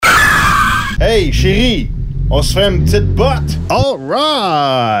Hey, chérie, on se fait une petite botte. All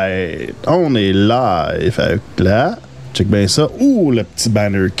right. On est live. Fait que là, check bien ça. Ouh, le petit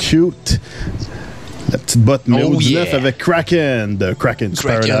banner cute. La petite botte numéro 19 avec Kraken de Kraken's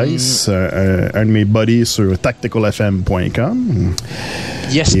Paradise. Un de mes buddies sur tacticalfm.com.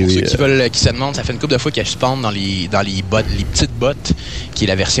 Yes, pour ceux qui se demandent, ça fait une couple de fois que je spawn dans les petites bottes, qui est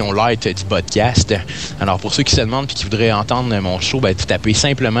la version light du podcast. Alors, pour ceux qui se demandent et qui voudraient entendre mon show, ben, vous tapez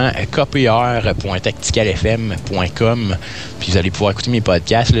simplement kpr.tacticalfm.com puis vous allez pouvoir écouter mes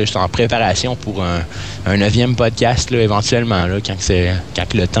podcasts. Là, je suis en préparation pour un 9e podcast, là, éventuellement, là,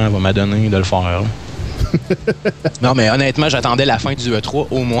 quand le temps va m'adonner de le faire. Là. Non, mais honnêtement, j'attendais la fin du E3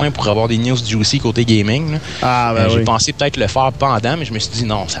 au moins pour avoir des news juicy côté gaming. J'ai pensé peut-être le faire pendant, mais je me suis dit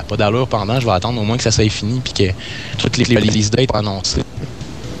non, ça n'a pas d'allure pendant. Je vais attendre au moins que ça soit fini puis que toutes les release dates soient annoncées.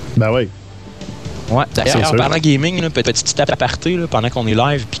 Ben oui. Ouais, d'ailleurs, en parlant gaming, là, petite tape aparté là, pendant qu'on est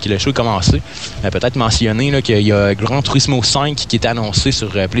live puis que le show est commencé, peut-être mentionner là, qu'il y a Gran Turismo 5 qui est annoncé sur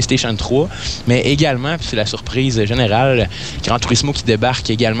PlayStation 3, mais également, puis c'est la surprise générale, Gran Turismo qui débarque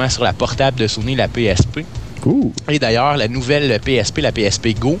également sur la portable de Sony, la PSP. Ooh. Et d'ailleurs, la nouvelle PSP, la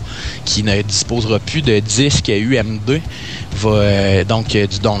PSP Go, qui ne disposera plus de disque UMD, va donc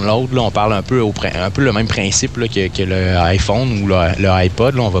du download. Là, on parle un peu le même principe là, que le iPhone ou le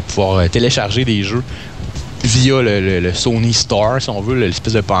iPod. Là, on va pouvoir télécharger des jeux via le Sony Store, si on veut,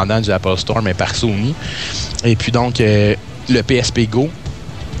 l'espèce de pendant du Apple Store, mais par Sony. Et puis donc, le PSP Go,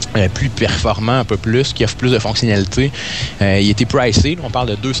 plus performant un peu plus, qui offre plus de fonctionnalités. Il était pricé, on parle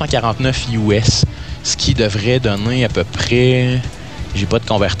de 249 US, ce qui devrait donner à peu près, j'ai pas de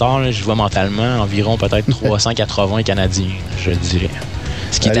converteur, là, je vois mentalement environ peut-être 380 canadiens, je dirais.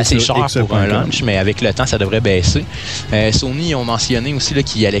 Ce qui est assez cher pour un launch, mais avec le temps, ça devrait baisser. Sony ont mentionné aussi là,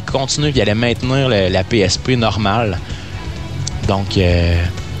 qu'ils allaient continuer, qu'ils allaient maintenir la PSP normale. Donc... Il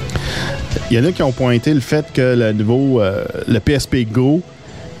y en a qui ont pointé le fait que le PSP Go,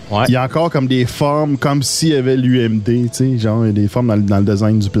 ouais, il y a encore comme des formes, comme s'il y avait l'UMD, tu sais, genre, il y a des formes dans le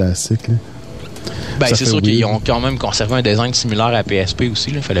design du plastique, là. Ben, c'est sûr qu'ils ont quand même conservé un design similaire à PSP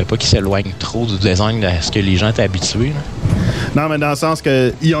aussi. Il ne fallait pas qu'ils s'éloignent trop du design à ce que les gens étaient habitués. Là. Non, mais dans le sens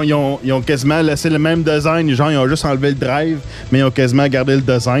que ils ont quasiment laissé le même design. Genre, ils ont juste enlevé le drive, mais ils ont quasiment gardé le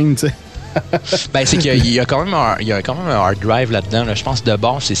design, tu sais. Ben, c'est qu'il y a quand même un hard drive là-dedans. Là. Je pense que de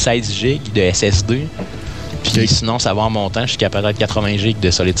base, c'est 16 GB de SSD. Puis sinon, ça va en montant jusqu'à peut-être 80 GB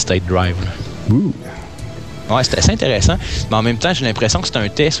de Solid State Drive. Ouh. Ouais, c'est assez intéressant. Mais en même temps, j'ai l'impression que c'est un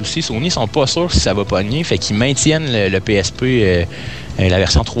test aussi. Sony ne sont pas sûrs si ça va pogner. Fait qu'ils maintiennent le PSP, la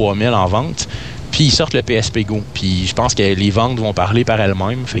version 3000 en vente. Puis ils sortent le PSP Go. Puis je pense que les ventes vont parler par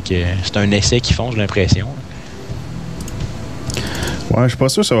elles-mêmes. Fait que c'est un essai qu'ils font, j'ai l'impression. Ouais, je suis pas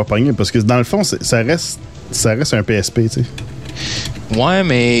sûr que ça va pogner. Parce que dans le fond, ça reste un PSP, tu sais. Ouais,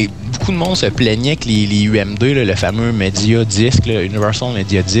 mais beaucoup de monde se plaignait que les UMD, là, le fameux Media Disc, là, Universal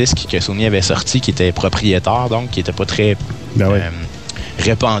Media Disc que Sony avait sorti, qui était propriétaire, donc qui était pas très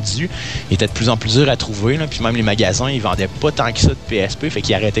répandu, était de plus en plus dur à trouver. Là, puis même les magasins, ils vendaient pas tant que ça de PSP, fait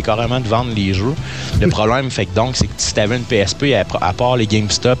qu'ils arrêtaient carrément de vendre les jeux. Le problème, fait que donc, c'est que si t'avais une PSP, à part les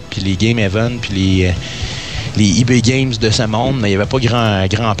GameStop, puis les Game Event, puis les eBay Games de ce monde, il n'y avait pas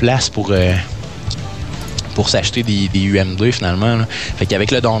grand place pour s'acheter des UMD finalement. Là. Fait qu'avec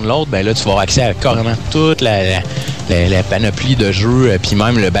le download, ben là, tu vas avoir accès à carrément toute la panoplie de jeux, puis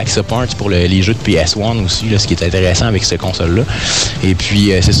même le back support pour les jeux de PS1 aussi, là, ce qui est intéressant avec cette console-là. Et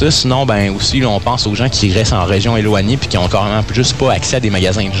puis, c'est ça. Sinon, ben aussi, là, on pense aux gens qui restent en région éloignée puis qui ont carrément juste pas accès à des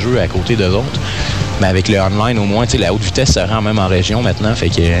magasins de jeux à côté d'eux autres. Mais avec le online, au moins, tu sais, la haute vitesse se rend même en région maintenant. Fait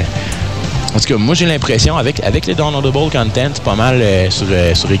que... En tout cas, moi, j'ai l'impression, avec les downloadable content, c'est pas mal sur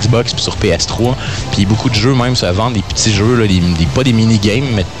Xbox puis sur PS3. Puis beaucoup de jeux même se vendent, des petits jeux, là, pas des mini-games,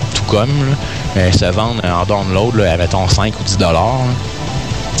 mais tout comme, là, se vendent en download, là, à, mettons, 5 ou 10 $.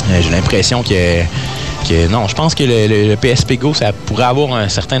 J'ai l'impression que non, je pense que le PSP Go, ça pourrait avoir un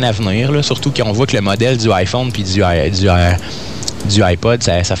certain avenir, là, surtout qu'on voit que le modèle du iPhone puis du iPod,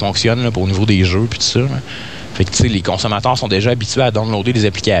 ça fonctionne là, au niveau des jeux puis tout ça. Là. Fait que, tu sais, les consommateurs sont déjà habitués à downloader des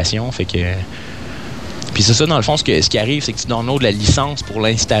applications. Fait que... Puis c'est ça, dans le fond, ce qui arrive, c'est que tu downloads la licence pour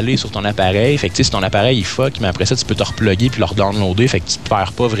l'installer sur ton appareil. Fait que, tu sais, si ton appareil, il fuck, mais après ça, tu peux te reploguer puis le redownloader. Fait que tu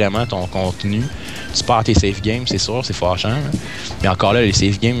perds pas vraiment ton contenu. Tu perds tes save games, c'est sûr, c'est fâchant. Là. Mais encore là, les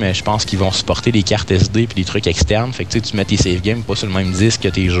save games, je pense qu'ils vont supporter des cartes SD puis des trucs externes. Fait que, tu sais, tu mets tes save games pas sur le même disque que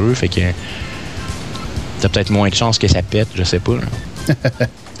tes jeux. Fait que t'as peut-être moins de chances que ça pète, je sais pas. Là.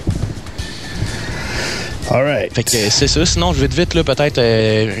 Alright. Fait que c'est ça. Sinon, vite, là, peut-être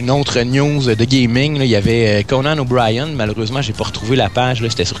une autre news de gaming. Là. Il y avait Conan O'Brien. Malheureusement, j'ai pas retrouvé la page. Là.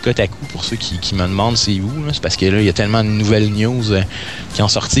 C'était sur Kotaku pour ceux qui me demandent c'est où. Là. C'est parce que là, il y a tellement de nouvelles news qui ont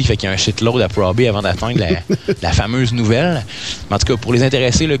sorti. Fait qu'il y a un shitload à prober avant d'atteindre la fameuse nouvelle. Mais en tout cas, pour les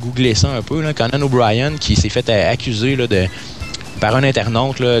intéressés, là, googlez ça un peu. Là. Conan O'Brien qui s'est fait accuser là, par un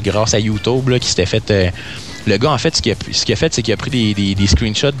internaute là, grâce à YouTube là, qui s'était fait... le gars, en fait, ce qu'il a fait, c'est qu'il a pris des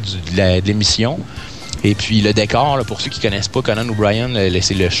screenshots de l'émission. Et puis le décor, là, pour ceux qui connaissent pas Conan O'Brien,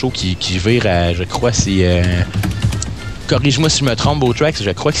 c'est le show qui vire à, je crois, c'est... corrige-moi si je me trompe, Beautrax,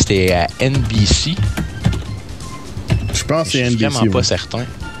 je crois que c'était à NBC. Je pense que c'est NBC. Je suis vraiment pas certain.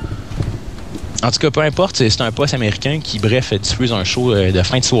 En tout cas, peu importe, c'est un poste américain qui, bref, diffuse un show de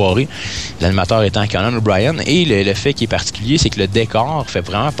fin de soirée, l'animateur étant Conan O'Brien. Et le fait qui est particulier, c'est que le décor fait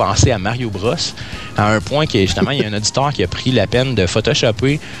vraiment penser à Mario Bros. À un point que, justement, il y a un auditeur qui a pris la peine de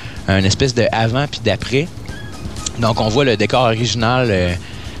photoshopper une espèce de avant puis d'après. Donc, on voit le décor original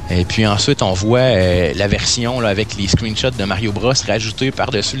et puis ensuite, on voit la version là, avec les screenshots de Mario Bros rajoutés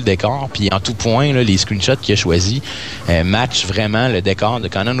par-dessus le décor. Puis en tout point, là, les screenshots qu'il a choisis matchent vraiment le décor de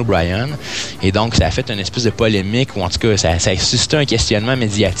Conan O'Brien. Et donc, ça a fait une espèce de polémique, ou en tout cas, ça a suscité un questionnement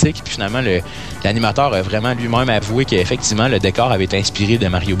médiatique. Puis finalement, l'animateur a vraiment lui-même avoué qu'effectivement, le décor avait été inspiré de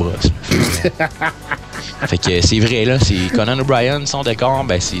Mario Bros. Fait que c'est vrai, là, c'est Conan O'Brien, son décor,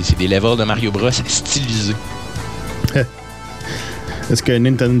 ben c'est des levels de Mario Bros stylisés. Est-ce que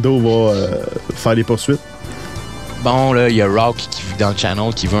Nintendo va faire des poursuites? Bon, là, il y a Rock qui vit dans le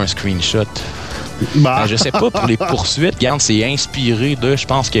channel qui veut un screenshot. Bah. Je sais pas pour les poursuites. Regarde, c'est inspiré de... Je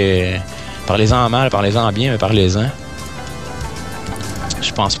pense que... Parlez-en en mal, parlez-en en bien, mais parlez-en.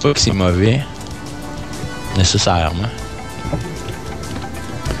 Je pense pas que c'est mauvais. Nécessairement.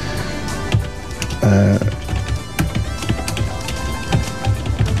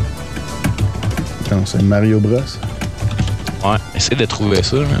 Non, c'est Mario Bros. Ouais, essaye de trouver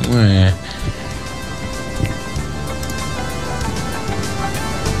ça. Moi,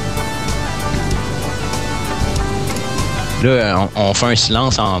 là, on fait un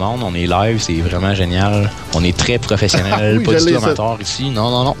silence en ondes, on est live, c'est vraiment génial. On est très professionnel, oui, pas du tout amateur ici.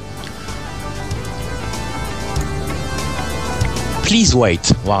 Non. Please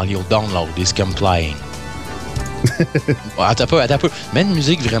wait while your download is complying. Attends un peu. Mets une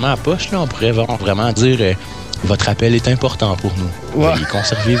musique vraiment à poche, là, on pourrait vraiment dire... Votre appel est important pour nous. Ouais. Veuillez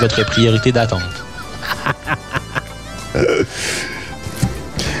conserver votre priorité d'attente.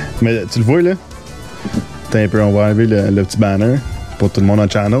 Mais tu le vois, là? T'as un peu, on va enlever le petit banner pour tout le monde en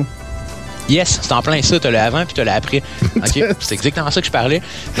channel. Yes, c'est en plein ça. T'as le avant puis t'as le après. OK, c'est exactement ça que je parlais.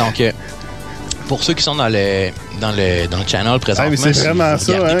 Donc, pour ceux qui sont dans le channel présentement... Ah, mais c'est vraiment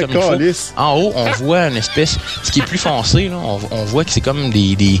ça, hein, calice. En haut, on voit une espèce... Ce qui est plus foncé, là, on voit que c'est comme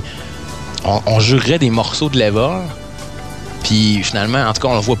des on jurerait des morceaux de lever. Puis finalement, en tout cas,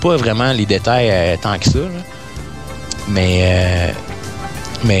 on ne voit pas vraiment les détails tant que ça. Là. Mais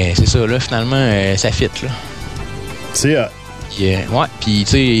c'est ça, là, finalement, ça fit. Là. C'est ouais, puis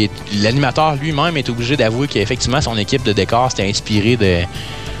tu sais, l'animateur lui-même est obligé d'avouer qu'effectivement, son équipe de décors s'était inspirée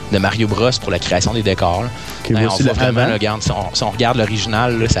de Mario Bros pour la création des décors. Okay, on voit vraiment, là, regarde, si on regarde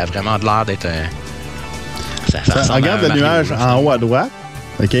l'original, là, ça a vraiment de l'air d'être... ça regarde le nuage Bros, en haut à droite.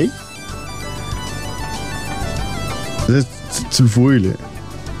 OK? Tu le vois, là.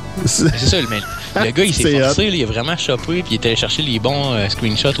 C'est ça, le gars, il s'est forcé, là, il a vraiment chopé, puis il est allé chercher les bons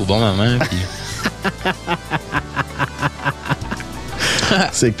screenshots au bon moment, puis...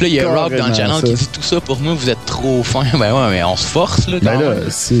 C'est puis là, il y a Rock dans le channel qui dit tout ça pour nous, vous êtes trop fin. Ben ouais, mais on se force, là, quand même.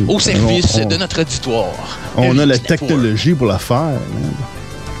 Au service de notre auditoire. On a la technologie pour la faire, man.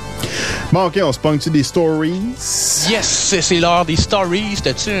 Bon, OK, on se pogne-tu des stories? Yes, c'est l'heure des stories.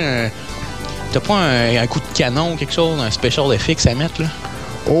 T'as pas un coup de canon ou quelque chose, un special FX à mettre, là?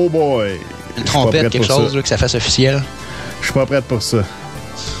 Oh boy! Une trompette, quelque chose, là, que ça fasse officiel? Je suis pas prête pour ça.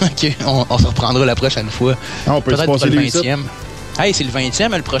 OK, on se reprendra la prochaine fois. Ah, on peut se passer le 20e. Hey, c'est le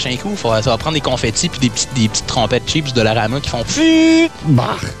 20e, le prochain coup. Ça va prendre des confettis puis des petites trompettes cheap du Dollarama qui font...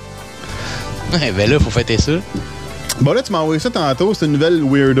 Bah! Ben là, faut fêter ça. Bon, là, tu m'as envoyé ça tantôt. C'est une nouvelle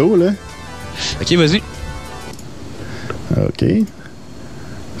weirdo, là. OK, vas-y. OK.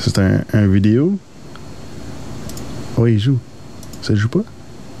 C'est un vidéo. Oh, il joue. Ça joue pas?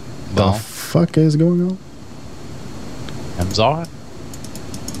 Bon. The fuck is going on? La misère.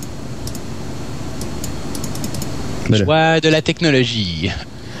 Choix de la technologie.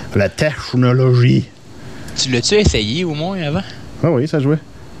 La technologie. Tu l'as-tu essayé au moins avant? Ah oui, ça jouait.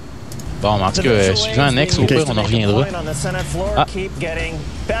 Bon, en tout cas, suivant Next, au pire, on en reviendra. Ah.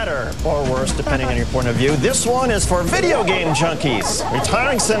 Better or worse, depending on your point of view. This one is for video game junkies.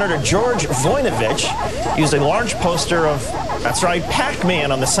 Retiring Senator George Voinovich used a large poster of, that's right,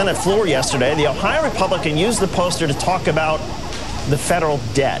 Pac-Man on the Senate floor yesterday. The Ohio Republican used the poster to talk about the federal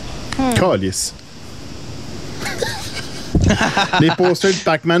debt. Calice. Les posters de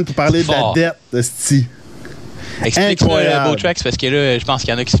Pac-Man pour parler de la dette de Sti. Explique-moi Beautrax, parce que là, je pense qu'il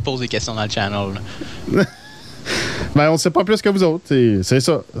y en a qui se posent des questions dans le channel. Ben, on ne sait pas plus que vous autres. C'est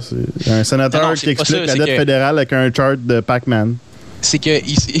ça. C'est un sénateur qui explique la dette fédérale avec un chart de Pac-Man. C'est que,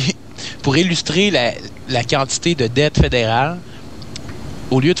 pour illustrer la quantité de dette fédérale,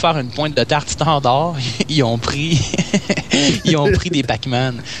 au lieu de faire une pointe de tarte standard, ils ont pris des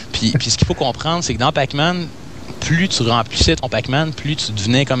Pac-Man. Puis ce qu'il faut comprendre, c'est que dans Pac-Man, plus tu remplissais ton Pac-Man, plus tu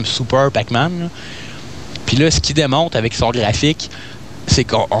devenais comme Super Pac-Man. Là. Puis là, ce qu'il démontre avec son graphique, c'est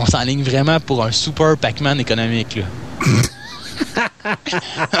qu'on s'enligne vraiment pour un Super Pac-Man économique. Là.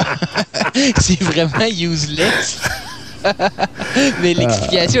 C'est vraiment useless. Mais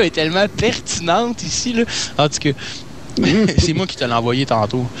l'explication est tellement pertinente ici. Là. En tout cas, c'est moi qui te l'ai envoyé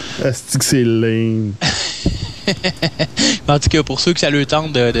tantôt. Est-ce que c'est lame? En tout cas, pour ceux que ça leur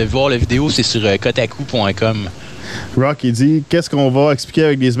tente de voir la vidéo, c'est sur kotaku.com. Rock, il dit, qu'est-ce qu'on va expliquer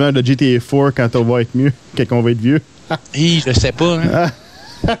avec des images de GTA 4 quand on va être mieux, quand on va être vieux? Je sais pas. Hein?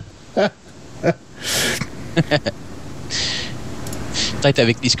 Peut-être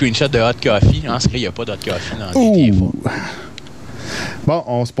avec des screenshots de Hot Coffee. En ce cas, il n'y a pas de Hot Coffee dans GTA 4. Bon,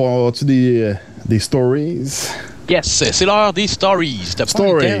 on se parle-tu des stories? Yes, c'est l'heure des stories. T'as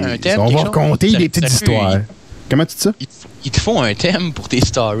stories. Un thème, on va raconter des petites histoires. Comment tu dis ça? Il te faut un thème pour tes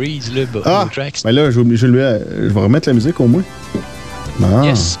stories, là, Beautrax. Ben là, je vais remettre la musique au moins. Ah.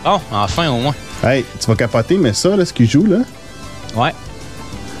 Yes. Bon, enfin au moins. Hey, tu vas capoter, mais ça, là, ce qu'il joue, là... Ouais.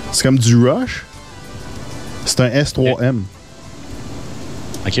 C'est comme du Rush. C'est un S3M.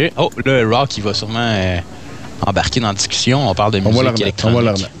 OK. Oh, là, Rock, il va sûrement embarquer dans la discussion. On parle de musique électronique. On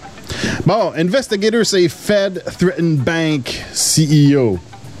va le remettre. Bon, investigators say Fed threatened bank CEO.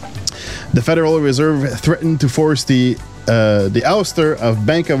 The Federal Reserve threatened to force the ouster of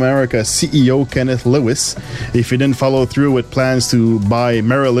Bank of America CEO Kenneth Lewis if he didn't follow through with plans to buy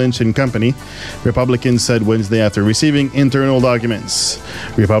Merrill Lynch and Company, Republicans said Wednesday after receiving internal documents.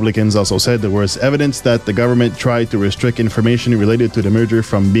 Republicans also said there was evidence that the government tried to restrict information related to the merger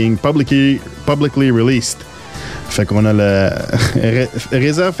from being publicly released. Fait qu'on a la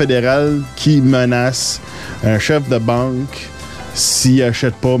Réserve fédérale qui menace un chef de banque s'il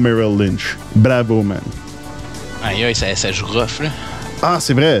n'achète pas Merrill Lynch. Bravo, man. Aïe, ça joue rough, là. Ah,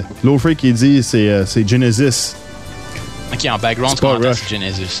 c'est vrai. L'autre qui dit c'est Genesis. OK, en background, c'est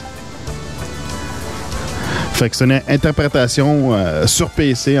Genesis. Fait que c'est une interprétation sur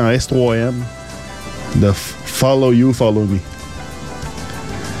PC en S3M de Follow You, Follow Me.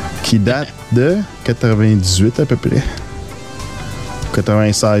 Qui date de 98 à peu près.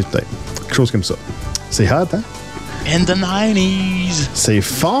 96 peut-être. Quelque chose comme ça. C'est hot, hein? In the 90s. C'est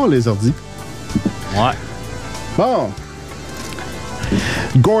fort, les ordis. Ouais. Bon.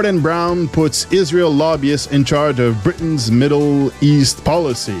 Gordon Brown puts Israel lobbyists in charge of Britain's Middle East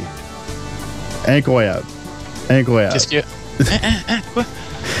policy. Incroyable. Incroyable. Qu'est-ce que... Quoi?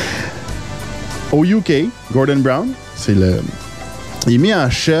 Au UK, Gordon Brown, il est mis en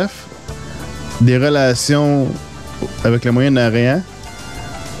chef des relations avec le Moyen-Orient.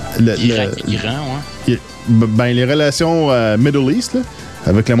 Iran, ouais. Ben, les relations Middle East, là,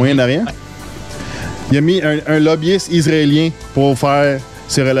 avec le Moyen-Orient. Ouais. Il a mis un lobbyiste israélien pour faire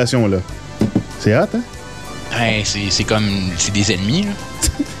ces relations-là. C'est hot, hein? Hey, c'est comme... C'est des ennemis, là.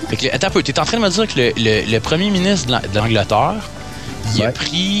 Fait que, attends un peu, t'es en train de me dire que le premier ministre de l'Angleterre, il a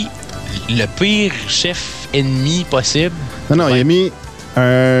pris le pire chef ennemi possible. Non, il a mis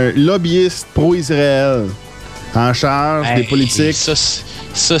un lobbyiste pro-Israël en charge des politiques. Ça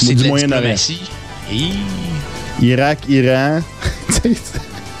c'est de la diplomatie. Irak, Iran.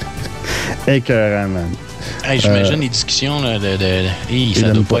 Écœurant, man. Hey, j'imagine les discussions là,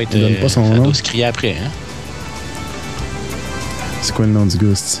 ça doit pas être. Donne pas son nom. Ça doit se crier après, hein? C'est quoi le nom du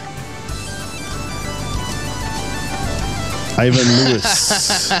gars, c'est? Ivan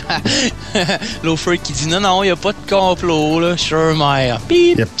Lewis. L'autre qui dit non, il n'y a pas de complot, là. Sure, mais.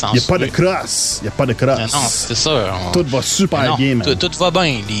 Il n'y a pas de crosse. Il n'y a pas de crosse. Non, c'est ça. Tout va super bien, man. Tout va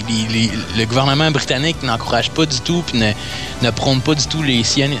bien. Le gouvernement britannique n'encourage pas du tout et ne prône pas du tout les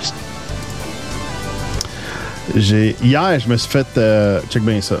sionistes. Hier, je me suis fait... check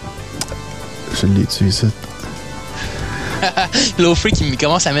bien ça. Je l'ai tué, ça. L'autre qui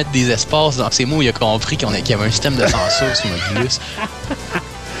commence à mettre des espaces dans ses mots, il a compris qu'il y avait un système de censure sur Modulus.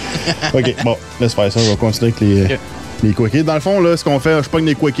 OK, bon, laisse faire ça. On va continuer avec les quickies. Dans le fond, là, ce qu'on fait, je pogne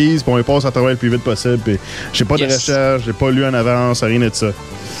des quickies, puis on les passe à travers le plus vite possible. Puis j'ai pas de recherche, j'ai pas lu en avance, rien de ça.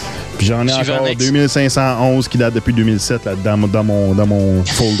 Puis j'en ai encore 2511 qui datent depuis 2007 là, dans mon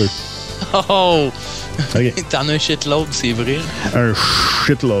folder. Oh! Okay. T'en as un shitload, c'est vrai. Un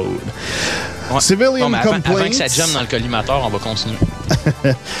shitload. Ouais. Civilian complaints. Avant que ça jamme dans le collimateur, on va continuer.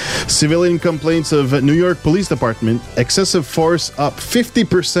 Civilian complaints of New York Police Department. Excessive force up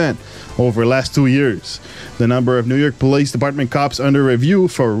 50% over last 2 years. The number of New York Police Department cops under review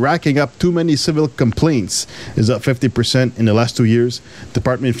for racking up too many civil complaints is up 50% in the last 2 years.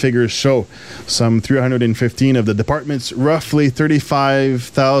 Department figures show some 315 of the department's roughly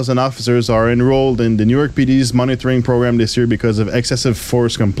 35,000 officers are enrolled in the New York PD's monitoring program this year because of excessive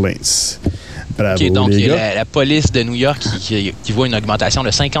force complaints. Bravo, OK, donc les il y gars. a la police de New York qui voit une augmentation de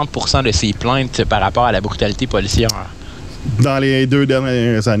 50% de ses plaintes par rapport à la brutalité policière. Dans les 2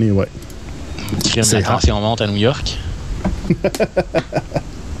 dernières années, ouais. Crime, la tension monte à New York.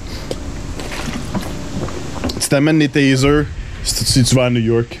 Tu t'amènes des tasers si tu vas à New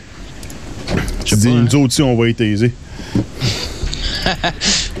York. Tu dis, nous autres aussi, on va y taser.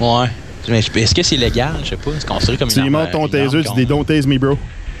 Ouais. Mais est-ce que c'est légal? Je sais pas. C'est considéré comme tu une arme. Tu montes ton taser, tu dis, don't tase me, bro.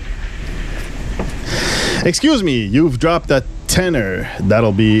 Excuse me, you've dropped a tenner.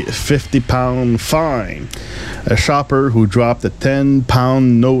 That'll be £50 fine. A shopper who dropped a £10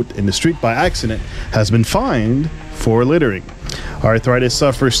 note in the street by accident has been fined for littering. Arthritis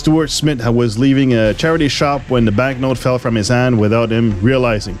sufferer Stuart Smith was leaving a charity shop when the banknote fell from his hand without him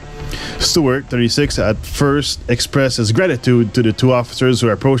realizing. Stuart, 36, at first expressed his gratitude to the 2 officers who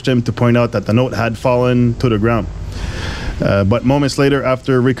approached him to point out that the note had fallen to the ground. But moments later,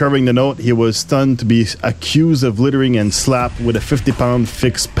 after recovering the note, he was stunned to be accused of littering and slapped with a £50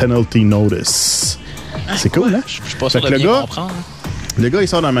 fixed penalty notice. C'est cool, hein? Je suis pas sûr de bien comprendre. Le gars, il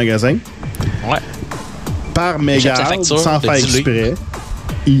sort d'un magasin. Ouais. Par mégarde, sans faire exprès.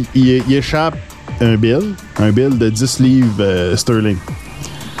 Il échappe un bill de 10 livres sterling.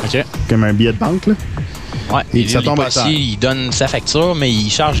 OK. Comme un billet de banque, là. Ouais. Et ça tombe à terre. Il donne sa facture, mais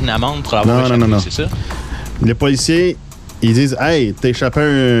il charge une amende pour l'avoir échappé, non. C'est ça? Les policiers, ils disent « Hey, t'as échappé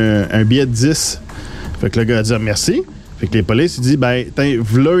un billet de 10. » Fait que le gars a dit « Merci. » Fait que les policiers, ils disent « Ben,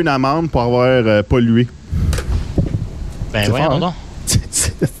 v'là une amende pour avoir pollué. » Ben voyons donc.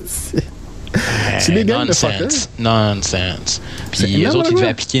 C'est légal de fucker. Nonsense. Puis eux autres, ils devaient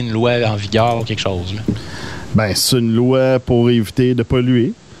appliquer une loi en vigueur ou quelque chose. Là. Ben, c'est une loi pour éviter de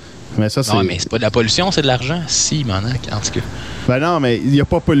polluer. Mais ça, c'est... Non, mais c'est pas de la pollution, c'est de l'argent. Si, m'en a, en tout cas. Ben non, mais il a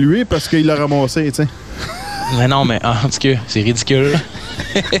pas pollué parce qu'il l'a ramassé, tu sais. Mais non, mais en tout cas, c'est ridicule.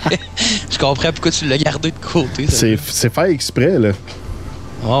 Je comprends pourquoi tu l'as gardé de côté. C'est fait exprès, là.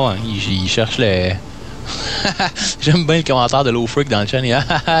 Ouais, il cherche le... J'aime bien le commentaire de Low Freak dans le channel.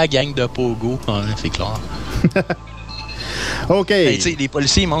 Gang de pogo. Ouais, c'est clair. OK. Hey, tu sais, les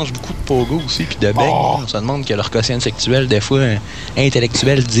policiers mangent beaucoup de pogo aussi, puis de beignes. On se demande que leur quotient sexuel, des fois,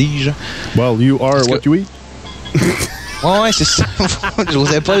 intellectuel, dis-je. Well, you are what you eat. Ouais, c'est ça.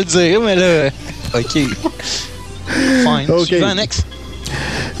 J'osais pas le dire, mais là... OK. Fine. Okay. Suivant, next.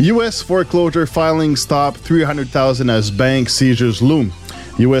 U.S. foreclosure filings stop 300,000 as bank seizures loom.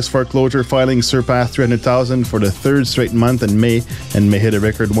 U.S. foreclosure filings surpassed 300,000 for the third straight month in May and may hit a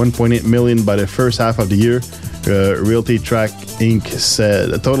record 1.8 million by the first half of the year, Realty Track Inc.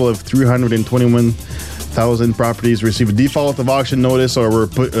 said. A total of 321,000 properties received a default of auction notice or were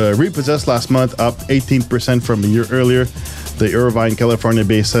repossessed last month, up 18% from a year earlier. The Irvine,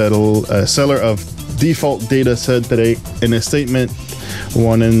 California-based seller of default data said today in a statement,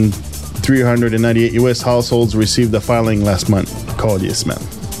 1 in 398 U.S. households received the filing last month. Call yes, man.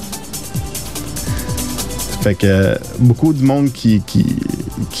 Fait que beaucoup de monde qui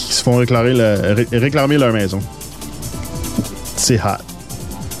se font réclamer leur maison. C'est hot.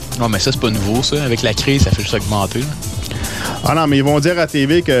 Non, mais ça, c'est pas nouveau, ça. Avec la crise, ça fait juste augmenter. Là. Ah non, mais ils vont dire à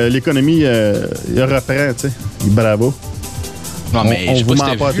TV que l'économie reprend, tu sais. Bravo. Non, mais on je sais vous pas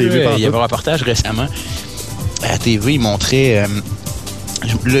ment si pas à vu, TV. il y avait un reportage récemment. À la TV, ils montraient...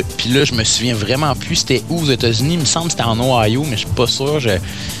 Puis là, je me souviens vraiment plus c'était où aux États-Unis. Il me semble que c'était en Ohio, mais je suis pas sûr.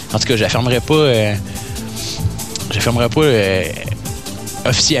 En tout cas, j'affirmerais pas...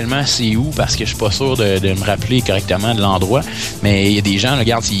 officiellement c'est où parce que je suis pas sûr de me rappeler correctement de l'endroit. Mais il y a des gens, là,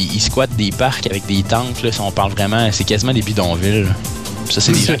 regarde, ils squattent des parcs avec des tentes. Là, si on parle vraiment, c'est quasiment des bidonvilles. Là. Ça,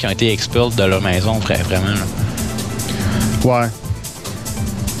 c'est des gens qui ont été expelled de leur maison, vraiment. Là. Ouais.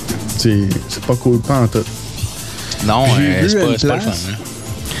 C'est pas cool, pas en tout. Non, c'est pas le fun. Là.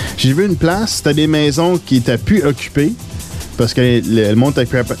 J'ai vu une place, c'était des maisons qui étaient plus occupées parce que le monde était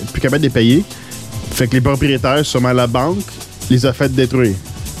plus capable de les payer. Fait que les propriétaires, sûrement la banque, les a fait détruire.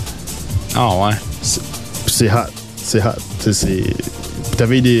 Ah ouais. C'est hot. C'est hot.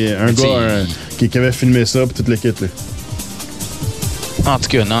 T'avais un gars qui avait filmé ça, puis toute l'équipe, là. En tout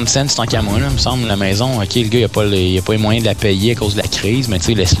cas, nonsense tant qu'à moi, là, me semble, la maison, OK, le gars, il a pas les moyens de la payer à cause de la crise, mais tu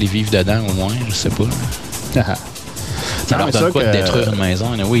sais, laisse-les vivre dedans au moins, je sais pas. Ça leur donne quoi de détruire une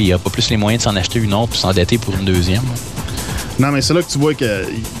maison? Oui, il a pas plus les moyens de s'en acheter une autre puis s'endetter pour une deuxième. Non, mais c'est là que tu vois qu'il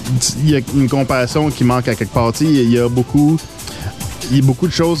y a une compassion qui manque à quelque part. Il y a beaucoup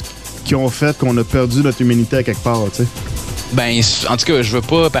de choses qui ont fait qu'on a perdu notre humanité à quelque part, tu sais. Ben, en tout cas, je veux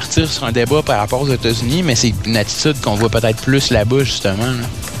pas partir sur un débat par rapport aux États-Unis, mais c'est une attitude qu'on voit peut-être plus là-bas, justement. Là.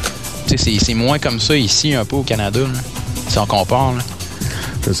 Tu sais, c'est moins comme ça ici, un peu au Canada, là, si on compare. Là.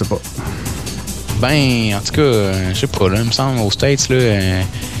 Je sais pas. Ben, en tout cas, je sais pas, là, il me semble, aux States, là,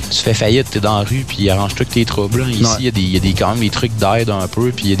 tu fais faillite, t'es dans la rue, puis arrange-toi que tes troubles. Là. Ici, il y a quand même des trucs d'aide un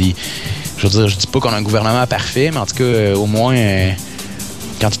peu, puis il y a des... Je veux dire, je dis pas qu'on a un gouvernement parfait, mais en tout cas, au moins...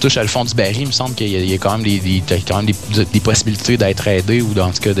 quand tu touches à le fond du baril, il me semble qu'il y a quand même des possibilités d'être aidé ou en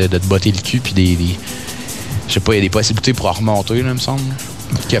tout cas de te botter le cul puis je sais pas, il y a des possibilités pour en remonter, là, il me semble.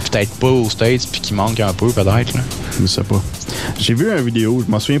 Qu'il n'y a peut-être pas aux States puis qui manque un peu, peut-être. Là. Je sais pas. J'ai vu une vidéo,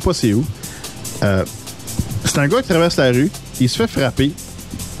 je m'en souviens pas c'est où. C'est un gars qui traverse la rue, il se fait frapper,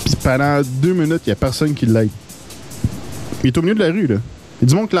 puis pendant 2 minutes, il n'y a personne qui l'aide. Il est au milieu de la rue, là. Il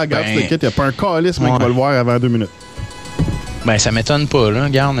dit que la garde, il n'y a pas un calice qui va le voir avant 2 minutes. Ben, ça m'étonne pas, là.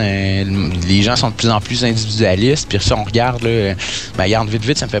 Regarde, les gens sont de plus en plus individualistes. Puis si on regarde, là, ben, regarde,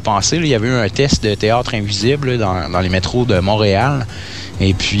 vite, ça me fait penser, là, il y avait eu un test de théâtre invisible là, dans les métros de Montréal.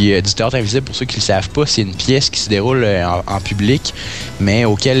 Et puis, du théâtre invisible, pour ceux qui ne le savent pas, c'est une pièce qui se déroule en public, mais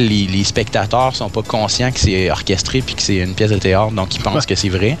auquel les spectateurs sont pas conscients que c'est orchestré puis que c'est une pièce de théâtre, donc ils pensent que c'est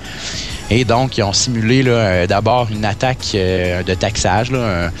vrai. Et donc, ils ont simulé là, d'abord une attaque de taxage,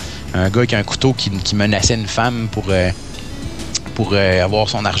 là, un gars qui a un couteau qui menaçait une femme pour avoir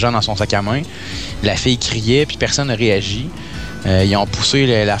son argent dans son sac à main. La fille criait, puis personne n'a réagi. Ils ont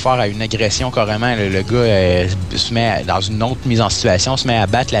poussé l'affaire à une agression carrément. Le gars se met, dans une autre mise en situation, se met à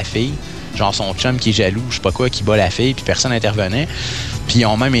battre la fille. Genre son chum qui est jaloux, je sais pas quoi, qui bat la fille, puis personne n'intervenait. Puis ils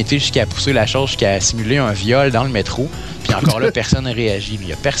ont même été jusqu'à pousser la chose, jusqu'à simuler un viol dans le métro. Puis encore là, personne n'a réagi. Il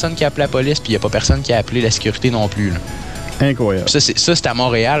y a personne qui a appelé la police, puis il y a pas personne qui a appelé la sécurité non plus. Là. Incroyable. Puis ça, c'est à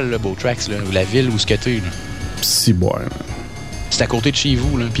Montréal, là, Beautrax, là, la ville où ce que t'es. Si bon. C'est à côté de chez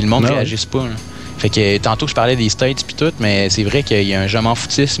vous, là, puis le monde ne réagisse pas. Là. Fait que tantôt, je parlais des States puis tout, mais c'est vrai qu'il y a un je m'en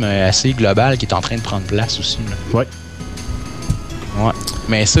foutisme assez global qui est en train de prendre place aussi. Là. Ouais.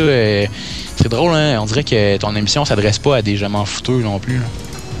 Mais ça, c'est drôle, hein? On dirait que ton émission s'adresse pas à des je m'en fouteux non plus.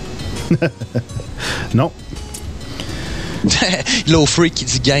 Non. Low Freak qui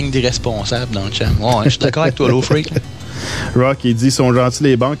dit gang d'irresponsables dans le chat. Ouais, je suis d'accord avec toi, Low Freak. Rock, il dit sont gentils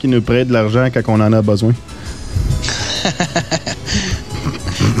les banques qui nous prêtent de l'argent quand on en a besoin.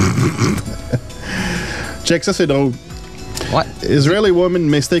 Check, ça c'est drôle. Ouais. Israeli woman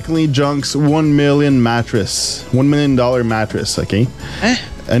mistakenly junks $1 million mattress. $1 million mattress, okay? Hein?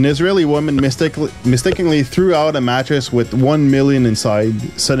 An Israeli woman mistakenly threw out a mattress with $1 million inside,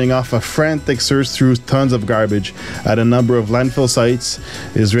 setting off a frantic search through tons of garbage at a number of landfill sites,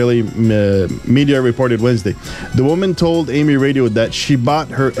 Israeli media reported Wednesday. The woman told Amy Radio that she bought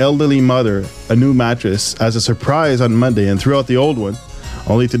her elderly mother a new mattress as a surprise on Monday and threw out the old one,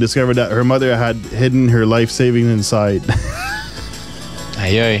 only to discover that her mother had hidden her life savings inside.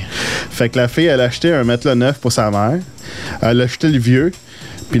 Aïe aïe. Fait que la fille, elle a acheté un matelas neuf pour sa mère. Elle a acheté le vieux.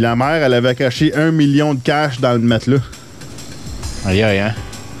 Puis la mère, elle avait caché $1 million de cash dans le matelas. Aïe aïe, hein?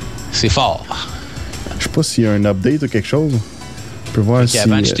 C'est fort. Je sais pas s'il y a un update ou quelque chose. On peut voir si...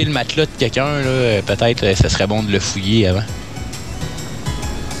 Avant de jeter le matelas de quelqu'un, là, peut-être ça serait bon de le fouiller avant.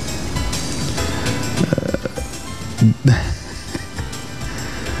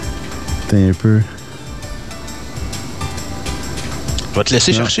 T'es un peu... Je vais te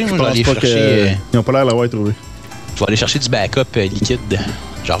laisser chercher, moi je vais aller chercher... Ils n'ont pas l'air de l'avoir trouvé. Je vais aller chercher du backup liquide.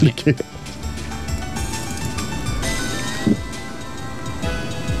 J'en reviens. Okay.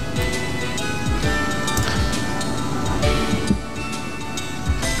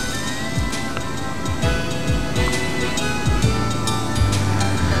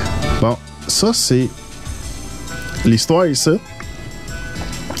 Bon, ça c'est l'histoire ici.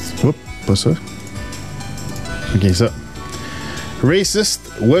 Oups, pas ça. Ok, ça. Racist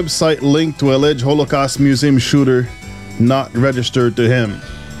website linked to alleged Holocaust Museum shooter not registered to him.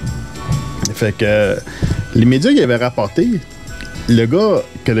 Fait que les médias y avaient rapporté le gars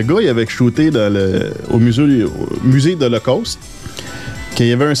il avait shooté au musée de l'Holocauste, qu'il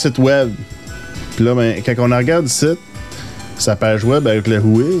y avait un site web. Puis là, ben, quand on regarde le site, sa page web avec le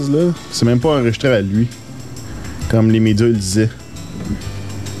Whois, là, c'est même pas enregistré à lui, comme les médias le disaient.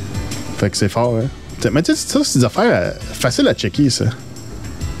 Fait que c'est fort, hein. Mais tu sais, ça, c'est des affaires faciles à checker, ça. Tu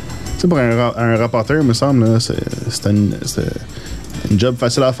sais, pour un rapporteur, il me semble, là, c'est une job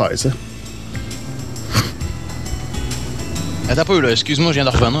facile à faire, ça. Attends un peu, là. Excuse-moi, je viens de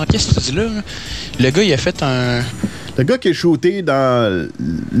revenir. Qu'est-ce que tu dis là? Le gars, il a fait un... Le gars qui est shooté dans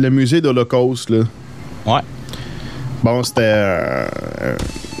le musée d'Holocauste, là. Ouais. Bon, c'était...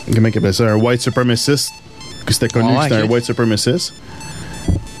 comment il appelle ça? Un white supremacist. Que c'était connu que c'était un white supremacist.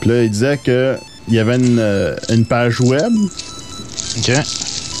 Puis là, il disait que il y avait une page web. OK.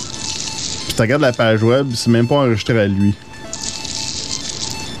 Puis tu regardes la page web, c'est même pas enregistré à lui.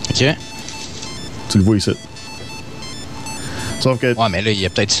 OK. Tu le vois ici. Sauf que... Ouais, mais là, il a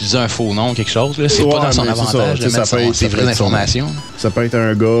peut-être utilisé un faux nom, quelque chose. Là. C'est pas dans son avantage de mettre ses vraies informations. Ça peut être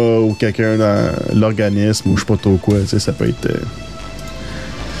un gars ou quelqu'un dans l'organisme ou je sais pas trop quoi. Ça peut être...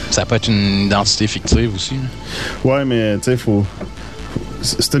 Ça peut être une identité fictive aussi. Là. Ouais, mais tu sais, faut...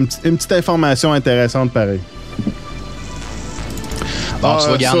 C'est une petite information intéressante, pareil. Bon, tu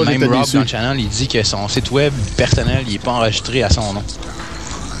regardes, même Rob dans le channel, il dit que son site web personnel, il est pas enregistré à son nom.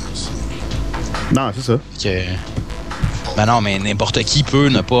 Non, c'est ça. Que... Ben non, mais n'importe qui peut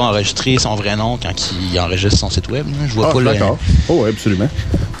ne pas enregistrer son vrai nom quand il enregistre son site web. Là. Je vois pas d'accord. Oh, oui, absolument.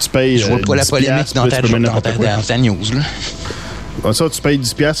 Tu payes. Je vois pas la polémique dans ta news. Là. Ça, tu payes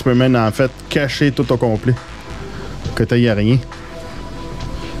 10$, tu peux même en fait cacher tout au complet. Que tu n'aies rien.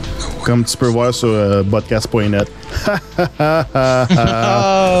 Comme tu peux voir sur podcast.net.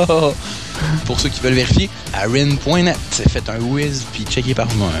 Oh! Pour ceux qui veulent vérifier, arin.net. C'est fait un whiz puis checké par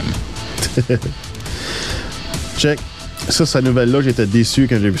moi-même. Check. Ça, cette nouvelle-là, j'étais déçu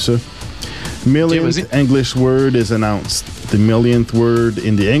quand j'ai vu ça. Millionth English word is announced. The millionth word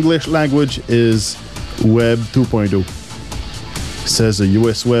in the English language is Web 2.0. Says a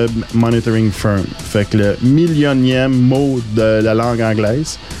US Web Monitoring Firm. Fait que le millionième mot de la langue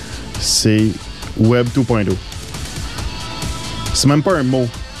anglaise, c'est Web 2.0. C'est même pas un mot,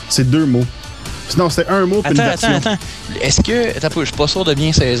 c'est 2 mots. Sinon, c'est un mot puis une version. Attends. Est-ce que... Attends, je suis pas sûr de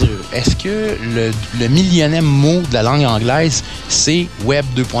bien saisir. Est-ce que le millionième mot de la langue anglaise, c'est Web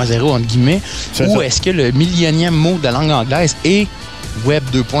 2.0, entre guillemets, ou ça. Est-ce que le millionième mot de la langue anglaise est Web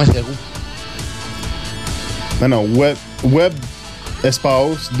 2.0? Non, Web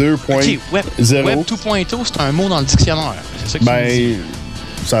espace 2.0. Okay, Web 2.0, c'est un mot dans le dictionnaire. C'est ça que tu dis.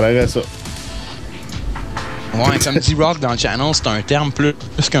 Ça a l'air à ça. Ouais, comme dit Rock dans le channel, c'est un terme plus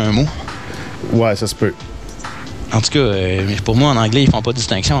qu'un mot. Ouais, ça se peut. En tout cas, pour moi, en anglais, ils font pas de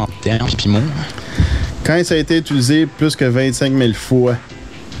distinction entre termes et mots. Quand ça a été utilisé plus que 25 000 fois.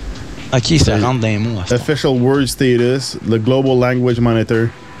 OK, ça rentre dans les mots. Official Word Status, le Global Language Monitor.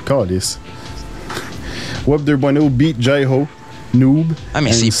 Calice. Web 2.0 beat Jai-Ho, Noob,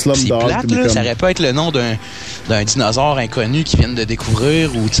 mais c'est plate, là. Ça aurait pu être le nom d'un dinosaure inconnu qu'ils viennent de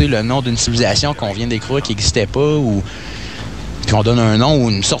découvrir ou le nom d'une civilisation qu'on vient de découvrir qui n'existait pas ou qu'on donne un nom ou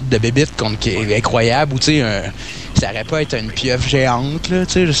une sorte de bébite qui est incroyable ou ça aurait pu être une pieuvre géante, là,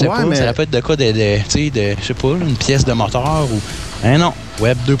 je sais pas. Mais... Ça aurait pu être de quoi je sais pas, une pièce de moteur ou... non,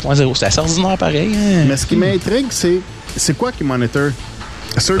 Web 2.0, c'est assez ordinaire pareil. Hein? Mais ce qui m'intrigue, c'est quoi qui monitor?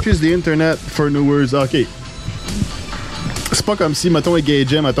 Searches the Internet for new words. OK. C'est pas comme si, mettons, il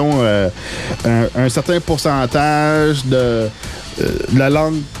gageait, mettons, un certain pourcentage de la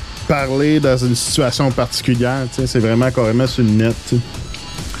langue parlée dans une situation particulière. C'est vraiment carrément sur le net. T'sais.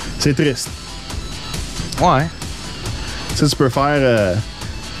 C'est triste. Ouais. Tu peux faire...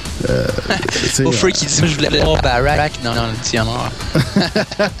 Au freak, il dit, je voulais voir Barack dans le dictionnaire.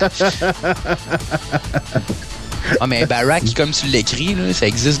 Mais Barack, comme tu l'écris, là, ça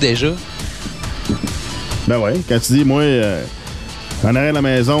existe déjà. Ben ouais, quand tu dis, moi, en arrière de la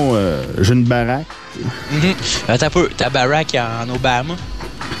maison, j'ai une baraque. Attends un peu, ta baraque en Obama.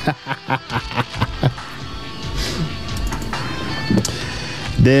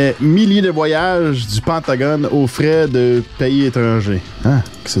 Des milliers de voyages du Pentagone aux frais de pays étrangers. Ah,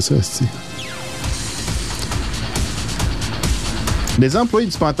 qu'est-ce que c'est ça, c'est-tu? Les employés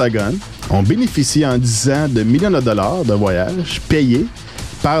du Pentagone ont bénéficié en 10 ans de millions de dollars de voyages payés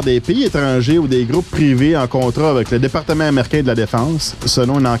par des pays étrangers ou des groupes privés en contrat avec le département américain de la Défense,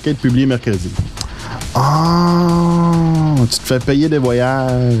 selon une enquête publiée mercredi. Tu te fais payer des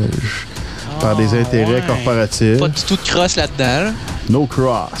voyages par des intérêts corporatifs. Pas du tout de cross là-dedans. Là. No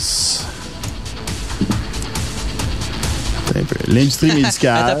cross. L'industrie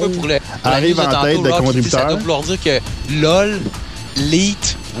médicale arrive en tête de contributeurs. Ça doit vouloir dire que LOL,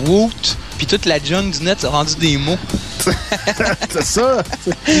 Leet, Woot, puis toute la jungle du net sont rendus des mots. C'est ça.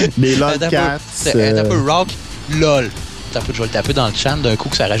 Les lolcats. C'est un peu rock, LOL. Je vais le taper dans le chat d'un coup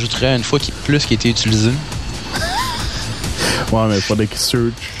que ça rajouterait une fois plus qui a été utilisé. Ouais, mais il faudrait qu'ils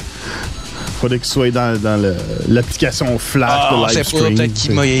search. Faudrait qu'il soit dans l'application Flash de on sait Livestream. pas, peut-être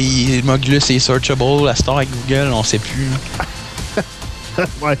qu'il m'a glissé searchable à Star avec Google, on sait plus.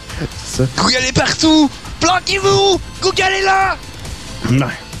 Ouais, c'est ça. Google est partout! Planquez-vous! Google est là!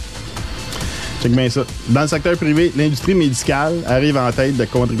 Ouais. Check bien ça. Dans le secteur privé, l'industrie médicale arrive en tête de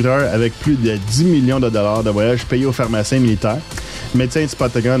contributeurs avec plus de 10 millions de dollars de voyages payés aux pharmaciens militaires, médecins du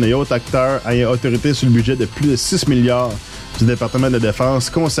Pentagone et autres acteurs ayant autorité sur le budget de plus de 6 milliards du département de défense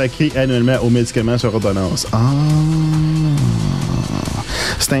consacré annuellement aux médicaments sur ordonnance. Ah!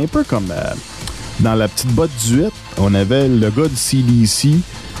 C'était un peu comme dans la petite botte du 8, on avait le gars du CDC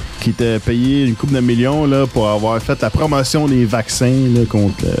qui était payé une couple de millions là, pour avoir fait la promotion des vaccins là,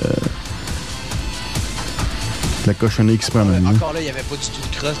 contre la cochonnerie qui se promène. Encore là, il n'y avait pas du tout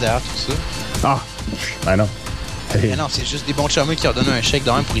de crosse derrière tout ça. Ah! Ben non. Hey. Mais non, c'est juste des bons chumeux qui leur donnent un chèque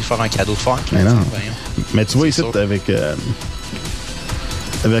d'un pour y faire un cadeau de fête. Mais non. Mais tu vois ici,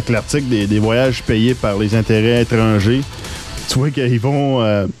 avec l'article des voyages payés par les intérêts étrangers, tu vois qu'ils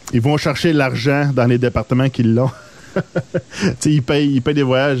vont chercher l'argent dans les départements qui l'ont. Ils payent des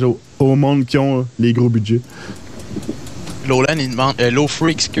voyages au monde qui ont les gros budgets. Lowland, il demande. Low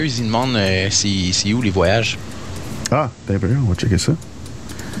Free, excuse, il demande c'est où les voyages. Ah, t'as un peu, on va checker ça.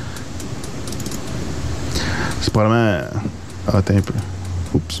 C'est probablement. Ah, t'as un peu.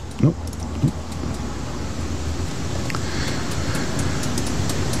 Oups. Non.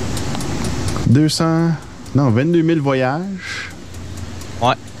 22 000 voyages.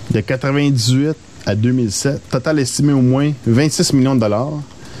 Ouais. De 98 à 2007. Total estimé au moins 26 millions de dollars.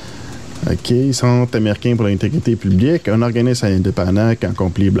 OK. Centre américain pour l'intégrité publique. Un organisme indépendant qui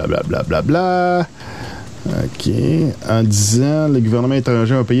accomplit blablabla. Bla, bla, bla. OK. En 10 ans, le gouvernement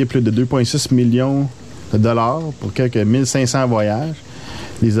étranger a payé plus de 2,6 millions de dollars pour quelques 1500 voyages.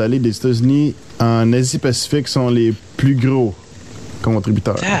 Les alliés des États-Unis en Asie-Pacifique sont les plus gros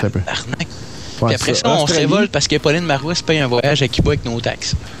contributeurs. Ouais, puis après ça, on se révolte parce que Pauline Marois se paye un voyage à Cuba avec nos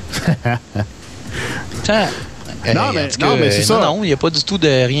taxes. Non, mais c'est ça. Non, il n'y a pas du tout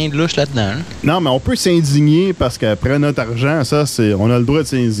de rien de louche là-dedans. Hein. Non, mais on peut s'indigner parce qu'après notre argent, ça, on a le droit de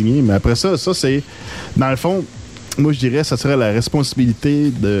s'indigner. Mais après ça, c'est... Dans le fond, moi, je dirais ça serait la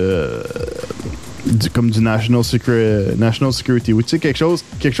responsabilité comme du National Security. Ou tu sais, quelque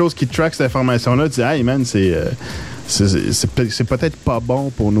chose qui traque cette information-là, tu dis, hey man, c'est peut-être pas bon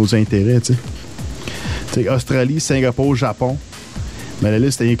pour nos intérêts, tu sais. Tu sais, Australie, Singapour, Japon. Mais la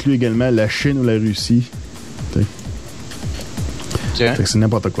liste inclut également la Chine ou la Russie. Fait que c'est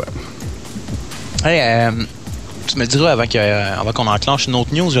n'importe quoi. Hey, tu me diras avant qu'on enclenche une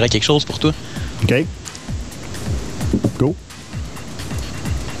autre news, j'aurais quelque chose pour toi. OK. Go.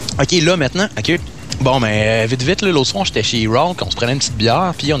 OK, là, maintenant, OK. Bon, mais vite, là, l'autre soir, j'étais chez Rock, on se prenait une petite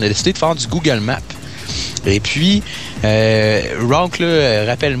bière, puis on a décidé de faire du Google Maps. Et puis, Rock, là,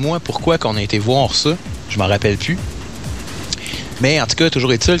 rappelle-moi pourquoi qu'on a été voir ça. Je m'en rappelle plus. Mais en tout cas,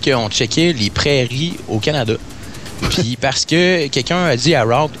 toujours est-il qu'on checkait les prairies au Canada. Puis parce que quelqu'un a dit à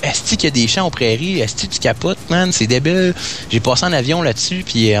Rock, est-ce qu'il y a des champs aux prairies? Est-ce que tu capotes, man? C'est débile. J'ai passé en avion là-dessus,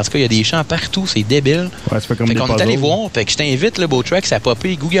 puis en tout cas, il y a des champs partout, c'est débile. Ouais, tu fais comme fait des qu'on puzzles. est allé voir, fait que je t'invite, le beau track, ça a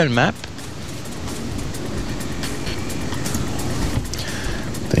popé Google Maps.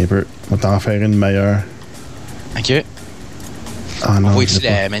 T'es un peu. On va t'en faire une meilleure. OK. Ah non, on voit ici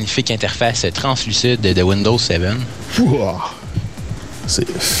la magnifique interface translucide de Windows 7. Ouah. C'est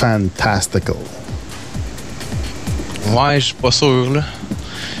fantastical. Ouais, je suis pas sûr, là.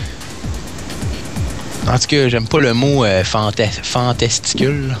 En tout cas, j'aime pas le mot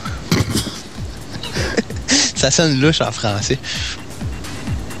fantasticule. Ça sonne louche en français.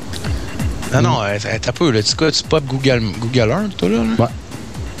 Non, t'as peu, là. Tu pop Google Earth, toi, là?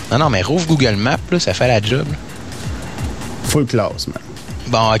 Ouais. Non, mais rouvre Google Maps, là, ça fait la job, là. Full class, man.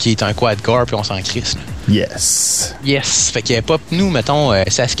 Bon, OK, t'as un quad-car, puis on s'en crisse, là. Yes. Fait que pop nous, mettons,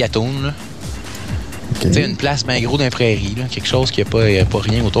 Saskatoon, là. Okay. Tu sais, une place bien gros d'un prairie, là. Quelque chose qui n'a pas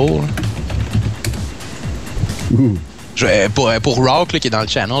rien autour, là. Pour Rock, là, qui est dans le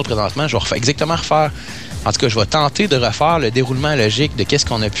channel présentement, je vais exactement refaire. En tout cas, je vais tenter de refaire le déroulement logique de qu'est-ce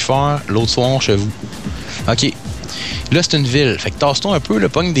qu'on a pu faire l'autre soir chez vous. OK. Là, c'est une ville. Fait que tasse-toi un peu, le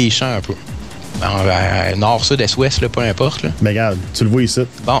pogne des champs un peu. Nord, sud, est, ouest, là, peu importe. Là. Mais regarde, tu le vois ici.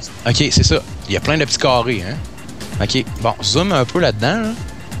 Bon, OK, c'est ça. Il y a plein de petits carrés, hein. OK. Bon, zoom un peu là-dedans, là,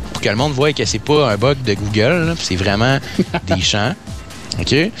 pour que le monde voie que c'est pas un bug de Google, là, c'est vraiment des champs.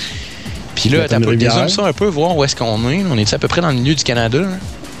 OK? Puis là, t'as pas dézoom ça un peu, voir où est-ce qu'on est. On est à peu près dans le milieu du Canada, là.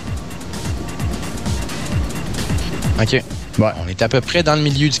 OK. Ouais. On est à peu près dans le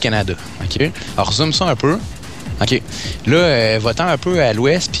milieu du Canada. OK? Alors, zoom ça un peu. OK. Là, va-t'en un peu à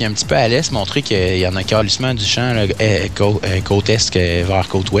l'ouest puis un petit peu à l'est, montrer qu'il y en a carrément du champ là, côte est vers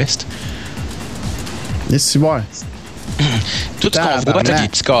côte ouest. Et si, ouais. Tout ce qu'on voit avec les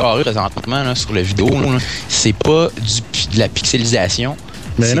petits carrés présentement là, sur la vidéo, là, c'est pas de la pixelisation,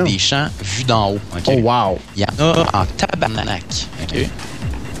 c'est des champs vus d'en haut. Okay? Oh, wow! Il y en a en tabarnak. OK?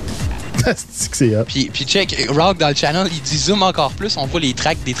 C'est hot. Puis check, Rock dans le channel, il dit zoom encore plus, on voit les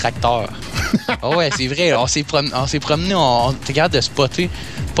tracks des tracteurs. Oh ouais, c'est vrai, on s'est promené, on était capable de spotter,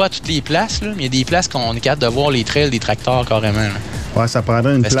 pas à toutes les places, là, mais il y a des places qu'on est capable de voir les trails des tracteurs carrément. Là. Ouais, ça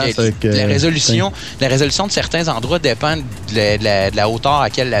prendrait une parce place que avec... la résolution de certains endroits dépend de la hauteur à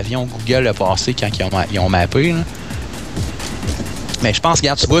laquelle l'avion Google a passé quand ils ont mappé. Là. Mais je pense,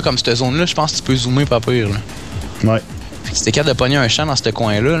 regarde, tu vois comme cette zone-là, je pense que tu peux zoomer pas pire. Là. Ouais. Si t'es capable de pogner un champ dans ce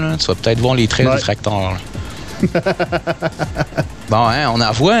coin-là, là, tu vas peut-être voir les trails du tracteur. Bon, hein, on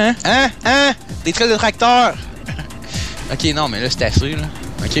en voit, hein? Hein? Des trails de tracteur! OK, non, mais là, c'est assez, là.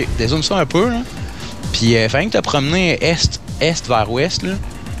 OK, dézoome ça un peu, là. Puis, fallait que t'as promené est vers ouest, là.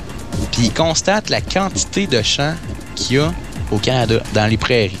 Puis, constate la quantité de champs qu'il y a au Canada, dans les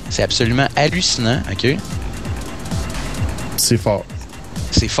prairies. C'est absolument hallucinant, OK? C'est fort.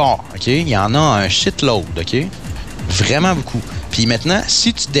 C'est fort, OK? Il y en a un shitload, OK? Vraiment beaucoup. Puis maintenant,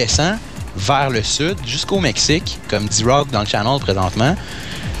 si tu descends vers le sud, jusqu'au Mexique, comme dit Rock dans le channel présentement,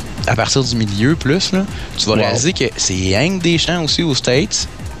 à partir du milieu plus, là, tu vas réaliser que c'est rien que des champs aussi aux States.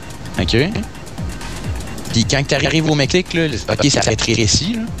 OK? Puis quand tu arrives au Mexique, là, OK, ça fait très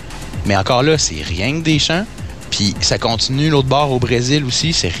précis, là, mais encore là, c'est rien que des champs. Puis ça continue l'autre bord au Brésil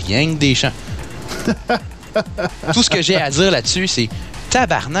aussi, c'est rien que des champs. Tout ce que j'ai à dire là-dessus, c'est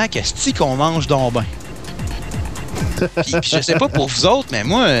tabarnak, est-ce qu'on mange donc ben? Puis je sais pas pour vous autres, mais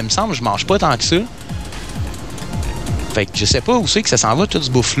moi, il me semble que je mange pas tant que ça. Fait que je sais pas où c'est que ça s'en va, tout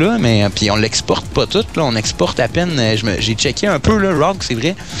ce bouffe-là, mais puis on l'exporte pas tout, là, on exporte à peine. J'ai checké un peu, là, Rock, c'est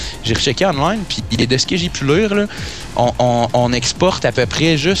vrai. J'ai rechecké online, puis de ce que j'ai pu lire, là, on exporte à peu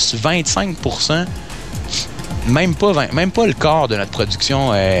près juste 25%. Même pas le quart de notre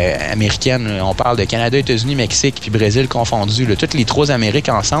production américaine. On parle de Canada, États-Unis, Mexique puis Brésil confondus. Là. Toutes les trois Amériques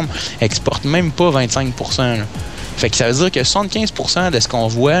ensemble exportent même pas 25%. Là. Fait que ça veut dire que 75% de ce qu'on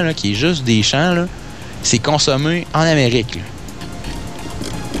voit, là, qui est juste des champs, là, c'est consommé en Amérique. Là.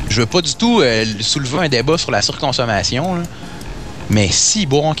 Je veux pas du tout soulever un débat sur la surconsommation, là, mais si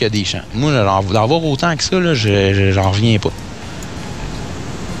bon qu'il y a des champs. Moi, d'en voir autant que ça, là, j'en reviens pas.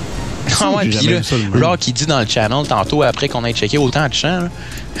 Ah ouais, puis là, Rock qui dit dans le channel tantôt après qu'on ait checké autant de champs,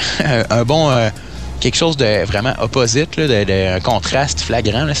 là, un bon quelque chose de vraiment opposite, là, un contraste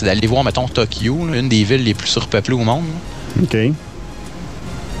flagrant, là, c'est d'aller voir, mettons, Tokyo, là, une des villes les plus surpeuplées au monde. Là. OK.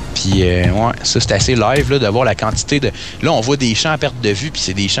 Puis, ouais, ça, c'est assez live, là, de voir la quantité de... Là, on voit des champs à perte de vue, puis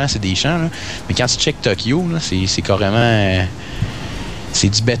c'est des champs, là. Mais quand tu checkes Tokyo, là, c'est carrément... c'est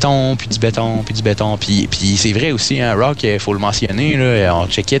du béton, puis du béton, puis du béton. Puis c'est vrai aussi, hein, Rock, il faut le mentionner, là, on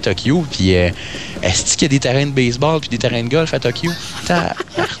checkait Tokyo, puis est-ce qu'il y a des terrains de baseball puis des terrains de golf à Tokyo?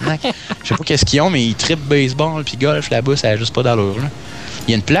 Tabarnak. Je sais pas qu'est-ce qu'ils ont, mais ils trippent baseball puis golf là-bas, ça n'a juste pas d'allure. Là.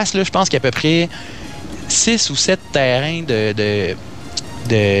 Il y a une place, là, je pense qu'il y a à peu près 6 ou 7 terrains de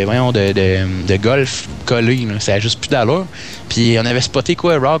golf collés. Là. Ça n'a juste plus d'allure. Puis on avait spoté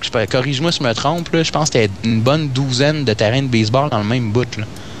quoi, Rock? Corrige-moi si je me trompe. Là, je pense que c'était une bonne douzaine de terrains de baseball dans le même bout. Là.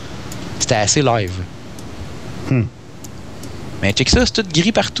 C'était assez live. Mais check ça, c'est tout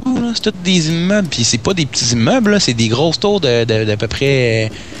gris partout. Là. C'est tout des immeubles. Puis c'est pas des petits immeubles, là. C'est des grosses tours d'à peu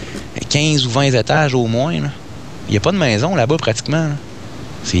près 15 ou 20 étages au moins. Il n'y a pas de maison là-bas pratiquement. Là.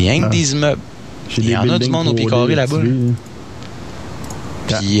 C'est rien que des immeubles. Il y en a du monde au pied-carré là-bas. Là.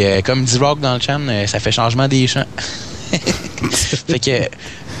 Puis, comme dit Rock dans le channel, ça fait changement des champs. Fait que,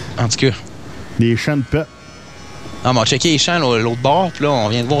 en tout cas. Des champs de pets. Non, mais on a checké les champs l'autre bord, puis là, on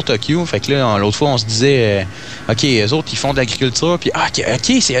vient de voir Tokyo. Fait que là, l'autre fois, on se disait, OK, eux autres, ils font de l'agriculture, puis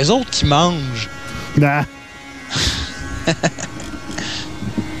OK, c'est eux autres qui mangent. Nah.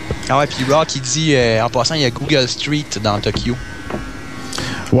 Ah ouais, puis Rock, il dit, en passant, il y a Google Street dans Tokyo.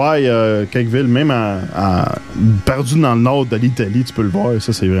 Ouais, il y a quelques villes, même perdu dans le nord de l'Italie, tu peux le voir.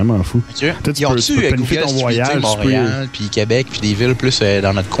 Ça, c'est vraiment fou. Okay. Ils ont-tu planifier ton voyage, Montréal, puis Québec, puis des villes plus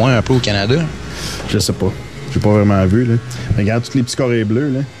dans notre coin, un peu au Canada? Je sais pas. J'ai pas vraiment vu, là. Regarde tous les petits carrés bleus,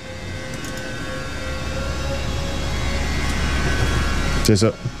 là. C'est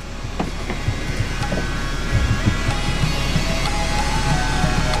ça.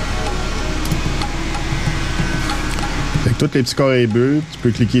 Fait que tous les petits carrés bleus, tu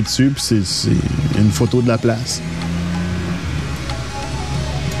peux cliquer dessus, puis c'est une photo de la place.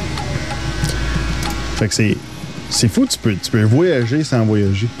 Fait que c'est fou, tu peux voyager sans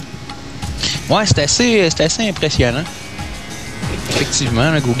voyager. Ouais, c'est assez impressionnant.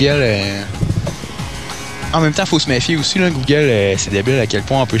 Effectivement, là, Google En même temps, il faut se méfier aussi. Là, Google, c'est débile à quel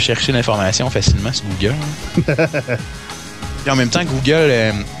point on peut chercher l'information facilement sur Google. Puis en même temps,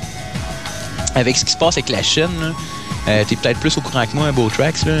 Google, avec ce qui se passe avec la Chine, t'es peut-être plus au courant que moi,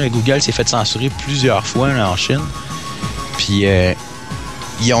 BoTrax. Google s'est fait censurer plusieurs fois là, en Chine. Puis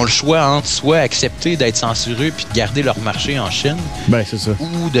ils ont le choix entre soit accepter d'être censurés puis de garder leur marché en Chine. Ben, c'est ça.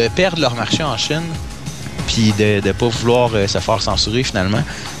 Ou de perdre leur marché en Chine puis de ne pas vouloir se faire censurer finalement.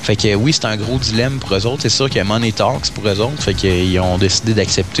 Fait que oui, c'est un gros dilemme pour eux autres. C'est sûr qu'il y a Money Talks pour eux autres. Fait qu'ils ont décidé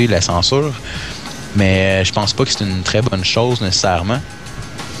d'accepter la censure. Mais je pense pas que c'est une très bonne chose nécessairement.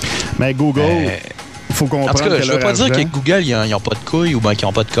 Mais Google, il faut comprendre. En tout cas, que je veux pas dire que Google, ils n'ont pas de couilles ou bien qu'ils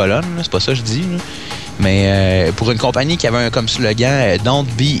n'ont pas de colonne. Là. C'est pas ça que je dis. Là. Mais pour une compagnie qui avait comme slogan Don't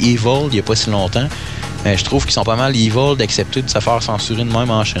be evil il n'y a pas si longtemps, je trouve qu'ils sont pas mal evil d'accepter de se faire censurer de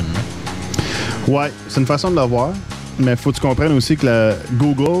même en Chine. Là. Ouais, c'est une façon de le voir. Mais il faut que tu comprennes aussi que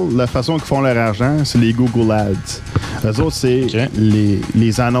Google, la façon qu'ils font leur argent, c'est les Google Ads. Eux autres, c'est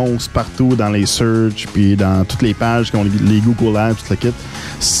les annonces partout dans les search puis dans toutes les pages qui ont les Google Ads, tout le kit.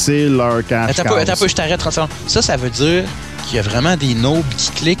 C'est leur cash cow. Attends un peu, je t'arrête 30 secondes. Ça veut dire qu'il y a vraiment des nobles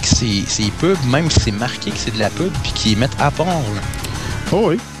qui cliquent ces pubs, même si c'est marqué que c'est de la pub, puis qui les mettent à part. Là. Oh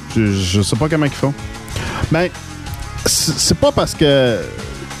oui. Je sais pas comment ils font. Ben, c'est pas parce que...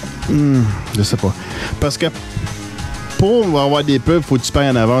 je sais pas. Parce que pour avoir des pubs, faut que tu payes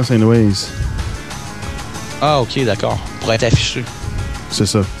en avance anyways. Ah, OK, d'accord. Pour être affiché. C'est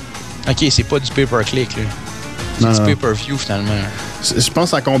ça. OK, c'est pas du pay-per-click, là. C'est du pay-per-view, finalement. Je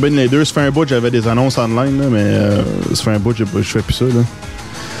pense que ça combine les deux. Ça fait un bout, j'avais des annonces online, là, mais ça fait un bout, je fais plus ça, là.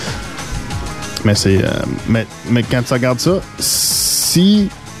 Mais c'est... mais quand tu regardes ça, si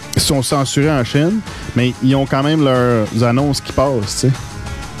ils sont censurés en Chine, mais ils ont quand même leurs annonces qui passent, tu sais.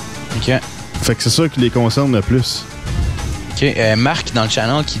 OK. Fait que c'est ça qui les concerne le plus. OK. Marc, dans le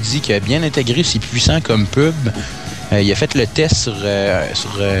channel, qui dit que bien intégré, c'est puissant comme pub. Il a fait le test sur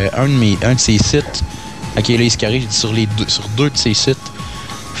un de ses sites. OK, là, il se corrige sur deux de ses sites.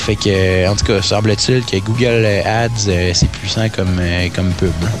 Fait que, en tout cas, semble-t-il que Google Ads, c'est puissant comme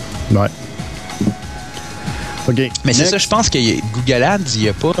pub. Là. Ouais. OK. Mais c'est ça, je pense que Google Ads, il n'y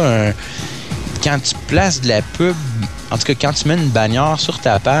a pas un... Quand tu places de la pub, en tout cas, quand tu mets une bannière sur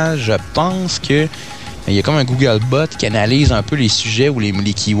ta page, je pense que il y a comme un Google bot qui analyse un peu les sujets ou les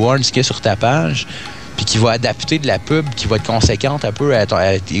keywords qu'il y a sur ta page, puis qui va adapter de la pub qui va être conséquente un peu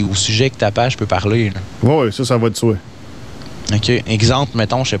au sujet que ta page peut parler. Oui, ça va de soi. OK. Exemple,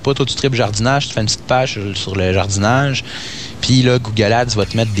 mettons, je sais pas, toi, tu tripes jardinage, tu fais une petite page sur le jardinage, puis là, Google Ads va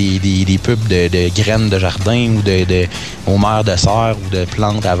te mettre des pubs de graines de jardin ou aux mères de serre ou de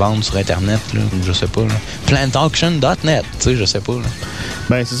plantes à vendre sur Internet, là, ou je sais pas. Là. Plantauction.net, tu sais, je sais pas. Là.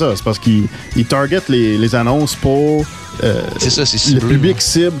 Ben, c'est ça. C'est parce qu'ils targetent les annonces pour c'est ça, c'est ciblé, le public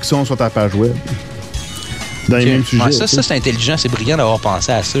cible qui sont sur ta page web. Dans les mêmes sujets. Ouais, ça, c'est intelligent, c'est brillant d'avoir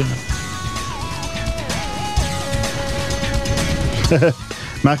pensé à ça.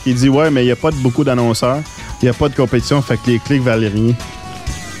 Marc, il dit, ouais, mais il n'y a pas beaucoup d'annonceurs. Il n'y a pas de compétition, fait que les clics valent rien.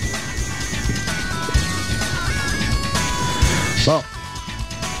 Bon.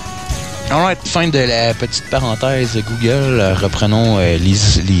 Alright, fin de la petite parenthèse Google. Reprenons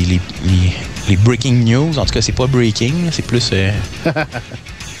les breaking news. En tout cas, c'est pas breaking, c'est plus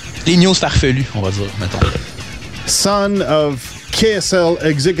les news farfelues, on va dire, mettons. Son of KSL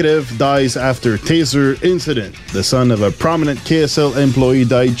executive dies after taser incident. The son of a prominent KSL employee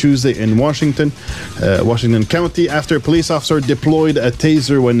died Tuesday in Washington County after a police officer deployed a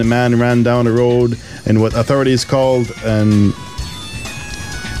taser when the man ran down the road in what authorities called an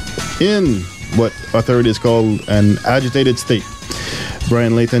agitated state.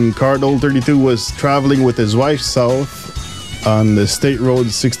 Brian Layton Cardle, 32, was traveling with his wife south on the state road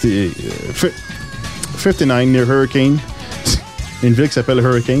 59 near Hurricane. Une ville qui s'appelle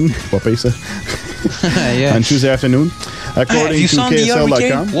Hurricane. Pas payé ça. Yeah. On Tuesday afternoon. According to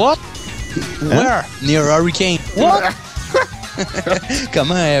KSL.com. What? Where? Near Hurricane. What?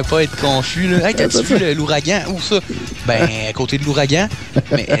 Comment pas être confus, là? Hey, t'as-tu vu l'ouragan? Où ça? Ben, à côté de l'ouragan.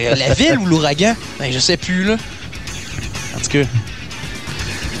 Mais la ville ou l'ouragan? Ben, je sais plus, là. En tout cas.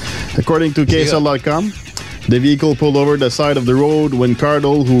 According to KSL.com, the vehicle pulled over the side of the road when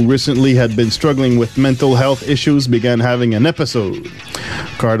Cardle, who recently had been struggling with mental health issues, began having an episode.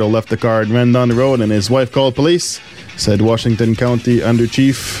 Cardle left the car and ran down the road, and his wife called police, said Washington County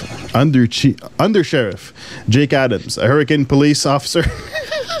Undersheriff Jake Adams, a Hurricane police officer.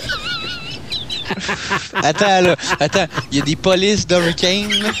 Attends, il y a des polices d'Hurricane.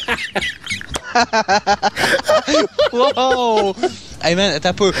 Wow! Hey man,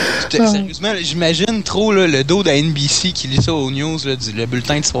 attends pas. Sérieusement, j'imagine trop là, le dos de la NBC qui lit ça aux news, là, le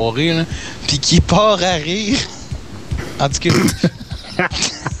bulletin de soirée, là, puis qui part à rire. En tout cas.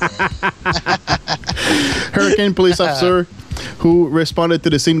 Hurricane police officer who responded to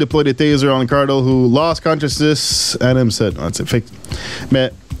the scene deployed a taser on Cardle who lost consciousness and him said.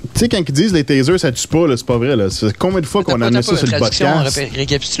 Mais tu sais, quand ils disent les tasers, ça tue pas, là, c'est pas vrai. Là. C'est combien de fois qu'on a amené ça sur le podcast?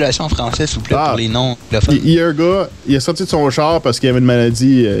 Récapitulation en français, s'il vous plaît, pour les noms. Il y a un gars, il est sorti de son char parce qu'il avait une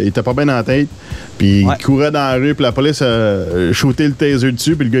maladie, il était pas bien dans la tête, puis il courait dans la rue, puis la police a shooté le taser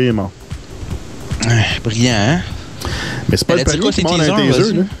dessus, puis le gars il est mort. Brillant, hein? Mais c'est pas le premier qui mord un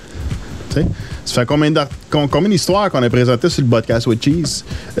taser, là. T'sais, ça fait combien d'histoires qu'on a présentées sur le podcast with Cheese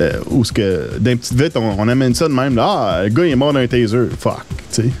où d'un petit vite, on amène ça de même. Là, ah, le gars, il est mort d'un taser. Fuck,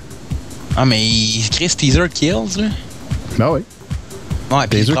 tu sais. Ah, mais il crée ce teaser kills, là. Ben oui. Ouais,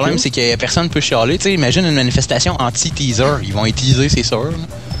 puis le problème, c'est que personne ne peut chialer. Tu sais, imagine une manifestation anti-teaser. Ils vont utiliser, c'est sûr. Là.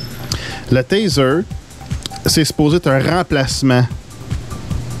 Le taser, c'est supposé être un remplacement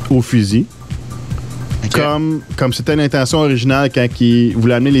au fusil. Okay. Comme c'était l'intention originale quand ils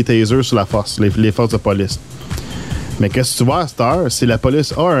voulaient amener les tasers sur la force, les forces de police. Mais qu'est-ce que tu vois à cette heure, c'est la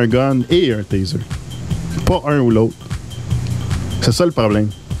police a un gun et un taser. Pas un ou l'autre. C'est ça le problème.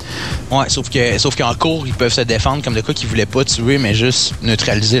 Ouais, sauf qu'en cours, ils peuvent se défendre comme de quoi qu'ils voulaient pas tuer, mais juste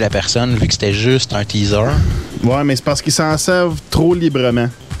neutraliser la personne, vu que c'était juste un teaser. Ouais, mais c'est parce qu'ils s'en servent trop librement.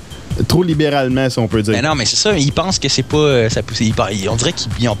 Trop libéralement, si on peut dire. Mais non, mais c'est ça. Ils pensent que c'est pas... on dirait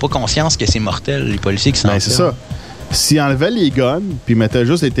qu'ils n'ont pas conscience que c'est mortel, les policiers qui s'en servent. C'est ça. S'ils enlevaient les guns puis mettaient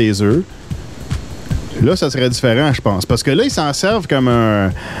juste les tasers, là, ça serait différent, je pense. Parce que là, ils s'en servent comme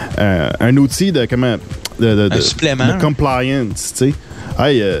un outil de un supplément. De compliance, tu sais.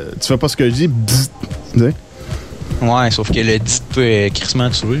 Hey, tu fais pas ce que je dis, bzz, ouais, sauf que le dit peut crissement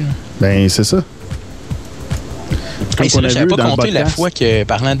tuer. Ben, c'est ça. J'avais pas compté la fois que,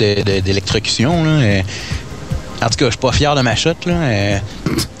 parlant d'électrocution, là, en tout cas, je suis pas fier de ma shot. Là,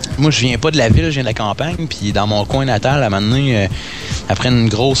 moi, je viens pas de la ville, je viens de la campagne. Puis dans mon coin natal, à un moment donné, après une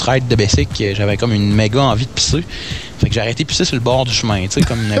grosse ride de bicycle, j'avais comme une méga envie de pisser. Fait que j'ai arrêté de pisser sur le bord du chemin, tu sais,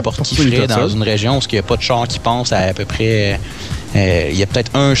 comme n'importe qui ferait dans une région où il n'y a pas de char qui passe à peu près... Il y a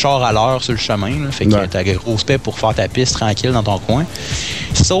peut-être un char à l'heure sur le chemin. Là, fait que t'as grosse paix pour faire ta piste tranquille dans ton coin.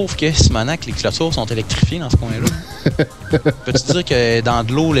 Sauf que, Simonac, les clôtures sont électrifiées dans ce coin-là. Peux-tu dire que dans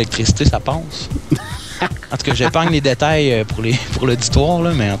de l'eau, l'électricité, ça passe? En tout cas, j'épargne les détails pour l'auditoire,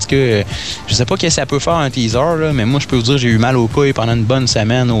 là, mais en tout cas, je sais pas ce que ça peut faire un teaser, là, mais moi, je peux vous dire que j'ai eu mal aux couilles pendant une bonne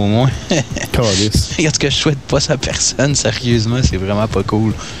semaine au moins. En tout cas, je souhaite pas ça à personne, sérieusement, c'est vraiment pas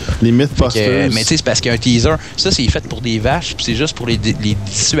cool. Les Mythbusters. Mais tu sais, c'est parce qu'un teaser, ça, c'est fait pour des vaches, puis c'est juste pour les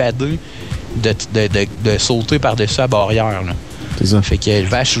dissuader de sauter par-dessus la barrière, là. C'est ça. Fait que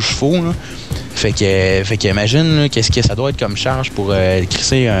vache ou chevaux, là. Fait que imagine, là, qu'est-ce que ça doit être comme charge pour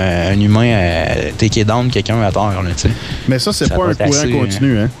crisser un humain à take down quelqu'un à terre, là, tu sais. Mais ça, c'est pas un courant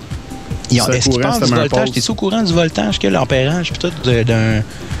continu, hein? Est-ce qu'ils parlent du voltage? T'es-tu au courant du voltage, que l'ampérage, puis tout, d'un... Je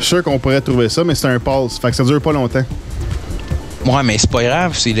suis sûr qu'on pourrait trouver ça, mais c'est un pulse. Fait que ça dure pas longtemps. Ouais, mais c'est pas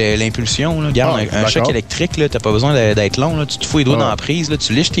grave, c'est l'impulsion. Là. Regarde, un choc électrique, là, t'as pas besoin d'être long. Là. Tu te fous les doigts dans la prise, là,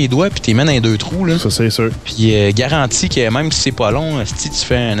 tu liches tes doigts puis t'es mets dans les deux trous. Là. Ça, c'est sûr. Puis garantis que même si c'est pas long, si tu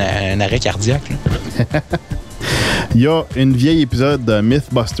fais un arrêt cardiaque. Là. Il y a une vieille épisode de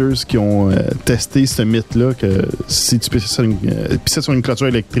Mythbusters qui ont testé ce mythe-là que si tu pissais sur une clôture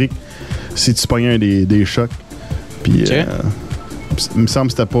électrique, si tu pognais des chocs. Puis... il me semble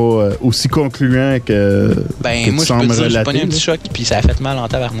que c'était pas aussi concluant que. Ben, que moi, je peux te dire, j'ai pogné un petit choc, puis ça a fait mal en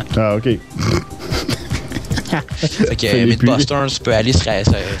tabarnak. Ah, OK. Fait que Mythbusters peut aller se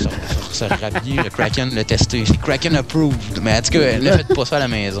rhabiller, le Kraken l'a testé. C'est Kraken approved. Mais en tout cas, ne faites pas ça à la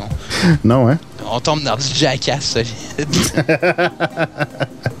maison. Non, hein? On tombe dans du jackass solide.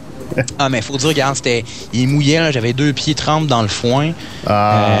 Ah, mais faut dire, regarde, il est mouillé, là, j'avais 2 pieds trempes dans le foin. Tu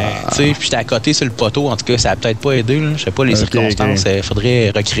sais, puis j'étais à côté sur le poteau. En tout cas, ça a peut-être pas aidé. Je sais pas les circonstances. Il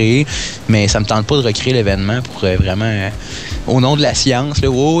faudrait recréer. Mais ça me tente pas de recréer l'événement pour vraiment. Au nom de la science, là.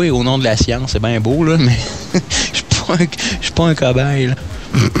 Oui, au nom de la science, c'est bien beau, là, mais je suis pas un cobaye, là.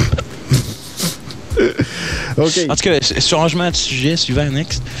 Okay. En tout cas, changement de sujet, suivant,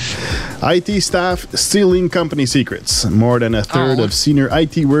 next. IT staff stealing company secrets. More than a third of senior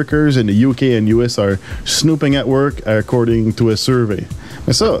IT workers in the UK and US are snooping at work, according to a survey.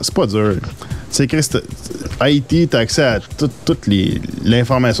 Mais ça, c'est pas dur. Tu sais, Chris, IT, t'as accès à toute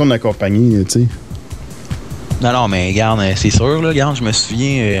l'information de la compagnie, tu sais. Non, mais regarde, c'est sûr, là. Regarde, je me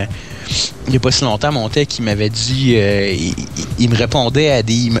souviens... il n'y a pas si longtemps, mon tech, il m'avait dit... il me répondait à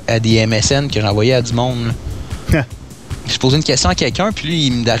des MSN que j'envoyais à du monde. Je posais une question à quelqu'un, puis lui,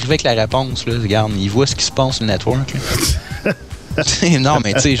 il m'arrivait avec la réponse. Là. Regarde, il voit ce qui se passe sur le network. Non,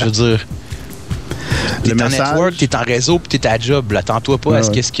 mais tu sais, je veux dire... T'es en network, t'es en réseau, puis t'es à job. Attends-toi pas à ce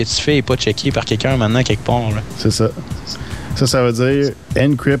que tu fais est pas checké par quelqu'un maintenant quelque part. Là. C'est ça. Ça veut dire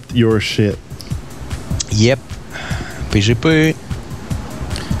encrypt your shit. Yep. PGP.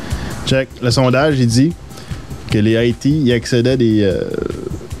 Check. Le sondage, il dit que les IT y accédaient des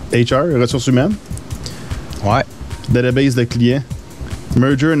HR, ressources humaines. Ouais. Database de clients.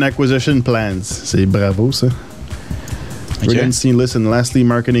 Merger and acquisition plans. C'est bravo, ça. Okay. Regency list and lastly,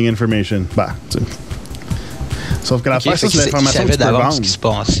 marketing information. Bah, tu sais. Sauf que l'affaire, ça, c'est l'information que tu peux vendre. Ce qui se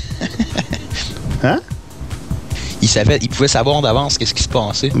passe. Hein? Il pouvait savoir d'avance qu'est-ce qui se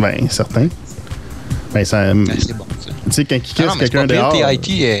passait. Ben, certain. Ben, ça... c'est bon, ça. Tu sais, quand il casse quelqu'un dehors... dehors...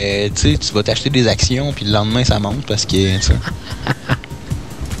 T'es IT, tu vas t'acheter des actions, puis le lendemain, ça monte parce que...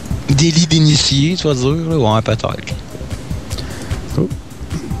 Délit d'initié, tu vas dire. Là. Ouais, peut-être. Oh.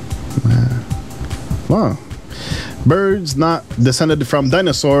 Wow. Birds not descended from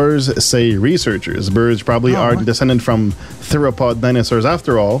dinosaurs, say researchers. Birds probably aren't descended from theropod dinosaurs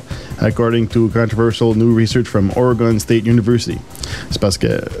after all, according to controversial new research from Oregon State University. C'est parce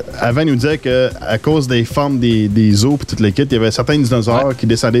que avant, il nous disait qu'à cause des formes des os et toute l'équipe, il y avait certains dinosaures qui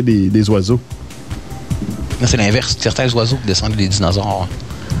descendaient des oiseaux. Non, c'est l'inverse. Certains oiseaux qui descendent des dinosaures.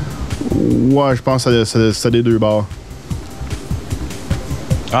 Ouais, je pense que c'est des deux bords.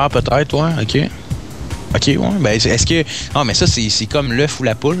 Ah, peut-être, ouais, OK. OK, ouais. Ben, est-ce que... Ah, mais ça, c'est comme l'œuf ou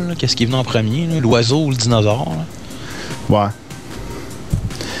la poule, là. Qu'est-ce qui est venu en premier, là? L'oiseau ou le dinosaure, là? Ouais.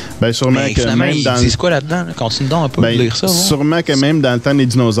 Ben, sûrement mais que même ils dans... disent quoi là-dedans? Là? Continue donc un peu de lire ça. Sûrement que même dans le temps des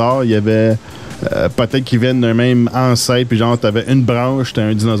dinosaures, il y avait... peut-être qu'ils viennent d'un même ancêtre, puis genre, t'avais une branche, t'as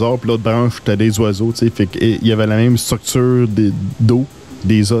un dinosaure, puis l'autre branche, t'as des oiseaux, tu sais. Fait qu'il y avait la même structure d'eau,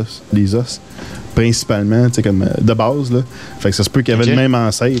 des os, principalement, tu sais, comme de base, là. Fait que ça se peut qu'il y avait le même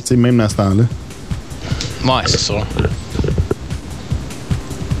ancêtre, tu sais, même dans ce temps-là. Ouais, c'est ça.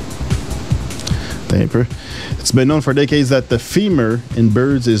 Un peu. It's been known for decades that the femur in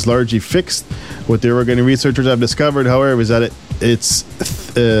birds is largely fixed. What the Oregon researchers have discovered, however, is that it's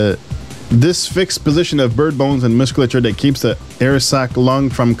this fixed position of bird bones and musculature that keeps the air sac lung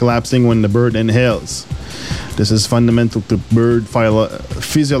from collapsing when the bird inhales. This is fundamental to bird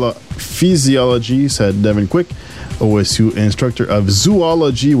physiology, said Devin Quick, OSU instructor of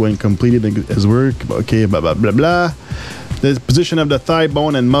zoology, when completing his work. Okay, blah, blah, blah, blah. The position of the thigh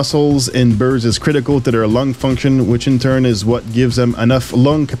bone and muscles in birds is critical to their lung function, which in turn is what gives them enough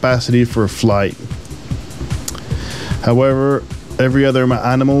lung capacity for flight. However, every other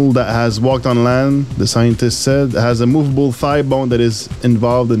animal that has walked on land, the scientist said, has a movable thigh bone that is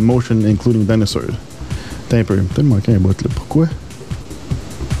involved in motion, including dinosaurs. T'as un peu. Peut-être manqué un bout là. Pourquoi?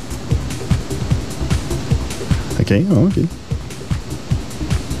 OK, oh, OK.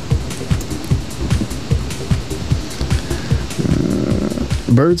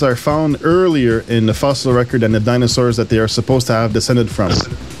 Birds are found earlier in the fossil record than the dinosaurs that they are supposed to have descended from.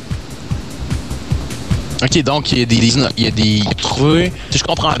 OK, donc il y a des trouvés. Si je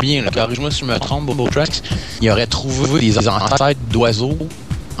comprends bien, corrige-moi si je me trompe, Bobo Tracks, il aurait trouvé des ancêtres d'oiseaux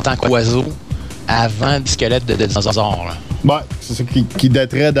en tant qu'oiseaux avant des squelettes de dinosaures. Là. Ouais, c'est ça qui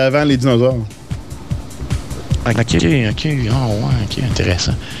daterait d'avant les dinosaures. OK. Oh, ouais, OK,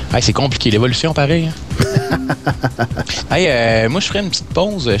 intéressant. Hey, c'est compliqué, l'évolution, pareil. Hein? Hey, moi, je ferais une petite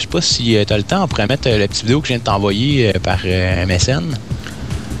pause. Je sais pas si tu as le temps. On pourrait mettre la petite vidéo que je viens de t'envoyer par MSN.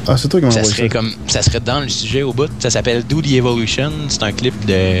 Ah, c'est toi qui m'as envoyé ça. Ça serait dans le sujet au bout. Ça s'appelle Do the Evolution. C'est un clip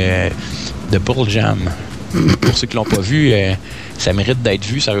de Pearl Jam. Pour ceux qui l'ont pas vu, ça mérite d'être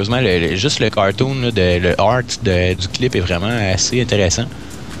vu. Sérieusement, juste le cartoon, là, le art du clip est vraiment assez intéressant.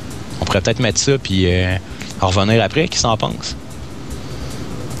 On pourrait peut-être mettre ça puis en revenir après. Qu'est-ce que t'en penses?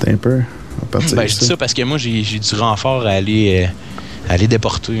 T'es un peu. Ben, je dis ça parce que moi, j'ai du renfort à aller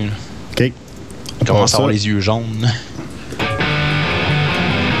déporter. Là. OK. Je commence à avoir les yeux jaunes.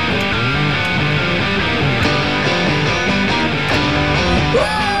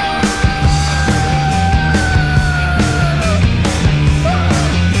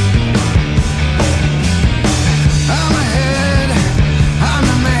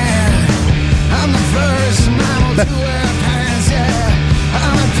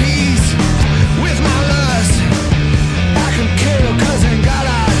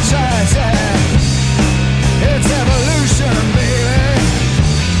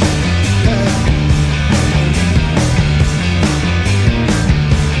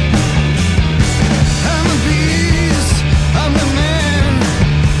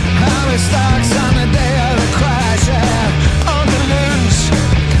 On the lunch,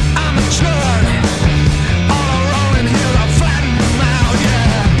 I'm a truck, all rolling hills.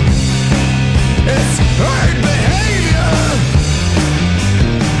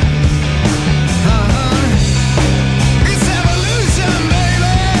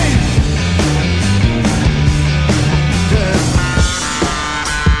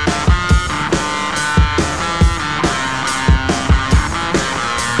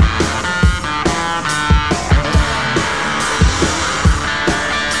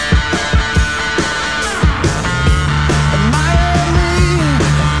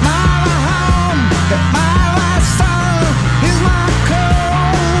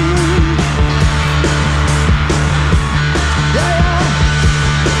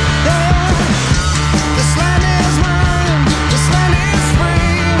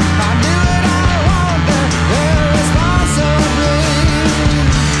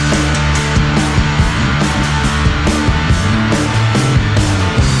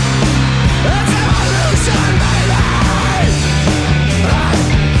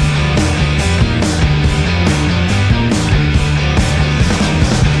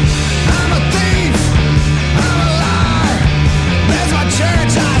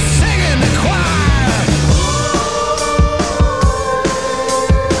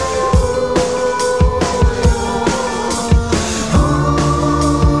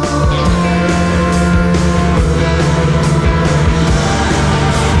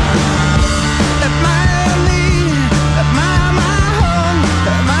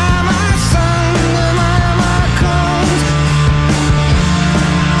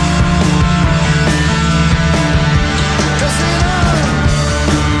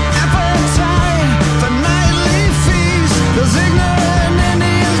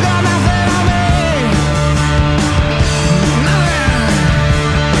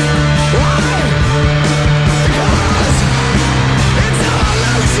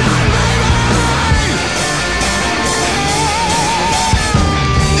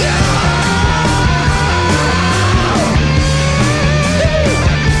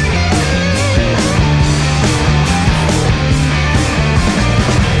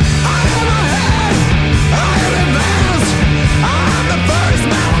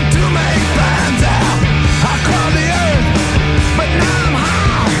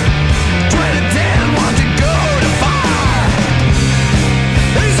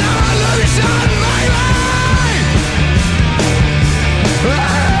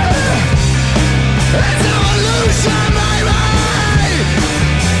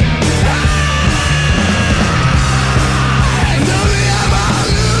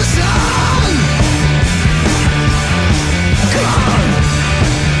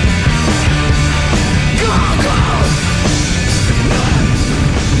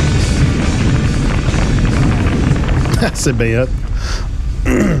 C'est bien hot.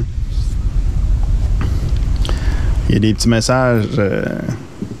 Il y a des petits messages.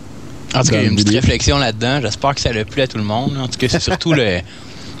 En tout cas, il y a une petite réflexion là-dedans. J'espère que ça l'a plu à tout le monde. En tout cas, c'est surtout le.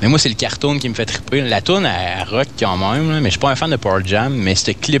 Mais moi, c'est le cartoon qui me fait triper. La toune, elle rock quand même, là, mais je suis pas un fan de Pearl Jam. Mais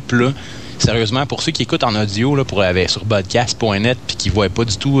ce clip-là, sérieusement, pour ceux qui écoutent en audio là, sur podcast.net puis qui voient pas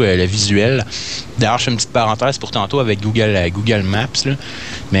du tout le visuel. D'ailleurs, je fais une petite parenthèse pour tantôt avec Google Maps. Là.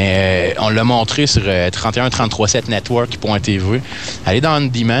 Mais on l'a montré sur 31337network.tv. Allez dans On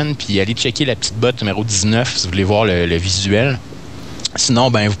Demand puis allez checker la petite botte numéro 19 si vous voulez voir le visuel.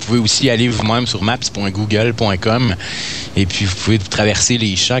 Sinon, ben vous pouvez aussi aller vous-même sur maps.google.com et puis vous pouvez traverser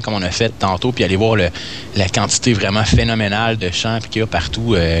les champs comme on a fait tantôt puis aller voir la quantité vraiment phénoménale de champs qu'il y a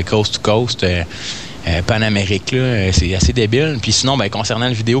partout, coast to coast, Panamérique, là, c'est assez débile. Puis sinon, ben concernant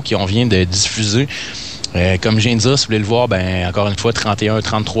la vidéo qu'on vient de diffuser, comme je viens de dire, si vous voulez le voir, ben encore une fois,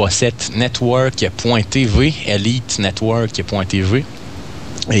 31337 network.tv, Elite Network.tv.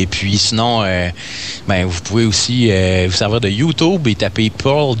 Et puis sinon, ben, vous pouvez aussi vous servir de YouTube et taper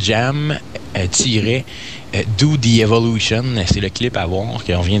Pearl Jam Do the Evolution. C'est le clip à voir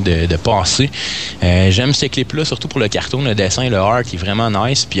qu'on vient de passer. J'aime ce clip-là, surtout pour le cartoon, le dessin, le art qui est vraiment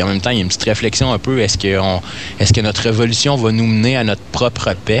nice. Puis en même temps, il y a une petite réflexion un peu. Est-ce que notre évolution va nous mener à notre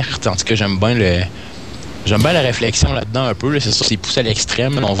propre perte? En tout cas, j'aime bien la réflexion là-dedans un peu. Là. C'est sûr, c'est poussé à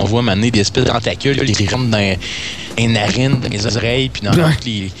l'extrême. On voit m'amener des espèces de tentacules qui rentrent dans les narines, dans les oreilles, puis dans la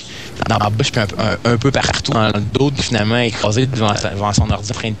bouche, puis un peu partout dans le dos, puis finalement écrasé devant son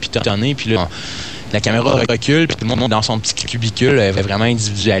ordi en train de pitonner. Puis là, la caméra recule, puis tout le monde dans son petit cubicule, vraiment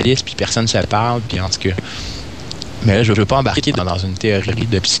individualiste, puis personne ne se parle, puis en tout cas... Mais là, je ne veux pas embarquer dans une théorie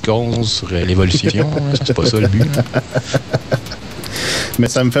de psychose sur l'évolution. C'est pas ça le but. Mais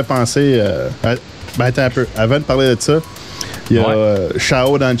ça me fait penser... Ben, attends un peu. Avant de parler de ça, il y a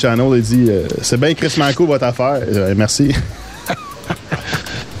Chao dans le channel, il dit c'est bien Chris Manco votre affaire. Merci.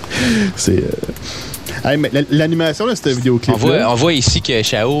 C'est. Hey, mais l'animation de cette vidéo-clip. On voit ici que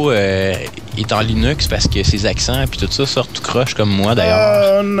Chao est en Linux parce que ses accents et tout ça sortent tout croche comme moi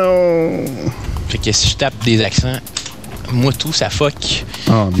d'ailleurs. Oh non! Fait que si je tape des accents, moi tout, ça fuck.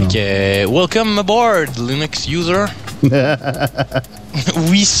 Oh non. Fait que welcome aboard, Linux user.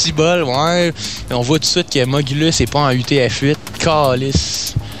 Oui, si bol, ouais. On voit tout de suite que Mogulus n'est pas en UTF-8.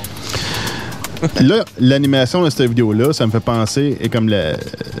 Calice. Là, l'animation de cette vidéo-là, ça me fait penser, et comme le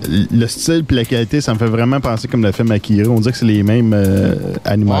style et la qualité, ça me fait vraiment penser comme le film Akira. On dirait que c'est les mêmes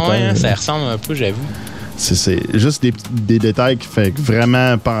animateurs. Ouais, ça ressemble un peu, j'avoue. C'est juste des détails qui font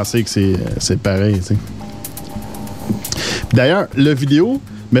vraiment penser que c'est pareil, tu sais. D'ailleurs, la vidéo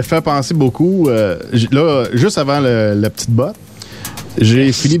me fait penser beaucoup... là, juste avant la petite botte,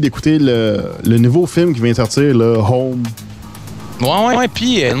 j'ai fini d'écouter le nouveau film qui vient de sortir, là, Home. Ouais,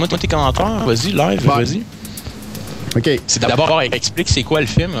 puis moi tes commentaires, vas-y, live, vas-y. OK. C'est d'abord, explique c'est quoi le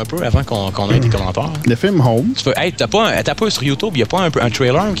film un peu avant qu'on ait tes commentaires. Le film Home. Tu peux, hey, t'as pas sur YouTube, il n'y a pas un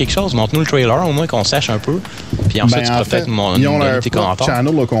trailer ou quelque chose? Montre-nous le trailer, au moins qu'on sache un peu. Puis ensuite, tu peux peut-être nous donner tes commentaires.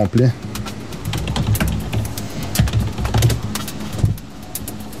 Channel au complet.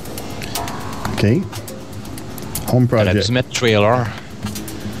 OK. Home Project. Elle a dû mettre trailer.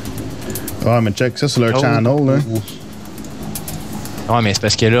 Ah, mais check ça sur leur channel, là. Ouais, mais c'est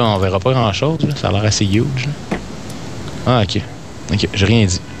parce que là, on verra pas grand-chose. Là. Ça a l'air assez huge. Là. Ah, OK. OK, j'ai rien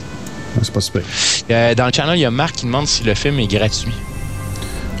dit. C'est pas super. Dans le channel, il y a Marc qui demande si le film est gratuit.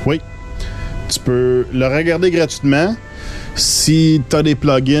 Oui. Tu peux le regarder gratuitement si tu as des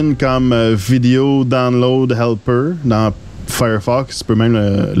plugins comme Video Download Helper dans Firefox. Tu peux même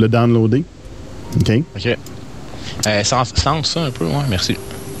le downloader. OK. Sens ça un peu, ouais, merci.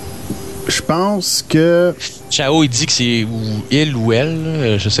 Je pense que... Chao, il dit que c'est il ou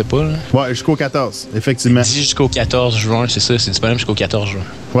elle, je sais pas. Là. Ouais, jusqu'au 14, effectivement. Il dit jusqu'au 14 juin, c'est ça, c'est disponible jusqu'au 14 juin.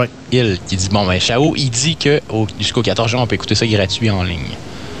 Ouais. Il qui dit, bon, ben, Chao, il dit que jusqu'au 14 juin, on peut écouter ça gratuit en ligne.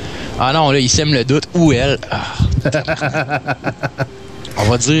 Ah non, là, il sème le doute. Ou elle. Ah. On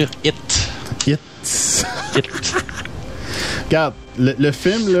va dire it. It. Regarde, le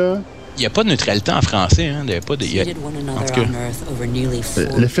film, là... Il n'y a pas de neutralité en français. Hein? En tout cas.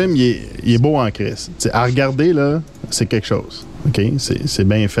 Le film, il est beau en crise. À regarder, là, c'est quelque chose. OK? C'est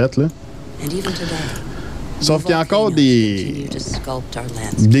bien fait, là. Sauf qu'il y a encore des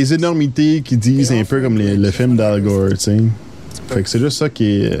énormités qui disent un peu comme le film d'Al Gore, tu sais. Fait que c'est juste ça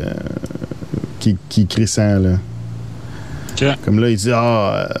qui est crissant, là. Okay. Comme là, il dit,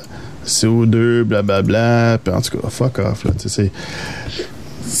 CO2, blablabla. Puis en tout cas, fuck off, là. Tu sais,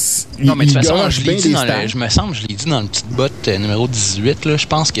 non, mais de toute façon, je me semble, je l'ai dit dans le petit bot numéro 18, là, je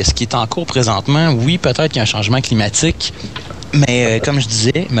pense que ce qui est en cours présentement, oui, peut-être qu'il y a un changement climatique, Mais comme je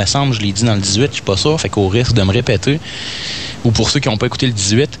disais, il me semble, je l'ai dit dans le 18, je suis pas sûr, fait qu'au risque de me répéter, ou pour ceux qui n'ont pas écouté le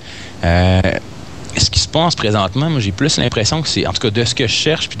 18, ce qui se passe présentement, moi j'ai plus l'impression que c'est, en tout cas de ce que je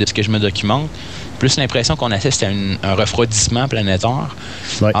cherche puis de ce que je me documente, plus l'impression qu'on assiste à un refroidissement planétaire.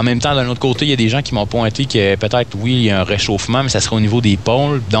 Ouais. En même temps, d'un autre côté, il y a des gens qui m'ont pointé que peut-être, oui, il y a un réchauffement, mais ça sera au niveau des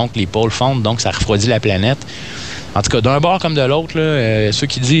pôles, donc les pôles fondent, donc ça refroidit la planète. En tout cas, d'un bord comme de l'autre, ceux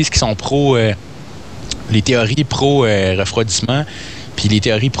qui disent qu'ils sont pro... les théories pro-refroidissement puis les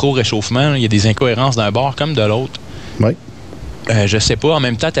théories pro-réchauffement, il y a des incohérences d'un bord comme de l'autre. Oui. Je sais pas. En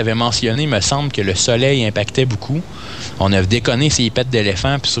même temps, tu avais mentionné, il me semble, que le soleil impactait beaucoup. On a déconné ces pètes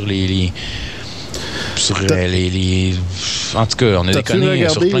d'éléphants puis sur en tout cas, on a déconné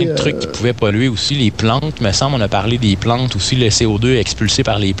sur plein de trucs qui pouvaient polluer aussi. Les plantes, il me semble, on a parlé des plantes aussi, le CO2 expulsé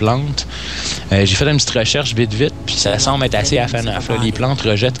par les plantes. J'ai fait une petite recherche vite, puis ça semble être assez affanaf. Les plantes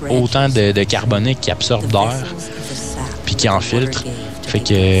rejettent autant de carbonique qu'ils absorbent d'air puis qu'ils en filtrent. Fait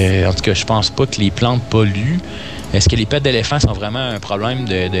que, en tout cas, je pense pas que les plantes polluent. Est-ce que les pètes d'éléphants sont vraiment un problème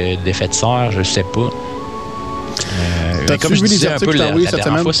d'effet de serre? Je sais pas. Comme je disais un peu la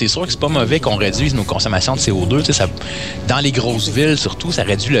dernière fois, c'est sûr que c'est pas mauvais qu'on réduise nos consommations de CO2. Ça, dans les grosses villes, surtout, ça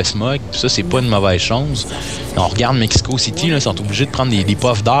réduit le smog. Ça, c'est pas une mauvaise chose. On regarde Mexico City, là, ils sont obligés de prendre des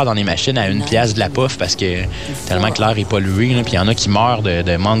puffs d'air dans les machines à 1 pièce de la puff parce que tellement que l'air est pollué. Puis il y en a qui meurent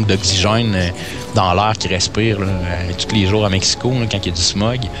de manque d'oxygène dans l'air qu'ils respirent tous les jours à Mexico là, quand il y a du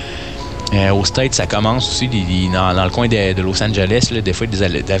smog. Aux States, ça commence aussi dans le coin de Los Angeles, là, des fois des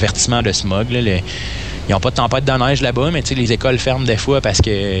avertissements de smog. Là, ils n'ont pas de tempête de neige là-bas, mais les écoles ferment des fois parce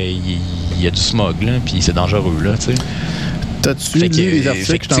qu'il y a du smog, puis c'est dangereux. Là, t'as-tu lu les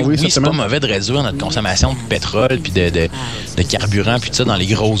articles que je t'ai envoyés cette semaine? C'est pas mauvais de réduire notre consommation de pétrole puis de carburant puis tout ça dans les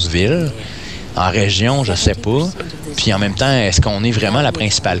grosses villes. En région, je sais pas. Puis en même temps, est-ce qu'on est vraiment la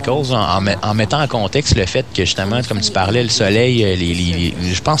principale cause en mettant en contexte le fait que justement, comme tu parlais, le soleil,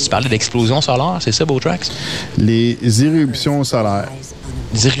 je pense que tu parlais d'explosion solaire, c'est ça, Beautrax? Les éruptions solaires.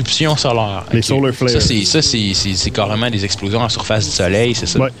 Des éruptions solaires. Les solar flares. Ça, c'est carrément des explosions à la surface du soleil, c'est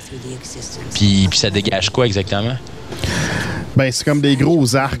ça? Oui. Puis ça dégage quoi exactement? Ben, c'est comme des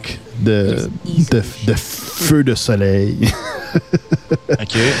gros arcs de feu de soleil.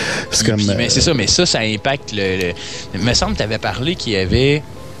 OK. C'est comme. Mais c'est ça, mais ça impacte le... Il me semble que tu avais parlé qu'il y avait.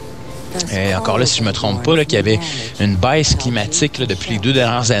 Encore là, si je me trompe pas, qu'il y avait une baisse climatique là, depuis les 2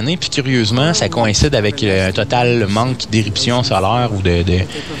 dernières années. Puis curieusement, ça coïncide avec un total manque d'éruptions solaires ou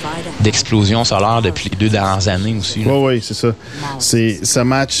d'explosions solaires depuis les 2 dernières années aussi. Oui, c'est ça. Ça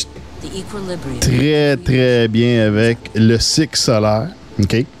match très, très bien avec le cycle solaire.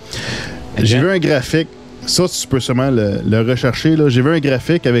 OK? J'ai vu un graphique. Ça, tu peux seulement le rechercher. Là. J'ai vu un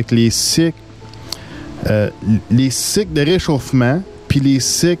graphique avec les cycles de réchauffement puis les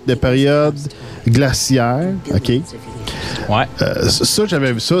cycles de période glaciaire. OK? Ouais. Ça,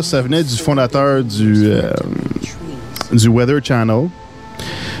 j'avais vu ça. Ça venait du fondateur du Weather Channel.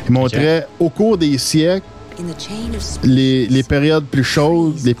 Il montrait au cours des siècles les périodes plus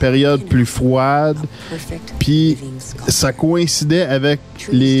chaudes, les périodes plus froides, puis ça coïncidait avec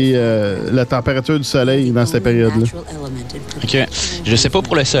la température du soleil dans cette période-là. OK. Je sais pas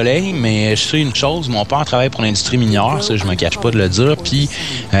pour le soleil, mais je sais une chose, mon père travaille pour l'industrie minière, ça je me cache pas de le dire, puis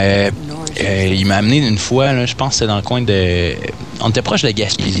il m'a amené une fois, là, je pense que c'était dans le coin de... On était proche de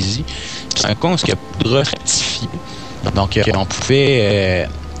Gaspésie, c'est un coin où il y a plus de roches rectifiées. Donc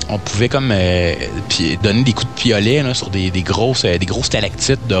on pouvait comme donner des coups de piolet là, sur des grosses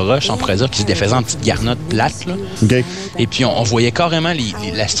stalactites de roches, on pourrait dire, qui se défaisaient en petites garnottes plates. Là. Okay. Et puis on voyait carrément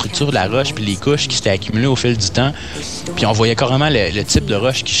la structure de la roche puis les couches qui s'étaient accumulées au fil du temps. Puis on voyait carrément le type de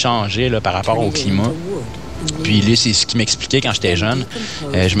roche qui changeait là, par rapport au climat. Puis là, c'est ce qu'il m'expliquait quand j'étais jeune.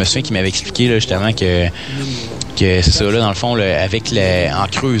 Je me souviens qu'il m'avait expliqué là, justement que c'est ça, là, dans le fond, en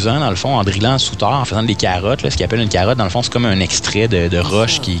creusant, dans le fond, en drillant sous terre, en faisant des carottes, là, ce qu'il appelle une carotte, dans le fond, c'est comme un extrait de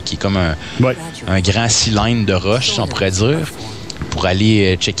roche qui est comme un grand cylindre de roche, si on pourrait dire, pour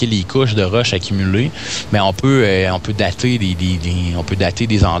aller checker les couches de roche accumulées. Mais on peut dater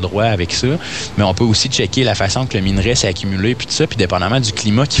des endroits avec ça, mais on peut aussi checker la façon que le minerai s'est accumulé puis tout ça, puis dépendamment du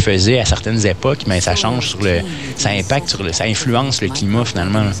climat qu'il faisait à certaines époques, mais ça change ça influence le climat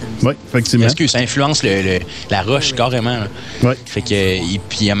finalement. Oui, effectivement. Parce que ça influence la roche carrément. Oui. Fait que et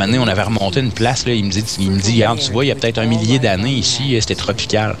puis à un moment donné, on avait remonté une place là, il me dit regarde, tu vois, il y a peut-être 1 millier d'années ici, c'était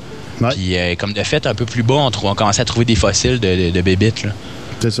tropical. Ouais. Puis, comme de fait, un peu plus bas, on commençait à trouver des fossiles de bébites. Là.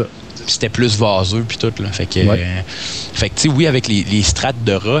 C'est ça. Puis c'était plus vaseux, puis tout. Là. Fait que, tu sais, oui, avec les strates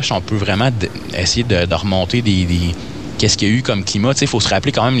de roche, on peut vraiment essayer de remonter qu'est-ce qu'il y a eu comme climat. Il faut se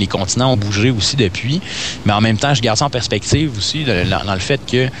rappeler quand même, les continents ont bougé aussi depuis, mais en même temps, je garde ça en perspective aussi dans le fait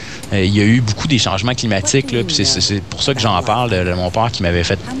que il y a eu beaucoup des changements climatiques, là, puis c'est pour ça que j'en parle de mon père qui m'avait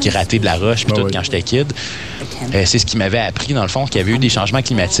fait gratter de la roche puis tout quand j'étais kid. C'est ce qui m'avait appris, dans le fond, qu'il y avait eu des changements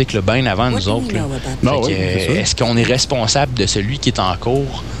climatiques là, bien avant nous autres. Est-ce qu'on est responsable de celui qui est en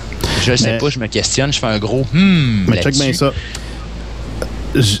cours? Je ne sais pas, je me questionne, je fais un gros mais check bien ça.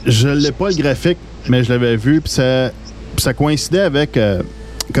 Je l'ai pas le graphique, mais je l'avais vu, puis ça coïncidait avec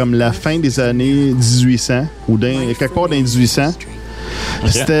comme la fin des années 1800, ou quelque part dans les 1800.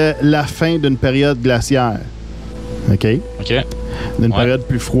 Okay. C'était la fin d'une période glaciaire. OK? D'une période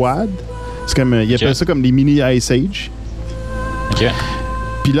plus froide. C'est comme, ils appellent ça comme des mini Ice Age. OK.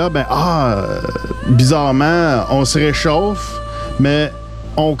 Puis là, bizarrement, on se réchauffe, mais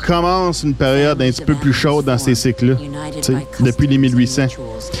on commence une période un petit peu plus chaude dans ces cycles-là, depuis les 1800.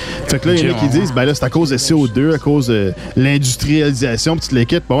 Fait que là, il y en a qui disent, là, c'est à cause de CO2, à cause de l'industrialisation, petite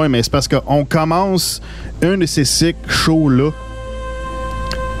l'équipe. Ouais, mais c'est parce qu'on commence un de ces cycles chauds-là.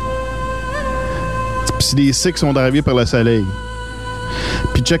 Puis c'est des cycles qui sont arrivés par le soleil.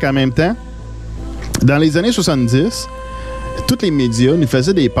 Puis check en même temps, dans les années 70, tous les médias nous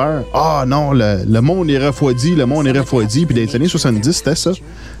faisaient des peurs. Ah non, le monde est refroidi, le monde est refroidi. Puis dans les années 70, c'était ça.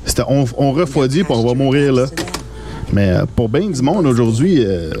 On refroidit puis on va mourir là. Mais pour bien du monde aujourd'hui,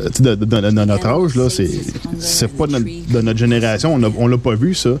 de notre âge, là, c'est pas de notre génération, on l'a pas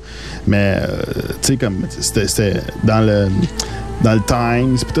vu ça. Mais tu sais, comme c'était dans le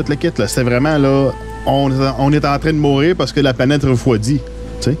Times, puis toute la kit, là, c'était vraiment là, on est en train de mourir parce que la planète refroidit.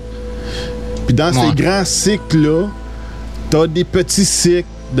 Tu sais. Puis dans ces grands cycles-là, t'as des petits cycles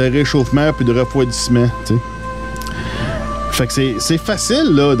de réchauffement puis de refroidissement, tu sais. Fait que c'est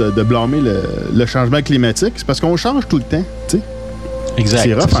facile, là, de blâmer le changement climatique. C'est parce qu'on change tout le temps, tu sais. Exact.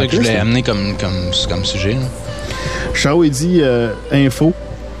 C'est ça que je voulais amener comme sujet, là. Chao, il dit info.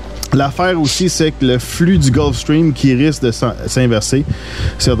 L'affaire aussi, c'est que le flux du Gulf Stream qui risque de s'inverser,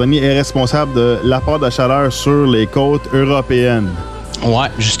 ce dernier est responsable de l'apport de chaleur sur les côtes européennes. Ouais,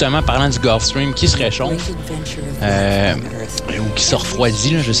 justement, parlant du Gulf Stream qui se réchauffe ou qui se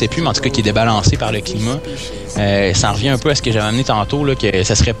refroidit, là, je sais plus, mais en tout cas qui est débalancé par le climat. Ça revient un peu à ce que j'avais amené tantôt, là, que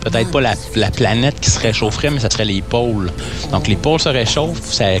ça serait peut-être pas la planète qui se réchaufferait, mais ça serait les pôles. Donc les pôles se réchauffent,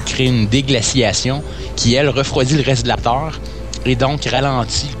 ça crée une déglaciation qui, elle, refroidit le reste de la Terre et donc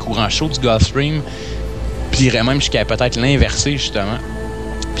ralentit le courant chaud du Gulf Stream, puis irait même jusqu'à peut-être l'inverser, justement.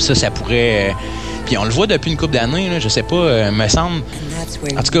 Puis ça pourrait... Puis on le voit depuis une couple d'années, là, je sais pas, me semble...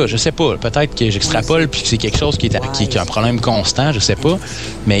 En tout cas, je sais pas, peut-être que j'extrapole puis que c'est quelque chose qui est un problème constant, je sais pas.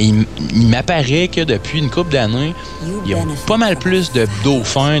 Mais il m'apparaît que depuis une couple d'années, il y a pas mal plus de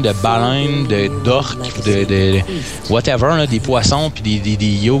dauphins, de baleines, d'orques, de whatever, là, des poissons puis des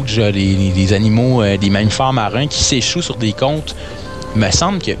yachts, des animaux, des mammifères marins qui s'échouent sur des côtes. Il me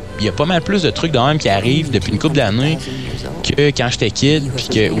semble qu'il y a pas mal plus de trucs de même qui arrivent depuis une couple d'années que quand j'étais kid,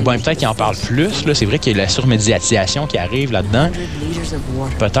 ou bien peut-être qu'ils en parlent plus. Là, c'est vrai qu'il y a la surmédiatisation qui arrive là-dedans.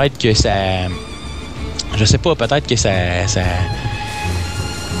 Peut-être que ça... Je sais pas, peut-être que ça...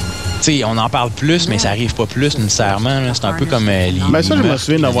 Tu sais, on en parle plus, mais ça arrive pas plus nécessairement. Là. C'est un peu comme les ça, je me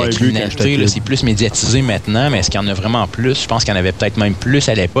souviens d'avoir vu quand j'étais kid. C'est plus médiatisé maintenant, mais est-ce qu'il y en a vraiment plus? Je pense qu'il y en avait peut-être même plus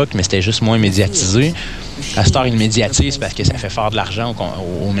à l'époque, mais c'était juste moins médiatisé. À cette heure, ils médiatisent parce que ça fait faire de l'argent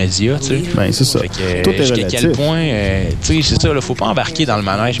aux médias, tu sais. Ben, c'est ça. Tout est jusqu'à quel point, tu sais, c'est ça, il faut pas embarquer dans le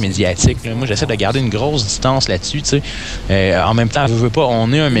manège médiatique. Là. Moi, j'essaie de garder une grosse distance là-dessus, tu sais. En même temps, je veux pas,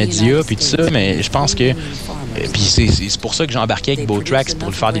 on est un média, puis tout ça, mais je pense que... Puis c'est pour ça que j'ai embarqué avec BoTrax pour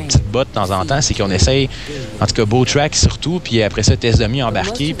lui faire des petites bottes de temps en temps. C'est qu'on essaye, en tout cas BoTrax surtout, puis après ça, Test-Demi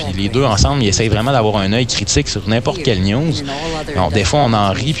embarqué, puis les deux ensemble, ils essayent vraiment d'avoir un œil critique sur n'importe quelle news. Donc, des fois, on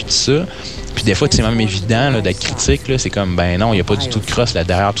en rit, puis tout ça. Puis des fois, c'est même évident là, d'être critique. Là, c'est comme, ben non, il n'y a pas du tout de crosse là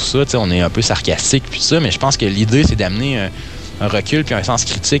derrière tout ça. On est un peu sarcastique, puis ça. Mais je pense que l'idée, c'est d'amener un recul puis un sens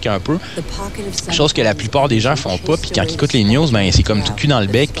critique un peu. Chose que la plupart des gens font pas. Puis quand ils écoutent les news, ben c'est comme tout cul dans le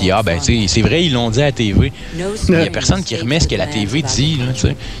bec. Puis c'est vrai, ils l'ont dit à la TV. Il n'y a personne qui remet ce que la TV dit.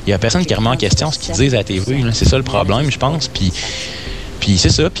 Il n'y a personne qui remet en question ce qu'ils disent à la TV. Là. C'est ça le problème, je pense. Puis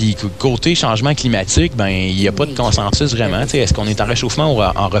c'est ça. Puis côté changement climatique, ben il n'y a pas de consensus vraiment. T'sais, est-ce qu'on est en réchauffement ou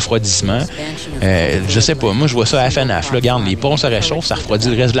en refroidissement? Je sais pas. Moi, je vois ça à FNAF. Là, regarde, les pôles se réchauffent, ça refroidit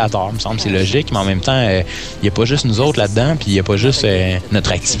le reste de la Terre. Il me semble que c'est logique, mais en même temps, il n'y a pas juste nous autres là-dedans, puis il n'y a pas juste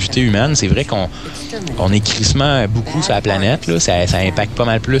notre activité humaine. C'est vrai qu'on est crissement beaucoup sur la planète. Là. Ça impacte pas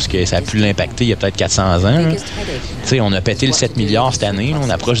mal plus que ça a pu l'impacter il y a peut-être 400 ans. On a pété le 7 milliards cette année. Là. On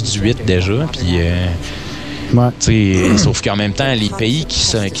approche du 8 déjà. Puis... Ouais. Sauf qu'en même temps, les pays qui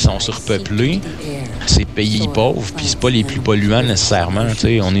sont surpeuplés, c'est pays pauvres, puis c'est pas les plus polluants nécessairement.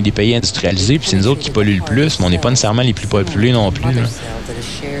 On est des pays industrialisés, puis c'est nous autres qui polluent le plus, mais on n'est pas nécessairement les plus pollués non plus. Là.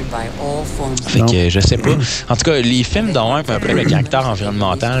 Fait que je sais pas. En tout cas, les films dont un peu le caractère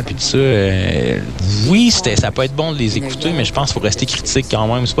environnemental puis tout ça, oui, ça peut être bon de les écouter, mais je pense qu'il faut rester critique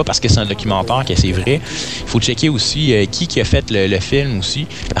quand même. C'est pas parce que c'est un documentaire que c'est vrai. Il faut checker aussi qui a fait le film aussi,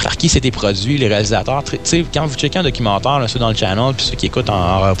 par qui c'était produit, les réalisateurs. Quand vous checkez un documentaire, là, ceux dans le channel, puis ceux qui écoutent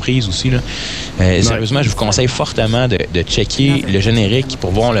en reprise aussi, là, sérieusement, je vous conseille fortement de checker le générique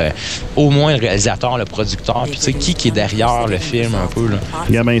pour voir au moins le réalisateur, le producteur, puis qui est derrière le film un peu. Là.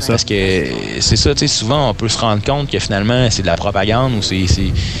 Parce que c'est ça, souvent on peut se rendre compte que finalement c'est de la propagande ou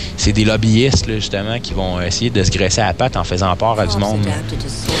c'est des lobbyistes là, justement qui vont essayer de se graisser à la patte en faisant peur à du monde.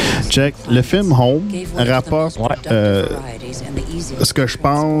 Check. Le film Home rapporte ce que je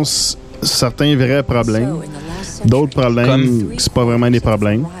pense certains vrais problèmes. D'autres problèmes, c'est pas vraiment des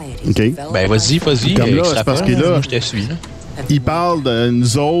problèmes. OK? Ben vas-y. Comme là, c'est parce que là, je te suis. Là. Il parle de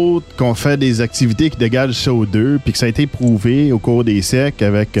nous autres qu'on fait des activités qui dégagent du CO2 puis que ça a été prouvé au cours des siècles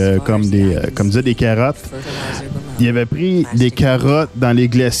avec comme disait des carottes. Il avait pris des carottes dans les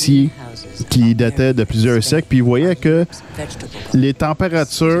glaciers qui dataient de plusieurs siècles puis il voyait que les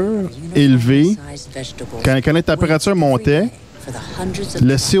températures élevées, quand les températures montaient,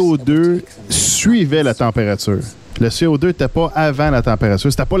 le CO2 suivait la température. Le CO2 n'était pas avant la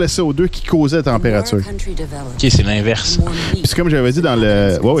température. C'était pas le CO2 qui causait la température. OK, c'est l'inverse. Puis c'est comme j'avais dit dans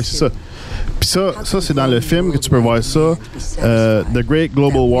le... Oui, c'est ça. Puis ça, c'est dans le film que tu peux voir ça, The Great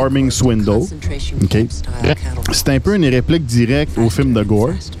Global Warming Swindle. OK? C'est un peu une réplique directe au film de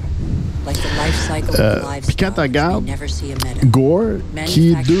Gore. Puis quand tu regardes Gore,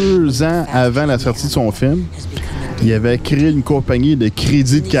 qui 2 ans avant la sortie de son film, il avait créé une compagnie de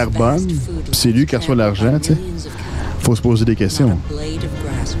crédit de carbone, puis c'est lui qui reçoit l'argent, tu sais. Faut se poser des questions.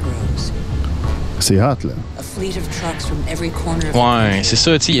 C'est hot, là. Ouais, c'est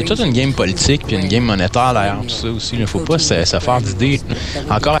ça. Il y a toute une game politique puis une game monétaire derrière tout ça aussi. Il ne faut pas se faire d'idées.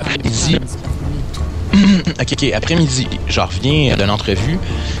 Encore après-midi. OK, après-midi, je reviens d'une entrevue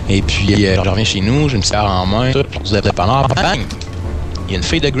et puis je reviens chez nous, j'ai une cigarette en main, tout, pour dire dépanneur, bang! Il y a une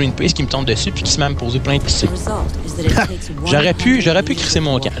fille de Greenpeace qui me tombe dessus puis qui se met à me poser plein de questions. J'aurais pu crisser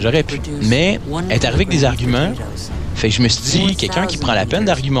mon camp, mais elle est arrivée avec des arguments. Fait que je me suis dit, quelqu'un qui prend la peine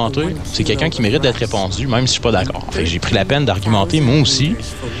d'argumenter, c'est quelqu'un qui mérite d'être répondu, même si je suis pas d'accord. Fait que j'ai pris la peine d'argumenter, moi aussi.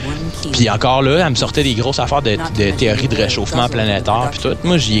 Puis encore là, elle me sortait des grosses affaires de théorie de réchauffement planétaire puis tout.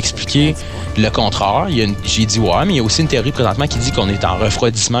 Moi, j'ai expliqué le contraire. J'ai dit, ouais, mais il y a aussi une théorie présentement qui dit qu'on est en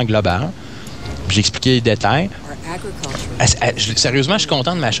refroidissement global. Puis j'ai expliqué les détails. Sérieusement, je suis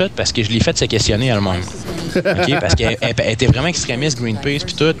content de ma shot parce que je l'ai fait se questionner elle-même. Okay? Parce qu'elle était vraiment extrémiste, Greenpeace,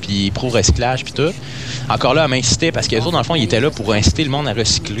 puis tout, puis pro-recyclage, puis tout. Encore là, elle m'incitait parce que les autres, dans le fond, ils étaient là pour inciter le monde à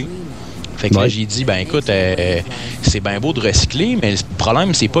recycler. Fait que là, j'ai dit, ben écoute, c'est bien beau de recycler, mais le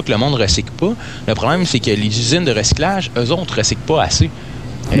problème, c'est pas que le monde recycle pas. Le problème, c'est que les usines de recyclage, eux autres, recyclent pas assez.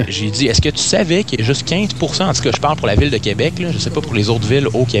 J'ai dit, est-ce que tu savais qu'il y a juste 15%, en tout cas, je parle pour la ville de Québec, là, je sais pas pour les autres villes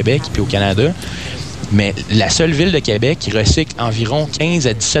au Québec puis au Canada, mais la seule ville de Québec qui recycle environ 15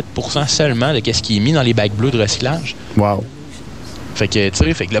 à 17% seulement de ce qui est mis dans les bacs bleus de recyclage. Wow. Fait que,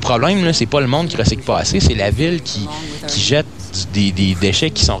 tu sais, le problème, là, c'est pas le monde qui recycle pas assez, c'est la ville qui jette des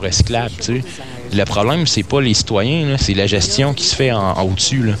déchets qui sont recyclables, tu sais. Le problème, c'est pas les citoyens, là, c'est la gestion qui se fait en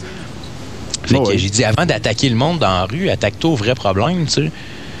au-dessus, là. Fait que j'ai dit, avant d'attaquer le monde dans la rue, attaque-toi au vrai problème, tu sais.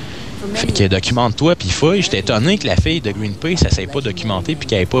 Fait que documente-toi, puis fouille. J'étais étonné que la fille de Greenpeace, elle s'est pas documentée puis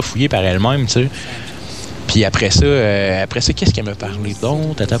qu'elle n'ait pas fouillé par elle-même, tu sais. Puis après ça, qu'est-ce qu'elle m'a parlé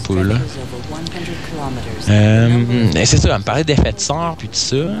d'autre? Attends un peu, là. C'est ça, elle me parlait d'effet de serre, puis tout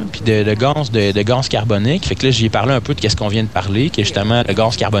ça, puis de gaz carbonique. Fait que là, j'y ai parlé un peu de qu'est-ce qu'on vient de parler, que justement, le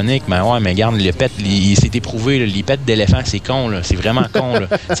gaz carbonique, mais ouais, mais regarde, il s'est éprouvé, là, les pets d'éléphant, c'est con, là. C'est vraiment con, là.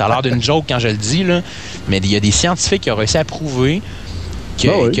 Ça a l'air d'une joke quand je le dis, là. Mais il y a des scientifiques qui ont réussi à prouver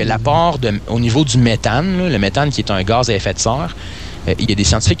que l'apport au niveau du méthane, là, le méthane qui est un gaz à effet de serre, il y a des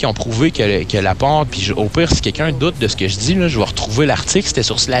scientifiques qui ont prouvé que l'apport, puis au pire, si quelqu'un doute de ce que je dis, là, je vais retrouver l'article, c'était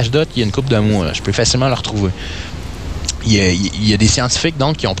sur Slashdot il y a une couple de mois, là. Je peux facilement le retrouver. Il y a des scientifiques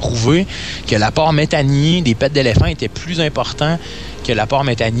donc qui ont prouvé que l'apport méthanier des pets d'éléphant était plus important que l'apport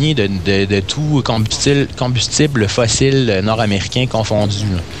méthanier de tout combustible fossile nord-américain confondu,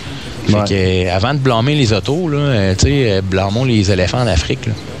 là. Fait que, avant de blâmer les autos, là, blâmons les éléphants en Afrique,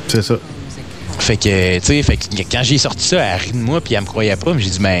 là. C'est ça. Fait que, tu sais, quand j'ai sorti ça, elle rit de moi, puis elle me croyait pas. J'ai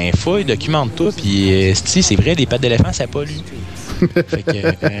dit, ben, fouille, documente-toi, puis c'est vrai, des pattes d'éléphant, ça pollue. Fait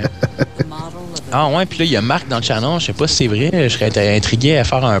que, Ah ouais, puis là, il y a Marc dans le channel, je sais pas si c'est vrai, je serais intrigué à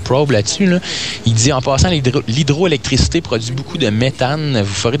faire un probe là-dessus. Là. Il dit, en passant, l'hydroélectricité produit beaucoup de méthane.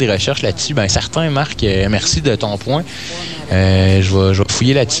 Vous ferez des recherches là-dessus. Ben certain, Marc, merci de ton point. Je vais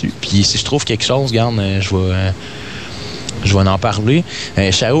fouiller là-dessus. Puis si je trouve quelque chose, regarde, je vais en parler.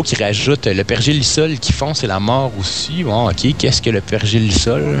 Chao qui rajoute, le pergélisol qui fond, c'est la mort aussi. Bon, OK, qu'est-ce que le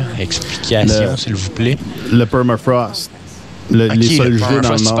pergélisol? Explication, s'il vous plaît. Le permafrost. Les sols gelés dans le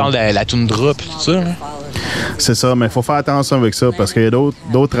nord. Tu parles de la toundra et tout ça. Là. C'est ça, mais il faut faire attention avec ça parce qu'il y a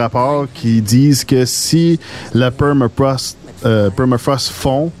d'autres rapports qui disent que si le permafrost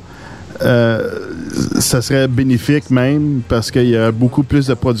fond, ça serait bénéfique même parce qu'il y a beaucoup plus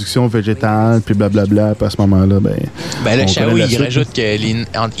de production végétale puis blablabla. Puis à ce moment-là, ben là, Chao, il rajoute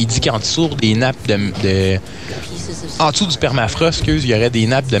il dit qu'en dessous des nappes de en dessous du permafrost, il y aurait des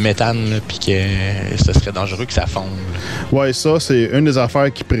nappes de méthane puis que ce serait dangereux que ça fonde. Oui, ça, c'est une des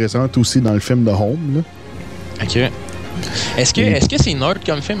affaires qu'il présente aussi dans le film de Home. Là. OK. Est-ce que c'est nerd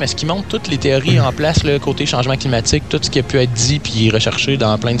comme film? Est-ce qu'il montre toutes les théories en place, le côté changement climatique, tout ce qui a pu être dit puis recherché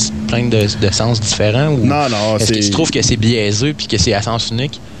dans plein de sens différents? Ou non, est-ce que tu trouves que c'est biaisé puis que c'est à sens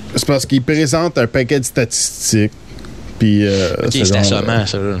unique? C'est parce qu'il présente un paquet de statistiques. Puis, OK, c'est assommant,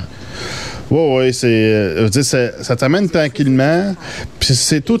 ça. Oui, ça t'amène tranquillement. Puis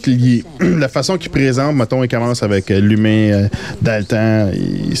c'est tout lié. La façon qu'il présente, mettons, il commence avec l'humain d'Altan,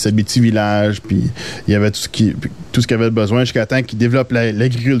 ce petit village, puis il y avait tout ce qu'il avait besoin jusqu'à temps qu'il développe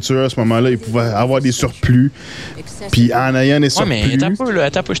l'agriculture. À ce moment-là, il pouvait avoir des surplus. Puis en ayant des surplus... mais attends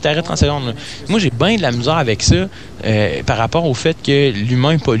un peu, je t'arrête en seconde. Là. Moi, j'ai bien de la misère avec ça par rapport au fait que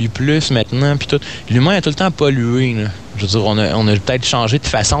l'humain pollue plus maintenant, puis tout. L'humain a tout le temps pollué, là. Je veux dire, on a peut-être changé de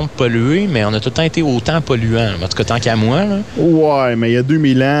façon de polluer, mais on a tout le temps été autant polluant. En tout cas, tant qu'à moi. Là. Ouais, mais il y a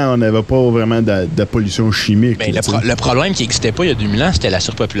 2000 ans, on n'avait pas vraiment de pollution chimique. Ben, le problème qui n'existait pas il y a 2000 ans, c'était la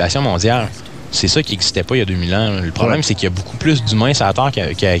surpopulation mondiale. C'est ça qui n'existait pas il y a 2000 ans. Là. Le problème, c'est qu'il y a beaucoup plus d'humains sur la Terre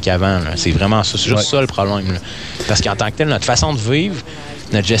qu'avant. Là. C'est vraiment ça. C'est juste ça le problème. Là. Parce qu'en tant que tel, notre façon de vivre,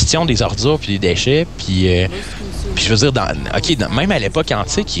 notre gestion des ordures puis des déchets, puis je veux dire, même à l'époque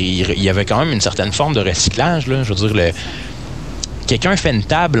antique, il y avait quand même une certaine forme de recyclage. Là. Je veux dire, quelqu'un fait une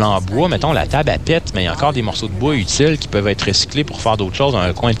table en bois, mettons, la table, elle pète, mais il y a encore des morceaux de bois utiles qui peuvent être recyclés pour faire d'autres choses,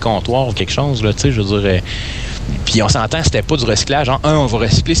 un coin de comptoir ou quelque chose, là, tu sais, je veux dire... Puis on s'entend, c'était pas du recyclage. Genre, on va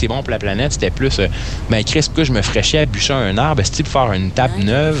recycler, c'est bon pour la planète. C'était plus, Chris, pourquoi je me ferais chier à bûcher un arbre? C'est-tu pour faire une table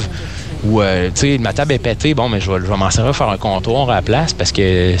neuve? Ou, tu sais, ma table est pétée, bon, mais je vais m'en servir pour faire un comptoir à la place parce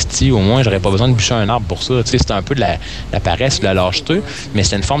que, au moins, j'aurais pas besoin de bûcher un arbre pour ça. Tu sais, c'est un peu de la paresse, de la lâcheté, mais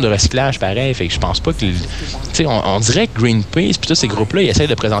c'est une forme de recyclage pareil. Fait que je pense pas que, tu sais, on dirait que Greenpeace puis tous ces groupes-là, ils essayent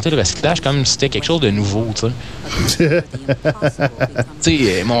de présenter le recyclage comme si c'était quelque chose de nouveau, tu sais. Tu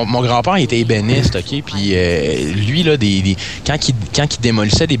sais, mon grand-père, il était ébéniste, OK? Puis lui, là, quand il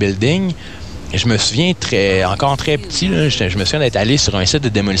démolissait des buildings, je me souviens encore très petit, là, je me souviens d'être allé sur un site de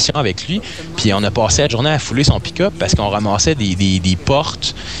démolition avec lui, puis on a passé la journée à fouler son pick-up parce qu'on ramassait des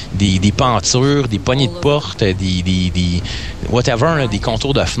portes, des pentures, des poignées de portes, des whatever, là, des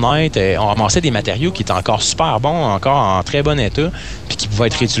contours de fenêtres. On ramassait des matériaux qui étaient encore super bons, encore en très bon état, puis qui pouvaient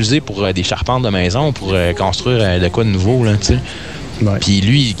être réutilisés pour des charpentes de maison, pour construire de quoi de nouveau, là, tu sais. Ouais. Puis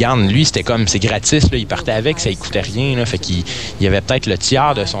lui, c'était comme, c'est gratis, là, il partait avec, ça ne coûtait rien, là, fait qu'il y avait peut-être le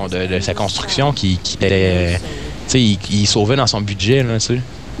tiers de sa construction qui était, tu sais, il sauvait dans son budget, là, tu sais.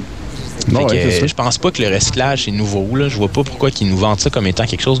 Fait que je pense pas que le recyclage c'est nouveau, là, je vois pas pourquoi ils nous vendent ça comme étant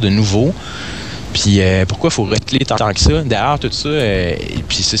quelque chose de nouveau. Puis pourquoi il faut recycler tant que ça? D'ailleurs, tout ça,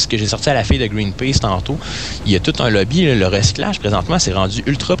 puis c'est ce que j'ai sorti à la fille de Greenpeace tantôt, il y a tout un lobby. Là, le recyclage, présentement, c'est rendu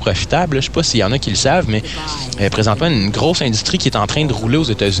ultra profitable. Je sais pas s'il y en a qui le savent, mais présentement, une grosse industrie qui est en train de rouler aux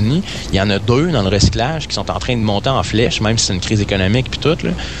États-Unis. Il y en a 2 dans le recyclage qui sont en train de monter en flèche, même si c'est une crise économique puis tout.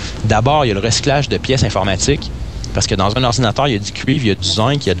 Là. D'abord, il y a le recyclage de pièces informatiques. Parce que dans un ordinateur, il y a du cuivre, il y a du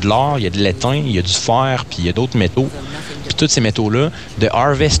zinc, il y a de l'or, il y a de l'étain, il y a du fer, puis il y a d'autres métaux. Puis tous ces métaux-là, de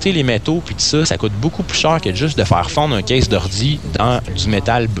harvester les métaux, puis tout ça, ça coûte beaucoup plus cher que juste de faire fondre un case d'ordi dans du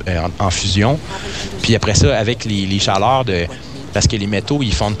métal en fusion. Puis après ça, avec les chaleurs parce que les métaux,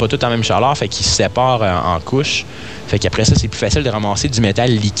 ils fondent pas tous en même chaleur, fait qu'ils se séparent en couches. Fait qu'après ça, c'est plus facile de ramasser du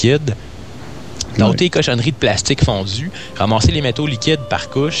métal liquide. D'ôter les cochonneries de plastique fondu, ramasser les métaux liquides par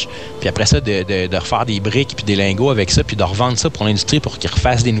couche, puis après ça, de refaire des briques puis des lingots avec ça, puis de revendre ça pour l'industrie pour qu'ils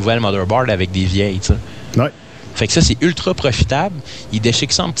refassent des nouvelles motherboards avec des vieilles, tu sais. Ouais. Fait que ça, c'est ultra profitable. Ils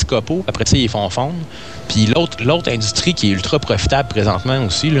déchiquent ça en petits copeaux, après ça, ils font fondre. Puis l'autre industrie qui est ultra profitable présentement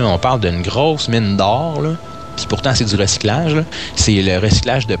aussi, là, on parle d'une grosse mine d'or, là, puis pourtant, c'est du recyclage, là, c'est le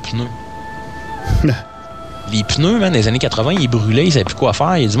recyclage de pneus. Les pneus, man, dans les années 80, ils brûlaient, ils ne savaient plus quoi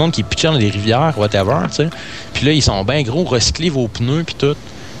faire. Il y a du monde qui pitchait dans les rivières, whatever, tu sais. Puis là, ils sont bien gros, recyclez vos pneus, puis tout.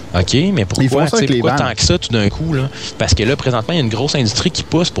 OK, mais pourquoi, pourquoi tant que ça, tout d'un coup? Là? Parce que là, présentement, il y a une grosse industrie qui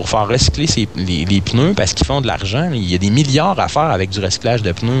pousse pour faire recycler les pneus parce qu'ils font de l'argent. Là. Il y a des milliards à faire avec du recyclage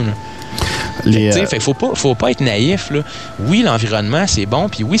de pneus. Faut pas être naïf. Là. Oui, l'environnement, c'est bon.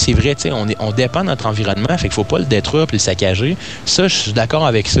 Puis oui, c'est vrai, on dépend de notre environnement. Fait qu'il faut pas le détruire puis le saccager. Ça, je suis d'accord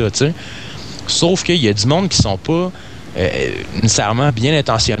avec ça. T'sais. Sauf qu'il y a du monde qui sont pas nécessairement bien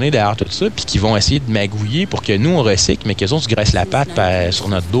intentionnés derrière tout ça, puis qui vont essayer de magouiller pour que nous, on recycle, mais qu'ils autres se graissent la patte sur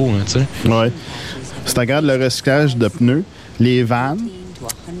notre dos. Hein, oui. Si tu regardes le recyclage de pneus, les vannes,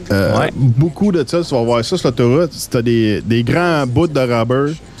 beaucoup de ça, tu vas voir ça sur l'autoroute, tu as des grands bouts de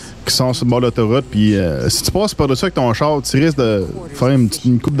rubber qui sont sur le bord de l'autoroute, puis si tu passes par-dessus avec ton char, tu risques de faire une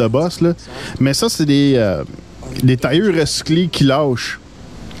coupe de bosse, là. Mais ça, c'est des tailleurs recyclés qui lâchent.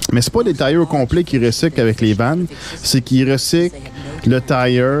 Mais c'est pas des tailleurs complets qui recyclent avec les vannes, c'est qu'ils recyclent le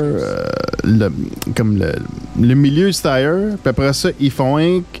tailleur, le milieu du tailleur, puis après ça, ils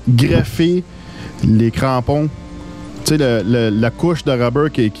font greffer les crampons. Tu sais, la couche de rubber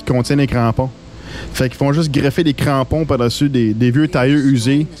qui contient les crampons. Fait qu'ils font juste greffer des crampons par-dessus des vieux tailleurs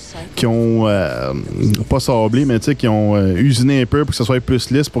usés qui ont, pas sablé, mais tu sais, qui ont usiné un peu pour que ça soit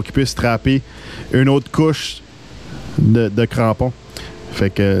plus lisse pour qu'ils puissent trapper une autre couche de crampons. Fait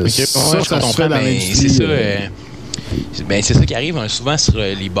que ça se fait dans l'industrie. C'est ça qui arrive souvent sur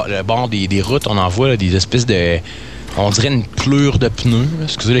le bord des routes. On en voit là, des espèces de... On dirait une clure de pneus. Là.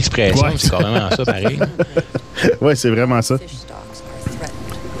 Excusez l'expression, mais c'est carrément ça pareil. Oui, c'est vraiment ça.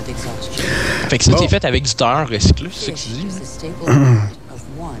 Fait que ça, c'est fait avec du tailleur recyclé, c'est ça que tu dis?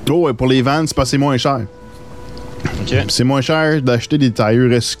 Oh, ouais, pour les vannes, c'est parce que c'est moins cher. Okay. C'est moins cher d'acheter des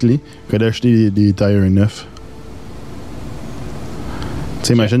tailleurs recyclés que d'acheter des tailleurs neufs. Tu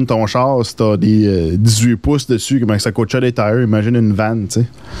sais, imagine ton char, si t'as des 18 pouces dessus, comment ça coûte cher des tailleurs, imagine une vanne, tu sais.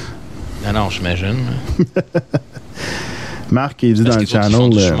 Non, j'imagine. Marc, il dit dans le channel...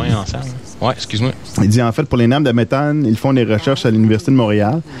 Ouais, excuse-moi. Il dit, en fait, pour les nappes de méthane, ils font des recherches à l'Université de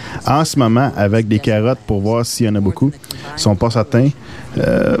Montréal, en ce moment, avec des carottes pour voir s'il y en a beaucoup. Ils sont pas certains.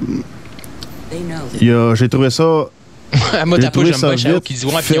 J'ai trouvé ça... Moi, t'as pas, j'aime pas Chao qui dit,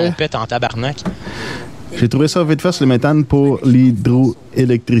 ouais, puis on pète en tabarnak. J'ai trouvé ça vite fait sur le méthane pour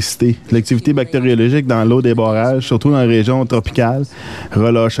l'hydroélectricité. L'activité bactériologique dans l'eau des barrages, surtout dans les régions tropicales,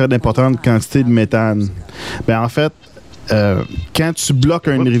 relâcherait d'importantes quantités de méthane. En fait, quand tu bloques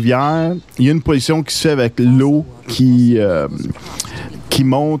une rivière, il y a une pollution qui se fait avec l'eau qui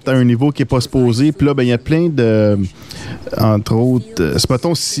monte à un niveau qui n'est pas supposé. Puis là, il y a plein de... Entre autres,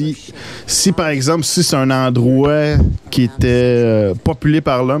 mettons, si par exemple, si c'est un endroit qui était populé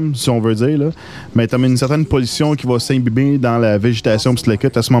par l'homme, si on veut dire, là, mais tu as une certaine pollution qui va s'imbiber dans la végétation, puis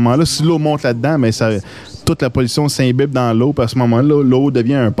à ce moment-là, si l'eau monte là-dedans, mais toute la pollution s'imbibe dans l'eau, puis à ce moment-là, l'eau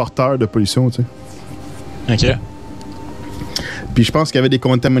devient un porteur de pollution, tu sais. OK. Puis je pense qu'il y avait des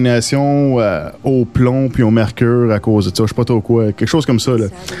contaminations au plomb puis au mercure à cause de ça. Je sais pas trop quoi. Quelque chose comme ça, là.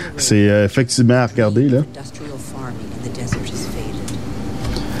 C'est effectivement à regarder, là.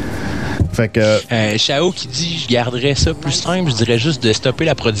 Fait que... Chao qui dit, je garderais ça plus simple, je dirais juste de stopper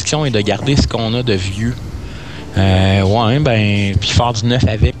la production et de garder ce qu'on a de vieux. Puis faire du neuf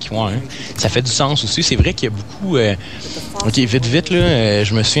avec, ça fait du sens aussi. C'est vrai qu'il y a beaucoup... OK, vite, là,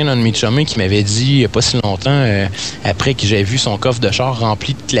 je me souviens d'un de mes chumés qui m'avait dit, il n'y a pas si longtemps, après que j'avais vu son coffre de char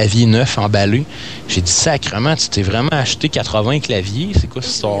rempli de claviers neufs emballés, j'ai dit, sacrement, tu t'es vraiment acheté 80 claviers? C'est quoi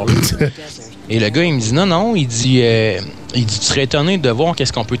cette histoire-là? Et le gars, il me dit, non, il dit, tu serais étonné de voir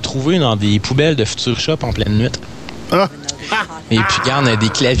qu'est-ce qu'on peut trouver dans des poubelles de Future Shop en pleine nuit. Ah! Et puis, regarde, des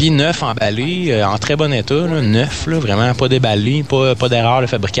claviers neufs emballés, en très bon état, là, neufs, là, vraiment pas déballés, pas d'erreur de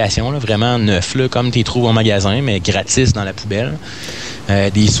fabrication, là, vraiment neufs, là, comme tu les trouves au magasin, mais gratis dans la poubelle.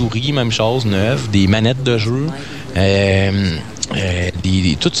 Des souris, même chose, neuves, des manettes de jeu,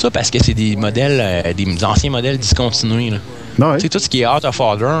 tout ça parce que c'est des modèles, des anciens modèles discontinués. Là. Ouais. Tu sais, tout ce qui est out of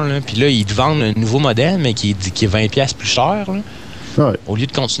order, puis là, ils te vendent un nouveau modèle, mais qui est 20$ plus cher. Là. Ouais. Au lieu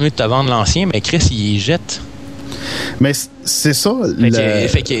de continuer de te vendre l'ancien, mais Chris, il les jette. Mais c'est ça.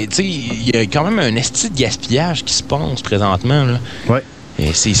 Fait que, tu sais, il y a quand même un esti de gaspillage qui se passe présentement. Là. Ouais.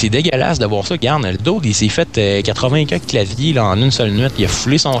 Et c'est dégueulasse de voir ça. Regarde, le Dog, il s'est fait 84 claviers là, en une seule nuit. Il a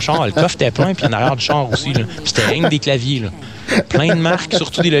foulé son char. Le coffre était plein, puis en arrière du char aussi. Là. Puis c'était rien que des claviers. Là. Plein de marques,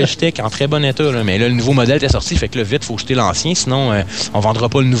 surtout des Logitech en très bon état. Là. Mais là, le nouveau modèle était sorti. Fait que là, vite, il faut jeter l'ancien. Sinon, on vendra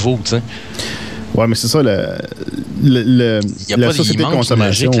pas le nouveau. T'sais. Ouais, mais c'est ça, il y a la pas société de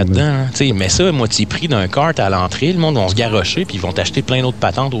consommation là-dedans. Hein. Mais ça, moitié prix d'un cart à l'entrée, le monde va se garrocher puis ils vont t'acheter plein d'autres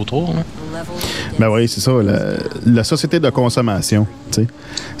patentes autour. Là. Ben oui, c'est ça, la société de consommation.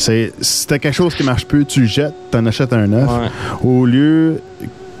 Si t'as quelque chose qui marche plus, tu le jettes, t'en achètes un neuf. Ouais. Au lieu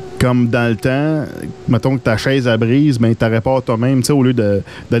comme dans le temps, mettons que ta chaise à brise, ben tu répares toi-même, tu sais, au lieu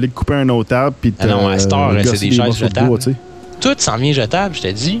d'aller te couper un autre arbre puis Ah non, à cette heure, c'est des chaises jetables. Tout s'en vient jetable, je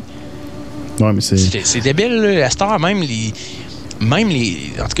te dis. Ouais, mais c'est débile, là. À cette heure, même les...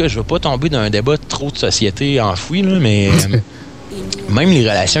 En tout cas, je veux pas tomber dans un débat de trop de société enfouie, là, mais même les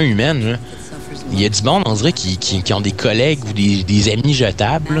relations humaines, là, il y a du monde, on dirait, qui ont des collègues ou des amis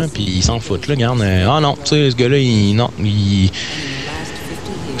jetables, puis ils s'en foutent, là. Regarde, non, tu sais, ce gars-là,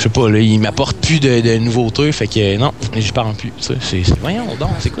 je sais pas, là, il m'apporte plus de nouveautés, fait que non, j'y parle plus. Voyons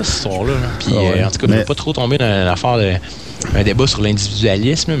donc, c'est quoi cette histoire-là? Là? Puis, en tout cas, je veux pas trop tomber dans l'affaire d'un débat sur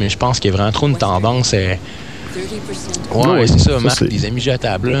l'individualisme, mais je pense qu'il y a vraiment trop une tendance. Ouais, c'est ça, Marc, des amis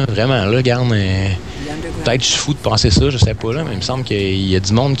jetables, là. Vraiment, là, regarde. Peut-être je suis fou de penser ça, je sais pas, là, mais il me semble qu'il y a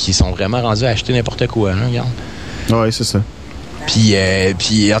du monde qui sont vraiment rendus à acheter n'importe quoi, là, regarde. Ouais, c'est ça. Puis,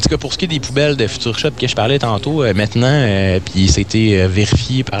 en tout cas, pour ce qui est des poubelles de Future Shop que je parlais tantôt, maintenant, puis c'était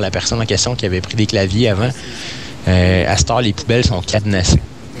vérifié par la personne en question qui avait pris des claviers avant, à cette heure, les poubelles sont cadenassées.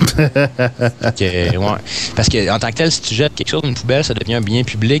 Ouais. Parce que en tant que tel, si tu jettes quelque chose dans une poubelle, ça devient un bien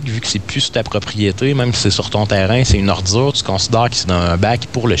public vu que c'est plus sur ta propriété, même si c'est sur ton terrain, c'est une ordure, tu considères que c'est dans un bac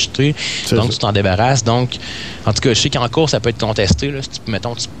pour le jeter, donc tu t'en débarrasses. Donc, en tout cas, je sais qu'en cours, ça peut être contesté. Là, si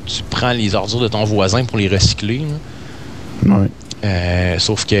mettons, tu prends les ordures de ton voisin pour les recycler. Là. Ouais.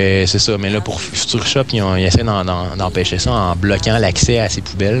 Sauf que c'est ça. Mais là, pour Future Shop, ils essaient d'empêcher ça en bloquant l'accès à ces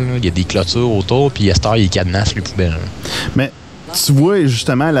poubelles. Là. Il y a des clôtures autour, puis à cette heure, ils cadenassent les poubelles. Là. Mais tu vois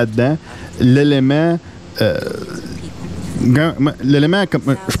justement là-dedans l'élément, comme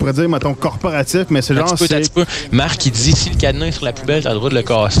je pourrais dire, mettons, corporatif, mais c'est genre. Marc, il dit si le cadenas est sur la poubelle, tu as le droit de le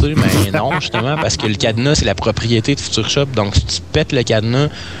casser. Mais non, justement, parce que le cadenas, c'est la propriété de Future Shop. Donc, si tu pètes le cadenas,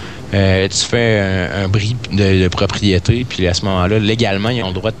 tu fais un bris de propriété, puis à ce moment-là, légalement, ils ont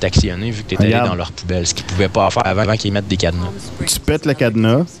le droit de t'actionner vu que tu es allé dans leur poubelle, ce qu'ils ne pouvaient pas faire avant qu'ils mettent des cadenas. Tu pètes le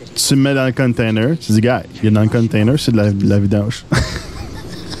cadenas, tu le mets dans le container, tu dis, gars, il est dans le container, c'est de la vidange.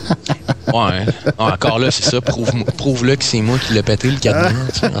 Ouais. Encore là, c'est ça. Prouve-le que c'est moi qui l'ai pété, le cadenas.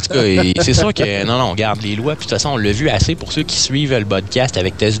 En tout cas, c'est sûr que... Non, on garde les lois. Puis de toute façon, on l'a vu assez pour ceux qui suivent le podcast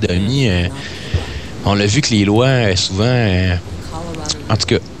avec Tess Demi. On l'a vu que les lois, souvent... en tout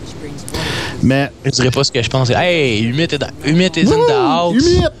cas... Mais je dirais pas ce que je pense. Hey, Humit is in the house.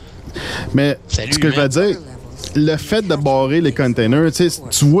 Humit! Mais salut, ce que je veux dire, le fait de barrer les containers,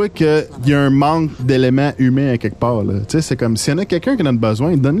 tu vois qu'il y a un manque d'éléments humains à quelque part. C'est comme s'il y en a quelqu'un qui en a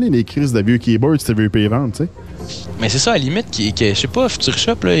besoin, donne-lui les crises de vieux keyboards si tu veux les vendre. T'sais. Mais c'est ça, à la limite, je sais pas, Future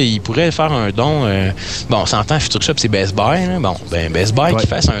Shop, là, il pourrait faire un don. Bon, on s'entend, Future Shop, c'est Best Buy. Là. Bon, ben Best Buy qui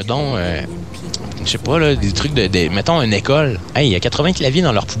fasse un don. Je sais pas, là, des trucs mettons, une école. Hey, il y a 80 claviers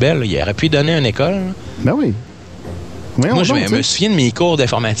dans leur poubelle. Là. Il aurait pu donner une école. Là. Ben oui. Moi, je me souviens de mes cours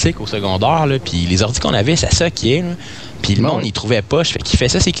d'informatique au secondaire, puis les ordi qu'on avait, ça soquait. Puis le monde, il trouvait pas. Fait qu'il fait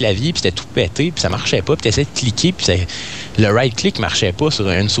ça, ses claviers, puis c'était tout pété, puis ça marchait pas. Puis t'essayais de cliquer, puis le right-click marchait pas sur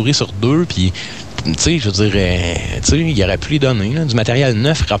une souris sur deux. Puis, tu sais, je veux dire, il aurait pu les donner. Là, du matériel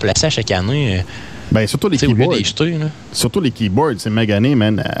neuf remplacé à chaque année. Ben, surtout les keyboards. Surtout les keyboards, c'est magané,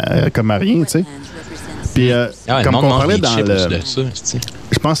 man, comme à rien, tu sais. Puis, comme on parlait dans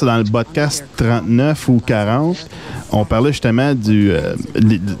je pense que c'est dans le podcast 39 ou 40, on parlait justement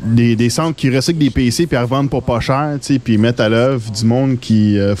des centres qui recyclent des PC puis à revendre pour pas cher, tu sais, puis mettent à l'œuvre du monde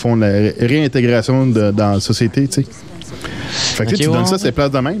qui font la réintégration dans la société, tu sais. Fait que tu donnes ça, c'est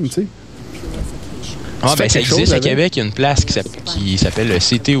place de même, tu sais. Ah, ben, ça existe à Québec, il y a une place qui s'appelle le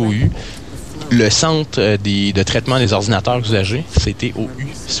CTOU. Le Centre de traitement des ordinateurs usagés, CTOU.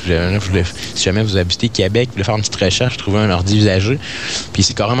 Si jamais vous habitez Québec, vous voulez faire une petite recherche, trouver un ordi usagé. Puis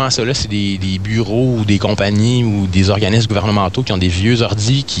c'est carrément ça, là. C'est des bureaux ou des compagnies ou des organismes gouvernementaux qui ont des vieux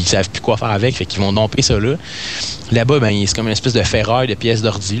ordis qui savent plus quoi faire avec, fait qu'ils vont domper ça là. Là-bas, ben, c'est comme une espèce de ferraille de pièces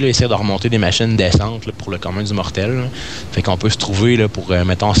d'ordi, là, essayer de remonter des machines décentes là, pour le commun du mortel. Là. Fait qu'on peut se trouver là, pour,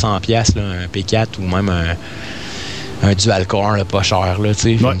 mettons, 100$, là, un P4 ou même un dual-core, là, pas cher, là, tu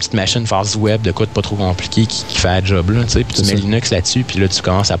sais, une petite machine face web de quoi de pas trop compliqué qui fait la job, là, tu sais, puis tu mets Linux là-dessus, puis là, tu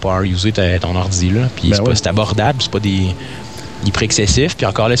commences à pouvoir user ton ordi, là, puis c'est abordable, c'est pas des prix excessifs, puis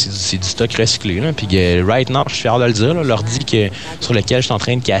encore là, c'est du stock recyclé, là, puis right now, je suis fier de le dire, là, l'ordi sur lequel je suis en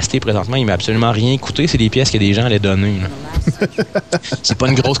train de caster présentement, il m'a absolument rien coûté, c'est des pièces que des gens allaient donner, là. C'est pas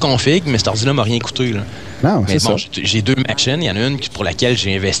une grosse config, mais cet ordi-là m'a rien coûté, là. Non, mais bon, j'ai deux machines. Il y en a une pour laquelle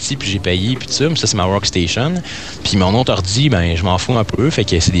j'ai investi puis j'ai payé puis tout ça. Mais ça, c'est ma workstation. Puis mon autre ordi, ben je m'en fous un peu. Fait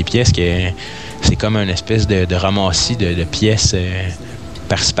que c'est des pièces que... C'est comme une espèce de ramassis de pièces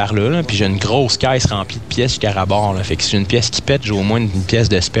par-ci par-là. Là. Puis j'ai une grosse caisse remplie de pièces jusqu'à rabord. Là. Fait que si j'ai une pièce qui pète, j'ai au moins une pièce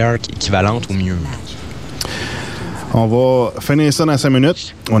de spare équivalente au mieux. On va finir ça dans 5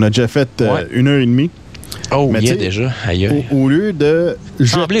 minutes. On a déjà fait 1h30. Oh, mais il y a déjà. Aïe. Au lieu de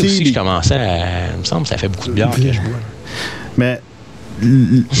jeter aussi, les... je commençais à... Il me semble que ça fait beaucoup de bière que je bois. Mais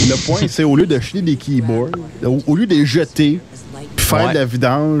le point, c'est au lieu de jeter des keyboards, au lieu de les jeter, puis faire de la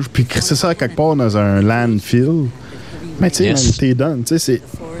vidange, puis crisser ça quelque part dans un landfill, mais tu sais, t'es done. Tu sais,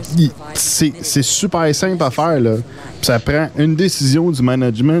 c'est super simple à faire, là. Puis ça prend une décision du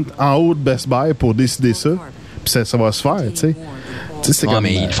management en haut de Best Buy pour décider ça, puis ça va se faire, tu sais.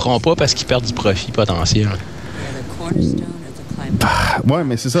 Mais ils le feront pas parce qu'ils perdent du profit potentiel. Ouais,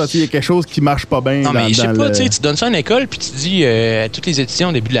 mais c'est ça, il y a quelque chose qui marche pas bien. Non, mais je sais pas, tu donnes ça à une école, puis tu dis à toutes les éditions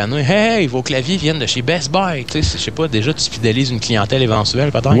au début de l'année, hey, vos claviers viennent de chez Best Buy. Tu sais, je sais pas, déjà, tu fidélises une clientèle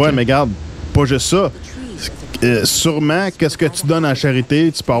éventuelle, peut-être. Ouais, mais regarde, pas juste ça. Sûrement, qu'est-ce que tu donnes en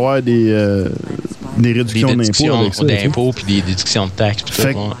charité, tu peux avoir des réductions d'impôts puis des déductions de taxes.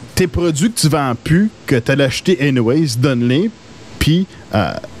 Fait que tes produits que tu vends plus, que tu as acheté anyways, donne-les, puis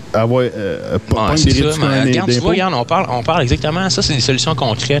avoir pas des réductions regarde, on parle exactement. Ça, c'est des solutions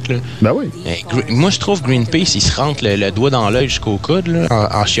concrètes. Là. Ben oui. Moi, je trouve Greenpeace, il se rentre le doigt dans l'œil jusqu'au coude là,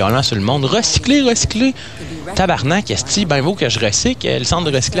 en chialant sur le monde. Recycler. Tabarnak, esti, ben vaut que je recycle. Le centre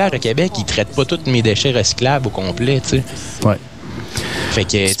de recyclage à Québec, il traite pas tous mes déchets recyclables au complet, tu sais. Ouais. Fait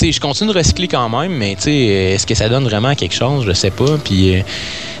que, tu sais, je continue de recycler quand même, mais tu sais, est-ce que ça donne vraiment quelque chose? Je sais pas. Puis,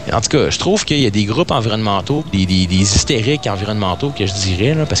 en tout cas, je trouve qu'il y a des groupes environnementaux, des hystériques environnementaux que je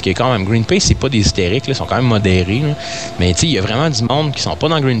dirais, là, parce que quand même, Greenpeace, c'est pas des hystériques, là, ils sont quand même modérés. Là. Mais tu sais, il y a vraiment du monde qui sont pas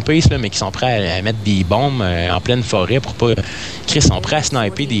dans Greenpeace, là, mais qui sont prêts à mettre des bombes en pleine forêt pour pas... Ils sont prêts à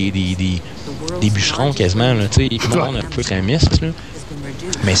sniper des bûcherons quasiment, là, tu sais, le monde un peu extrémiste, là.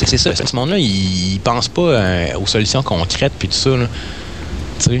 Mais c'est ça, ce monde-là, il pense pas aux solutions concrètes puis tout ça, là.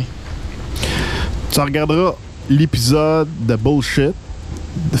 Tu sais. Tu regarderas l'épisode de Bullshit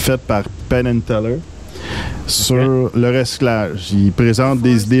fait par Penn and Teller sur le recyclage. Il présente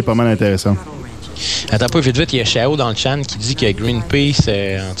des idées pas mal intéressantes. Attends pas, vite, il y a Chao dans le chat qui dit que Greenpeace,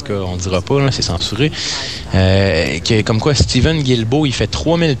 en tout cas, on dira pas, là, c'est censuré, que comme quoi Steven Guilbeault, il fait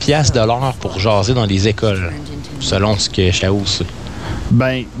 3000$ de l'heure pour jaser dans des écoles, selon ce que Chao sait.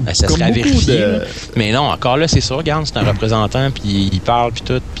 Ben, ça serait à vérifier. Mais non, encore là, c'est ça, regarde, c'est un représentant, puis il parle, puis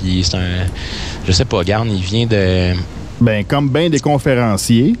tout, puis c'est un... Je sais pas, regarde, il vient de... Ben, comme bien des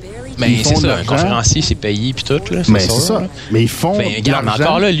conférenciers. Ben, c'est ça, un conférencier, c'est payé, puis tout, là. Mais c'est ça. Mais ils font. Regarde,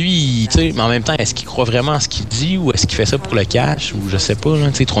 encore là, lui, tu sais, mais en même temps, est-ce qu'il croit vraiment à ce qu'il dit ou est-ce qu'il fait ça pour le cash ou je sais pas,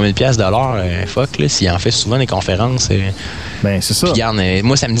 tu sais, 3000$ de l'heure, fuck, là, s'il en fait souvent des conférences. Ben, c'est ça. Puis, regarde,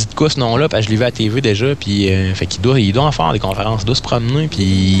 moi, ça me dit de quoi ce nom-là, parce que je l'ai vu à la TV déjà, puis, fait qu'il doit en faire des conférences, il doit se promener, puis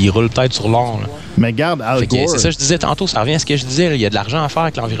il roule peut-être sur l'or, là. Mais garde, Al Gore. C'est ça que je disais tantôt, ça revient à ce que je disais, là, il y a de l'argent à faire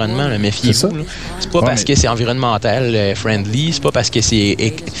avec l'environnement, là, méfiez-vous, là. C'est pas parce que c'est environnemental friendly, c'est pas parce que c'est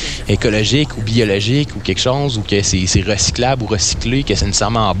écologique ou biologique ou quelque chose ou que c'est recyclable ou recyclé que c'est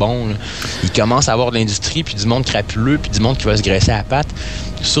nécessairement bon, là. Il commence à avoir de l'industrie puis du monde crapuleux puis du monde qui va se graisser à la patte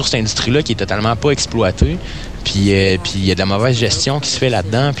sur cette industrie-là qui est totalement pas exploitée. Puis il y a de la mauvaise gestion qui se fait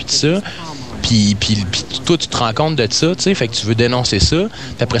là-dedans puis tout ça. Puis toi, tu te rends compte de ça, tu sais, fait que tu veux dénoncer ça.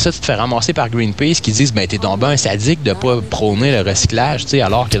 Puis après ça, tu te fais ramasser par Greenpeace qui disent, ben, t'es donc ben un sadique de pas prôner le recyclage, tu sais,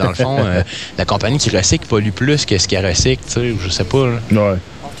 alors que dans le fond, la compagnie qui recycle pollue plus que ce qu'elle recycle, tu sais, je sais pas, là. Ouais.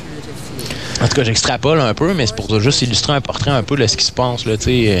 En tout cas, j'extrapole un peu, mais c'est pour juste illustrer un portrait un peu de ce qui se passe, là, tu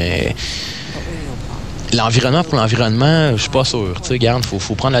sais. L'environnement pour l'environnement, je suis pas sûr. Tu sais, regarde,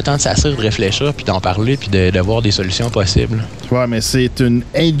 faut prendre le temps de s'asseoir, de réfléchir, puis d'en parler, puis de voir des solutions possibles. Ouais, mais c'est une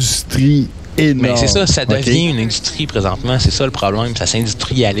industrie énorme. Mais c'est ça, ça devient une industrie présentement. C'est ça le problème, ça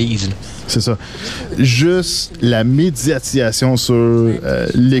s'industrialise. Là. C'est ça. Juste la médiatisation sur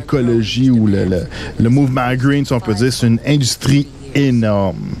l'écologie ou le mouvement green, si on peut dire, c'est une industrie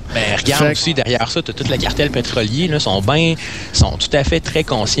énorme. Ben, regarde aussi, derrière ça, tu as tout le cartel pétrolier, là, sont tout à fait très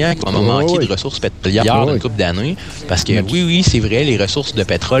conscients qu'on va manquer de ressources pétrolières dans une couple d'années. Parce que oui, c'est vrai, les ressources de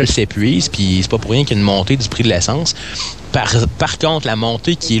pétrole s'épuisent, puis c'est pas pour rien qu'il y a une montée du prix de l'essence. Par contre, la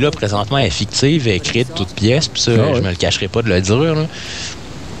montée qui est là présentement est fictive, est créée de toutes pièces, puis ça, je me le cacherai pas de le dire, là.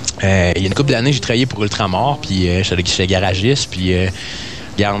 Il y a une couple d'années, j'ai travaillé pour Ultramar, puis j'étais garagiste, puis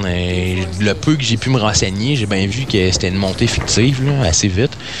regarde, le peu que j'ai pu me renseigner, j'ai bien vu que c'était une montée fictive, là, assez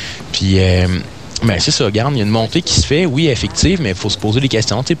vite. Puis, ben c'est ça, regarde, il y a une montée qui se fait, oui, effective, mais il faut se poser des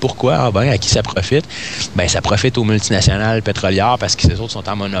questions. Tu sais, pourquoi? Ah ben, à qui ça profite? Ben, ça profite aux multinationales pétrolières parce que ces autres sont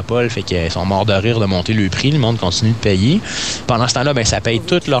en monopole, fait qu'ils sont morts de rire de monter le prix, le monde continue de payer. Pendant ce temps-là, ben, ça paye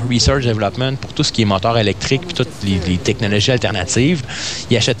tout leur research development pour tout ce qui est moteur électrique puis toutes les technologies alternatives.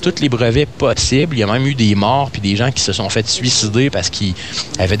 Ils achètent tous les brevets possibles. Il y a même eu des morts puis des gens qui se sont fait suicider parce qu'ils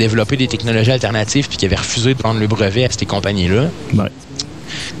avaient développé des technologies alternatives puis qui avaient refusé de prendre le brevet à ces compagnies-là. Ouais.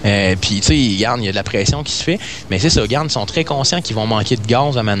 Puis, tu sais, regarde, il y a de la pression qui se fait. Mais c'est ça, regarde, ils sont très conscients qu'ils vont manquer de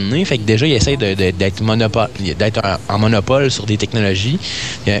gaz à un moment donné. Fait que déjà, ils essayent d'être en monopole sur des technologies.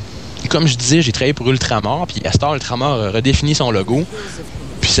 Comme je disais, j'ai travaillé pour Ultramar. Puis à ce temps, Ultramar a redéfini son logo,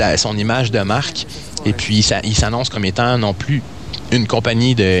 puis son image de marque. Et puis, il s'annonce comme étant non plus une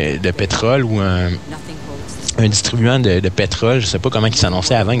compagnie de pétrole ou un distribuant de pétrole. Je sais pas comment il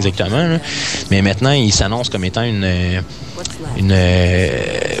s'annonçait avant exactement, là. Mais maintenant, il s'annonce comme étant une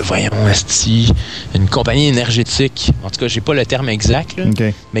compagnie énergétique. En tout cas, j'ai pas le terme exact, là,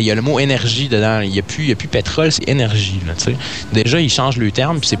 mais il y a le mot énergie dedans. Il y a plus pétrole, c'est énergie. Là, t'sais. Déjà, ils changent le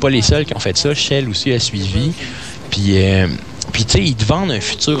terme, puis c'est pas les seuls qui ont fait ça. Shell aussi a suivi. Puis, tu sais, ils te vendent un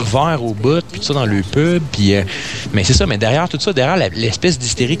futur vert au bout, puis tout ça dans le pub. Puis, mais c'est ça, mais derrière tout ça, derrière l'espèce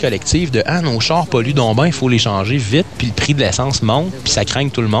d'hystérie collective de « Ah, nos chars polluent donc bien, il faut les changer vite, puis le prix de l'essence monte, puis ça craint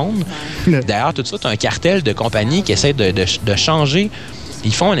tout le monde. » Derrière tout ça, tu as un cartel de compagnies qui essaient de changer.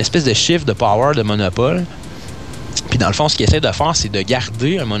 Ils font une espèce de shift de power, de monopole. Puis dans le fond, ce qu'ils essaient de faire, c'est de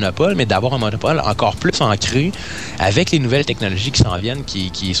garder un monopole, mais d'avoir un monopole encore plus ancré avec les nouvelles technologies qui s'en viennent,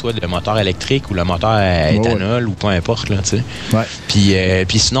 qui soit le moteur électrique ou le moteur éthanol ou peu importe, là, tu sais. Ouais.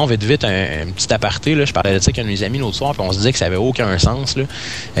 Puis sinon, vite, un petit aparté, là, je parlais de ça avec un de mes amis l'autre soir, puis on se disait que ça avait aucun sens, là.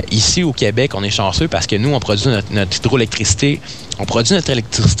 Ici, au Québec, on est chanceux parce que nous, on produit notre hydroélectricité. On produit notre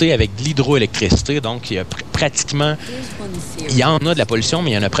électricité avec de l'hydroélectricité, donc il y a pratiquement... Il y en a de la pollution,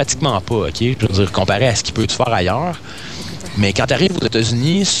 mais il n'y en a pratiquement pas, OK? Je veux dire, comparé à ce qui peut se faire ailleurs. Mais quand tu arrives aux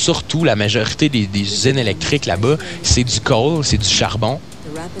États-Unis, surtout la majorité des usines électriques là-bas, c'est du coal, c'est du charbon.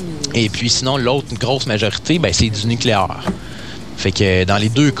 Et puis sinon, l'autre grosse majorité, ben, c'est du nucléaire. Fait que dans les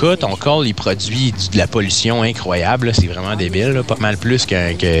deux cas, ton coal, il produit de la pollution incroyable. Là. C'est vraiment débile. Là. Pas mal plus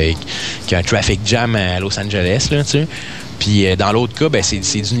qu'un traffic jam à Los Angeles, là, tu sais. Puis dans l'autre cas, ben,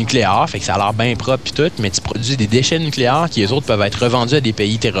 c'est du nucléaire, fait que ça a l'air bien propre puis tout, mais tu produis des déchets nucléaires qui, eux autres, peuvent être revendus à des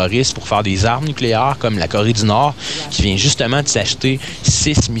pays terroristes pour faire des armes nucléaires, comme la Corée du Nord, qui vient justement de s'acheter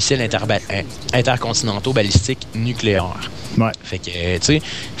 6 missiles intercontinentaux balistiques nucléaires. Ouais. Fait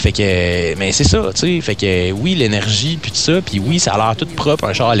que, mais c'est ça, tu sais, fait que oui, l'énergie, puis tout ça, puis oui, ça a l'air tout propre,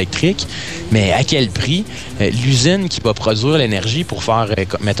 un char électrique, mais à quel prix? L'usine qui va produire l'énergie pour faire,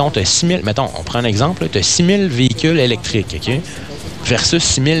 mettons, on prend un exemple, tu as 6 000 véhicules électriques, OK? Versus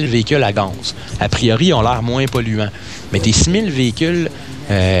 6 000 véhicules à gaz. A priori, ils ont l'air moins polluants. Mais tes 6 000 véhicules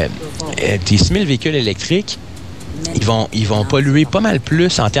électriques, ils vont polluer pas mal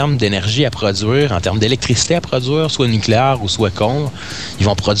plus en termes d'énergie à produire, en termes d'électricité à produire, soit nucléaire ou soit coal. Ils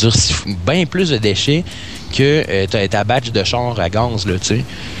vont produire bien plus de déchets que ta batch de chars à gaz, là, tu sais.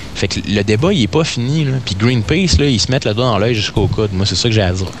 Fait que le débat, il est pas fini, là. Puis Greenpeace, là, ils se mettent le doigt dans l'œil jusqu'au coude. Moi, c'est ça que j'ai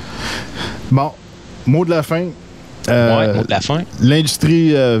à dire. Bon, mot de la fin. Mot de la fin.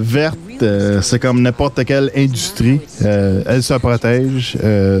 L'industrie verte, c'est comme n'importe quelle industrie. Elle se protège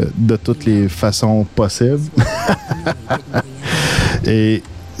de toutes les façons possibles. Et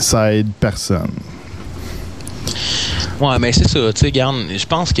ça aide personne. Ouais, mais c'est ça, tu sais, regarde, je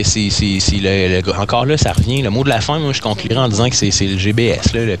pense que c'est encore là, ça revient. Le mot de la fin, moi, je conclurai en disant que c'est le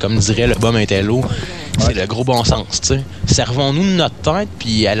GBS, là, comme dirait le bas Intello, c'est le gros bon sens, tu sais. Servons-nous de notre tête,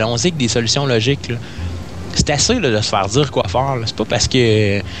 puis allons-y avec des solutions logiques, là. C'est assez là, de se faire dire quoi faire, là. C'est pas parce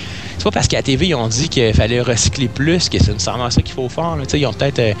qu'à la TV, ils ont dit qu'il fallait recycler plus que c'est nécessairement ça qu'il faut faire. Là. Ils ont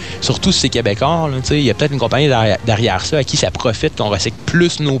peut-être, surtout si c'est Québécois, il y a peut-être une compagnie derrière ça à qui ça profite qu'on recycle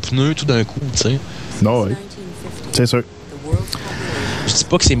plus nos pneus tout d'un coup. Non, oui. C'est sûr. Je dis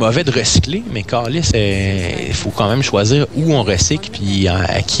pas que c'est mauvais de recycler, mais câlisse, il faut quand même choisir où on recycle puis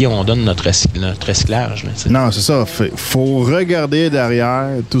à qui on donne notre recyclage. Là, non, c'est ça. Faut regarder derrière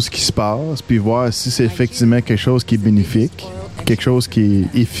tout ce qui se passe puis voir si c'est effectivement quelque chose qui est bénéfique, quelque chose qui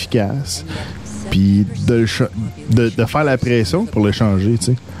est efficace, puis de faire la pression pour le changer, tu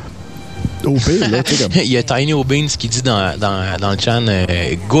sais. Au pire, là, tu sais, comme... Il y a Tiny O'Beans qui dit dans le chan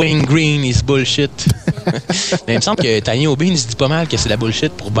Going green is bullshit. Mais il me semble que Tiny O'Beans dit pas mal que c'est la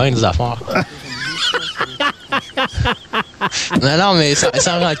bullshit pour bien des affaires. non, mais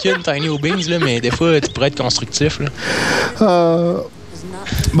sans rancune, Tiny O'Beans, là, mais des fois, tu pourrais être constructif. Là.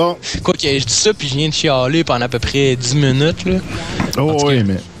 Bon. Quoi que je dis ça, puis je viens de chialer pendant à peu près 10 minutes. Là. Oh, oui,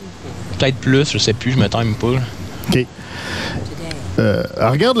 mais... Peut-être plus, je sais plus, je me time pas. Là. OK.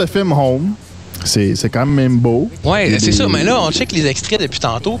 Regarde le film Home. C'est quand même beau. Ouais, c'est ça. Mais là, on check les extraits depuis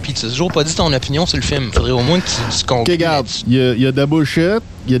tantôt, puis tu n'as toujours pas dit ton opinion sur le film. Faudrait au moins que tu conclues. OK, regarde. Il y a de la bullshit,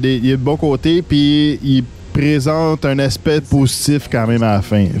 il y a de bons côtés, puis il présente un aspect positif quand même à la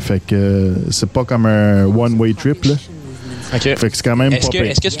fin. Fait que c'est pas comme un one-way trip, là. OK. Fait que c'est quand même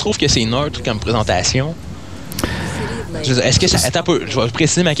Est-ce que tu trouves que c'est neutre comme présentation? Est-ce que ça... Attends un peu, je vais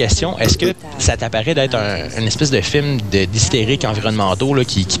préciser ma question. Est-ce que ça t'apparaît d'être une espèce de film d'hystériques environnementaux là,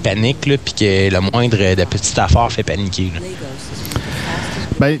 qui panique, puis que le moindre de petite affaire fait paniquer? Là?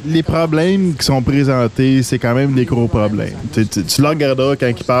 Ben, les problèmes qui sont présentés, c'est quand même des gros problèmes. Tu le regarderas quand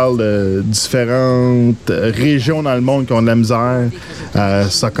il parle de différentes régions dans le monde qui ont de la misère à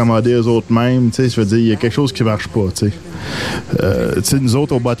s'accommoder eux autres mêmes. Je veux dire, il y a quelque chose qui marche pas. Nous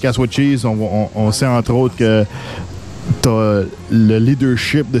autres, au podcast with Cheese, on sait entre autres que t'as le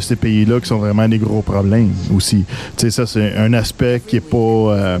leadership de ces pays-là qui sont vraiment des gros problèmes aussi. Ça, c'est un aspect qui est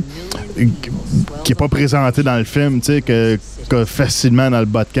pas présenté dans le film, que facilement dans le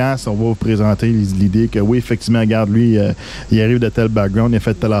podcast, on va vous présenter l'idée que oui, effectivement, regarde, lui, il arrive de tel background, il a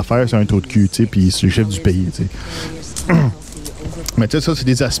fait telle affaire, c'est un trou de cul, puis c'est le chef du pays, Mais tu sais, ça, c'est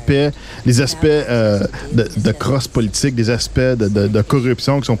des aspects de cross politique, des aspects de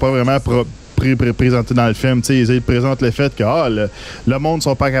corruption qui sont pas vraiment présentés dans le film. Ils présentent le fait que le monde ne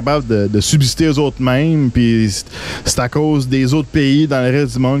sont pas capables de subsister aux autres mêmes, puis c'est à cause des autres pays dans le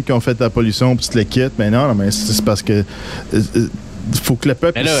reste du monde qui ont fait la pollution, puis tu te le quittes. Mais non, mais c'est parce que faut que le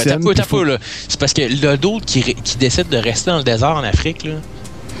peuple... Mais là, t'as peu, là. C'est parce que il y a d'autres qui décident de rester dans le désert en Afrique, là.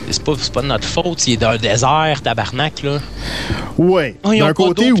 C'est pas de notre faute, il est dans le désert, tabarnak, là. Oui, d'un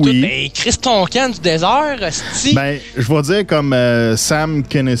côté, oui. Ben, Chris ton camp du désert, sti. Ben, je vais dire comme Sam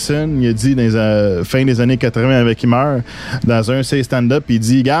Kinison, il a dit dans les fin des années 80 avec qu'il meurt, dans un say stand-up, il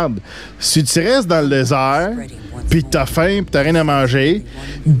dit, regarde, si tu restes dans le désert, pis t'as faim, pis t'as rien à manger,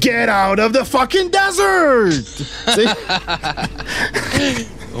 get out of the fucking desert! Tu sais?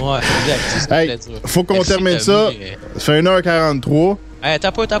 Ouais, exact. Hey, faut qu'on termine ça. Ça fait 1h43.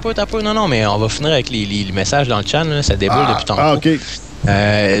 T'as pas. Non, mais on va finir avec les messages dans le chat, là. Ça déboule depuis tantôt. Ah, OK.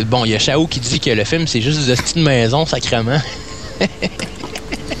 Bon, il y a Chao qui dit que le film, c'est juste des hosties de maison, sacrément.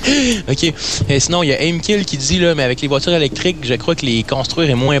 OK. Sinon, il y a Aimkill qui dit, là, mais avec les voitures électriques, je crois que les construire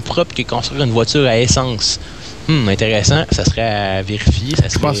est moins propre que construire une voiture à essence. Intéressant. Ça serait à vérifier.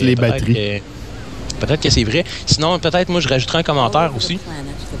 Je pense les batteries. Peut-être que c'est vrai. Sinon, peut-être, moi, je rajouterai un commentaire aussi.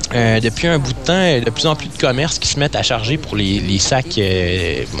 Depuis un bout de temps, de plus en plus de commerces qui se mettent à charger pour les sacs,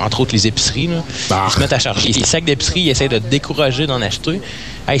 entre autres les épiceries. Là. Ils se mettent à charger. Les sacs d'épicerie, ils essaient de te décourager d'en acheter.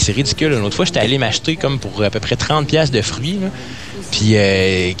 Hey, c'est ridicule. L'autre fois, j'étais allé m'acheter comme pour à peu près 30$ de fruits. Là. Puis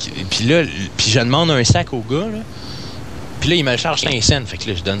je demande un sac au gars. Là. Puis là, il me le charge 5 cents. Fait que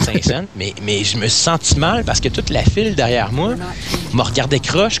là, je donne 5 cents. Mais je me suis senti mal parce que toute la file derrière moi me regardait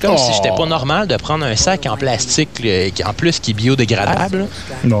croche comme si j'étais pas normal de prendre un sac en plastique en plus qui est biodégradable.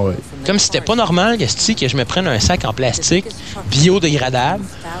 Non, oui. Comme si c'était pas normal que je me prenne un sac en plastique biodégradable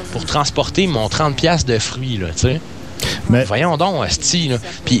pour transporter mon 30$ de fruits, là, tu sais. Mais... Voyons donc, asti, là.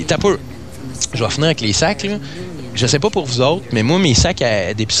 Puis, t'as peu. Je vais finir avec les sacs, là. Je sais pas pour vous autres, mais moi, mes sacs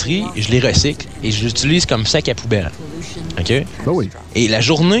d'épicerie, je les recycle et je les utilise comme sac à poubelle. OK? Ben oui. Et la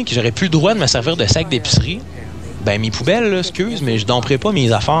journée que j'aurais plus le droit de me servir de sac d'épicerie, ben mes poubelles, là, excuse, mais je domperai pas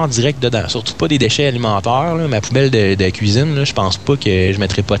mes affaires direct dedans. Surtout pas des déchets alimentaires. Là. Ma poubelle de cuisine, là, je pense pas que je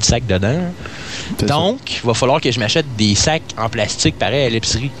mettrai pas de sac dedans. Donc, il va falloir que je m'achète des sacs en plastique pareil à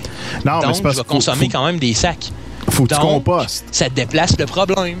l'épicerie. Non, donc, mais c'est parce je vais consommer quand même des sacs. Faut que tu compostes. Ça déplace le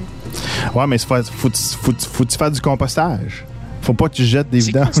problème. Ouais, mais faut que tu fasses du compostage. Faut pas que tu jettes des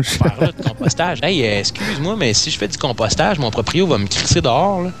vidanges. C'est quoi cette affaire-là de compostage? Hey, excuse-moi, mais si je fais du compostage, mon proprio va me crisser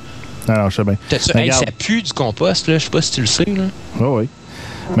dehors, là. Alors, je sais bien. Hey, ça pue du compost, là. Je sais pas si tu le sais, là. Oui.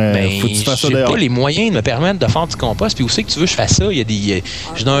 Mais faut que tu fasses ça dehors. J'ai pas les moyens de me permettre de faire du compost. Puis où c'est que tu veux que je fasse ça? Il y a des...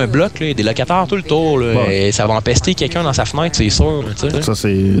 j'ai dans un bloc, là, il y a des locataires tout le tour, là. Ouais. Et ça va empester quelqu'un dans sa fenêtre, c'est sûr. Là, ça,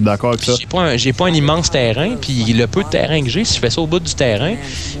 c'est d'accord avec ça. J'ai pas un immense terrain. Puis le peu de terrain que j'ai, si je fais ça au bout du terrain,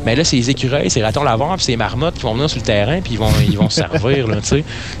 mais là, c'est les écureuils, c'est les ratons laveurs, puis c'est les marmottes qui vont venir sur le terrain, puis ils vont se servir, là, tu sais.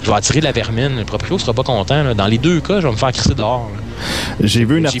 Je vais attirer de la vermine. Le proprio sera pas content, là. Dans les deux cas, je vais me faire crisser dehors, là. J'ai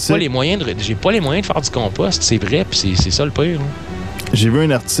vu un article. J'ai pas les moyens de faire du compost, c'est vrai, puis c'est ça le pire, là. J'ai vu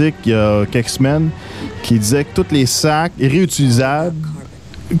un article il y a quelques semaines qui disait que tous les sacs réutilisables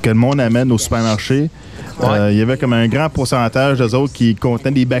que le monde amène au supermarché, il y avait comme un grand pourcentage d'eux autres qui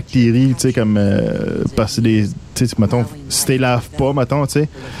contenaient des bactéries, tu sais, comme parce que tu sais, mettons, si tu les laves pas, mettons, tu sais.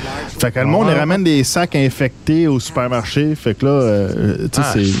 Fait que le monde ramène des sacs infectés au supermarché. Fait que là, tu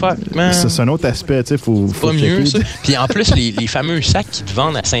sais, c'est un autre aspect, tu sais, faut pas mieux, ça. Puis en plus, les fameux sacs qui te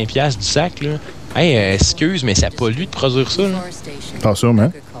vendent à 5$ du sac, là. Hey, excuse, mais ça pollue de produire ça, là. Pas sûrement.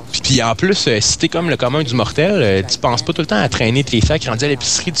 Puis en plus, si t'es comme le commun du mortel, tu penses pas tout le temps à traîner tes sacs. Rendu à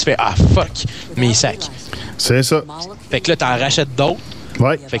l'épicerie, tu fais « Ah, fuck, mes sacs. » C'est ça. Fait que là, t'en rachètes d'autres.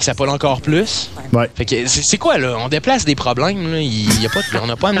 Ouais. Fait que ça pollue encore plus. Ouais. Fait que c'est quoi, là? On déplace des problèmes, là. On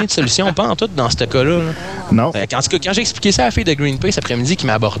n'a pas amené de solution, pas en tout, dans ce cas-là, là. Non. En tout cas, quand j'ai expliqué ça à la fille de Greenpeace cet après-midi qui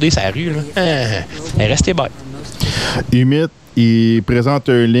m'a abordé sa rue, là, elle est restée bête. Humide, il présente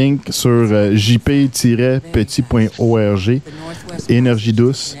un link sur jp-petit.org, énergie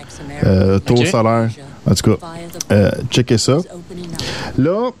douce, taux solaire. En tout cas, checkez ça.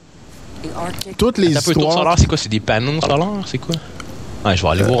 Là, toutes les histoires... Taux solaire, c'est quoi? C'est des panneaux solaires? C'est quoi? Ouais, je vais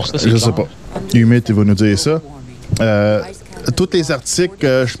aller voir ça. Je sais pas. Humide, il va nous dire ça. Tous les articles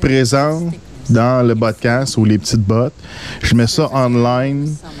que je présente dans le podcast ou les petites bottes, je mets ça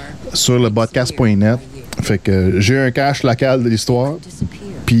online sur le podcast.net. Fait que j'ai un cache local de l'histoire,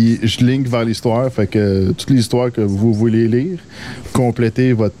 puis je link vers l'histoire. Fait que toutes les histoires que vous voulez lire,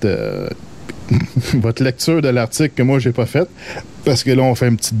 complétez votre votre lecture de l'article que moi j'ai pas faite, parce que là on fait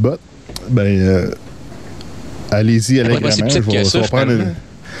une petite botte. Ben allez-y allègrement. Je vais prendre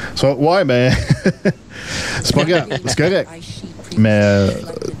ouais, ben c'est pas grave, c'est correct. Mais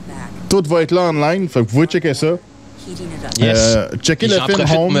tout va être là online, fait que vous pouvez checker ça. Yes. Checker le film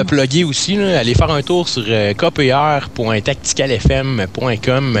Home. Home. Me plugger aussi, là, allez faire un tour sur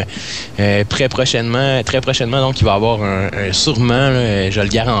kpr.tacticalfm.com. Très prochainement, donc il va y avoir sûrement, là, je le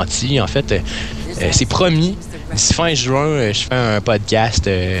garantis, en fait, c'est promis. D'ici fin juin, je fais un podcast,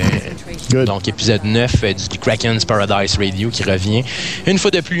 donc épisode 9 du Kraken's Paradise Radio qui revient. Une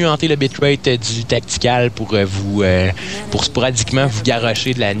fois de plus, hanter le bitrate du tactical pour sporadiquement vous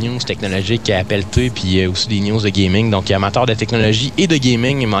garrocher de la news technologique à pelleter, puis aussi des news de gaming. Donc, amateurs de technologie et de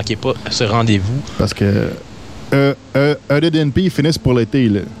gaming, ne manquez pas ce rendez-vous. Parce que EDNP finissent pour l'été,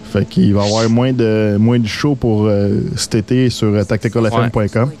 là. Fait qu'il va y avoir moins de show pour cet été sur tacticalfm.com. Ouais.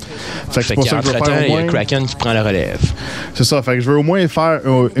 Fait que c'est pour ça que je veux faire au moins... il y a Kraken qui prend la relève. C'est ça. Fait que je veux au moins faire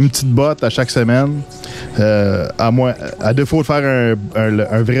une petite botte à chaque semaine. À défaut de faire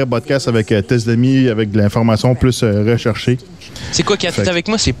un vrai podcast avec tes amis, avec de l'information plus recherchée. C'est quoi, Cathy, avec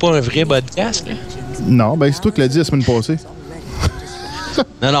moi, c'est pas un vrai podcast, là? Non, ben c'est toi qui l'as dit la semaine passée.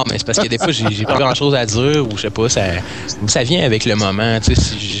 Non, mais c'est parce que des fois, j'ai pas grand-chose à dire ou je sais pas, ça vient avec le moment. Tu sais,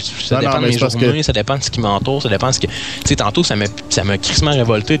 ça dépend de mes journées, ça dépend de ce qui m'entoure, ça dépend de ce que... Tu sais, tantôt, ça m'a crissement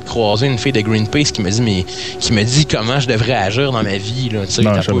révolté de croiser une fille de Greenpeace qui me dit comment je devrais agir dans ma vie, là. Tu sais,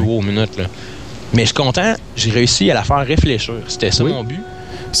 t'as pas aux minutes, là. Mais je suis content, j'ai réussi à la faire réfléchir. C'était ça mon but.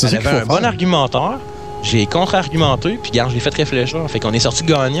 Elle avait un bon argumentaire. J'ai contre-argumenté, puis regarde, je l'ai fait réfléchir. Fait qu'on est sorti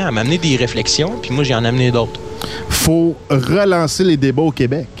gagnant à m'amener des réflexions, puis moi, j'ai en amené d'autres. Faut relancer les débats au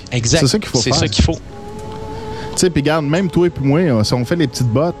Québec. Exact. C'est ça qu'il faut faire. C'est ça qu'il faut. Tu sais, puis regarde, même toi et puis moi, si on fait les petites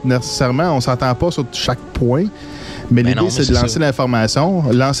bottes, nécessairement, on s'entend pas sur chaque point. Mais l'idée, c'est de lancer l'information,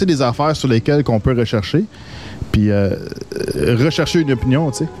 lancer des affaires sur lesquelles qu'on peut rechercher, puis rechercher une opinion,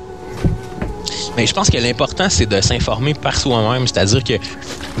 tu sais. Mais je pense que l'important, c'est de s'informer par soi-même. C'est-à-dire que,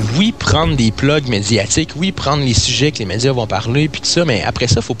 oui, prendre des plugs médiatiques, oui, prendre les sujets que les médias vont parler, puis tout ça, mais après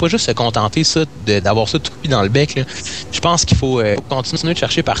ça, il ne faut pas juste se contenter d'avoir ça tout dans le bec, là. Je pense qu'il faut continuer de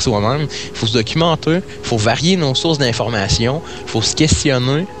chercher par soi-même. Il faut se documenter, il faut varier nos sources d'informations, il faut se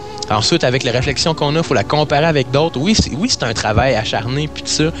questionner. Ensuite, avec les réflexions qu'on a, il faut la comparer avec d'autres. Oui, c'est un travail acharné, puis tout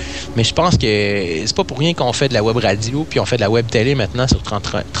ça, mais je pense que c'est pas pour rien qu'on fait de la web radio, puis on fait de la web télé maintenant sur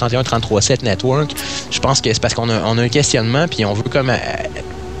 31-33-7 Network. Je pense que c'est parce qu'on a un questionnement, puis on veut comme...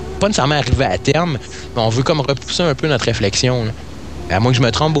 pas nécessairement arriver à terme, mais on veut comme repousser un peu notre réflexion, là. À moins que je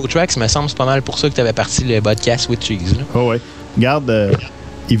me trompe, Beautrax, il me semble que c'est pas mal pour ça que tu avais parti le podcast with Cheese. Oh ouais. Regarde...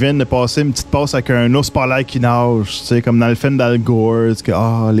 Ils viennent de passer une petite passe avec un ours polaire qui nage, tu sais, comme dans le film d'Al Gore,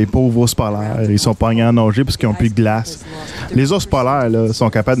 que les pauvres ours polaires, ils sont pognés à nager parce qu'ils n'ont plus de glace. Les ours polaires, là, sont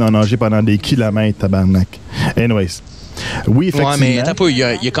capables d'en nager pendant des kilomètres, tabarnak. Anyways. Oui, effectivement. Ouais, mais il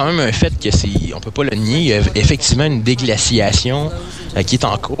y a quand même un fait que on peut pas le nier. Il y a effectivement une déglaciation qui est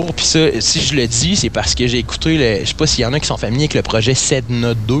en cours. Puis ça, si je le dis, c'est parce que j'ai écouté, je sais pas s'il y en a qui sont familiers avec le projet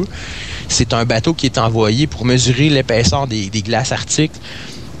Sedna 2. C'est un bateau qui est envoyé pour mesurer l'épaisseur des glaces arctiques.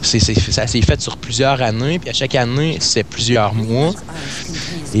 Ça s'est fait sur plusieurs années, puis à chaque année, c'est plusieurs mois.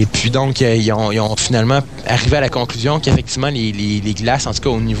 Et puis donc, ils ont finalement arrivé à la conclusion qu'effectivement, les glaces, en tout cas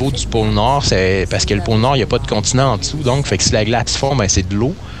au niveau du pôle Nord, c'est parce que le pôle Nord, il n'y a pas de continent en dessous, donc fait que si la glace fond, ben, c'est de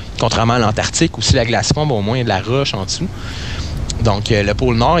l'eau, contrairement à l'Antarctique, où si la glace fond, ben, au moins, il y a de la roche en dessous. Donc, le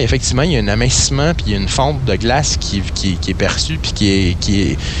pôle Nord, effectivement, il y a un amincissement puis il y a une fonte de glace qui est perçue puis qui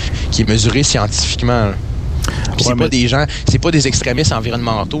est mesurée scientifiquement, là. Puis c'est pas des extrémistes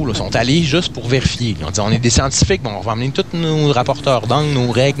environnementaux, là. Ils sont allés juste pour vérifier. On dit, on est des scientifiques, bon, on va amener tous nos rapporteurs d'angle,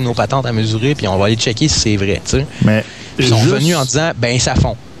 nos règles, nos patentes à mesurer, puis on va aller checker si c'est vrai, tu sais. Mais ils sont venus en disant, ben ça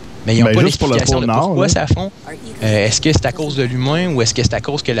fond. Mais ils n'ont pas l'explication de pourquoi ça fond. Est-ce que c'est à cause de l'humain ou est-ce que c'est à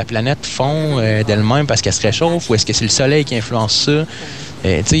cause que la planète fond d'elle-même parce qu'elle se réchauffe ou est-ce que c'est le soleil qui influence ça? Tu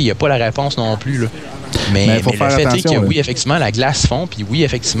sais, il n'y a pas la réponse non plus, là. Mais le fait est que oui, effectivement, la glace fond, puis oui,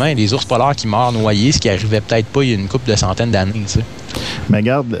 effectivement, il y a des ours polaires qui meurent noyés, ce qui arrivait peut-être pas il y a une couple de centaines d'années, tu sais. Mais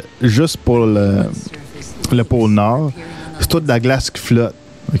regarde, juste pour le pôle Nord, c'est toute de la glace qui flotte.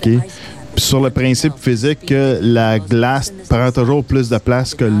 OK? Puis sur le principe physique que la glace prend toujours plus de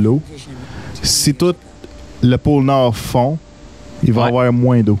place que l'eau, si tout le pôle Nord fond, il va y avoir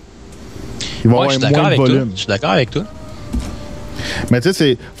moins d'eau. Il va y avoir moins de volume. Je suis d'accord avec toi. Mais tu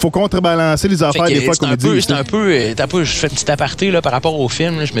sais, faut contrebalancer les affaires des fois, comme dit. C'est un peu, je fais une petite aparté là, par rapport au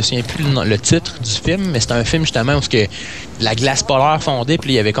film. Là, je me souviens plus le titre du film, mais c'est un film justement où que la glace polaire fondait,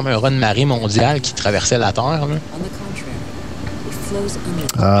 puis il y avait comme un raz de marée mondial qui traversait la Terre. Là.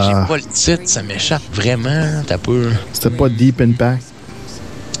 J'ai pas le titre, ça m'échappe vraiment. T'as peu. C'était pas Deep Impact?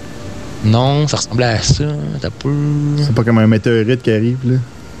 Non, ça ressemblait à ça. T'as peu. C'est pas comme un météorite qui arrive,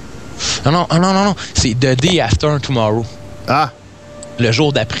 là? Non. C'est The Day After Tomorrow. Ah! Le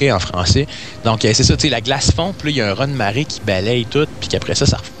jour d'après en français. Donc, c'est ça, tu sais, la glace fond, puis là, il y a un raz de marée qui balaye tout, puis qu'après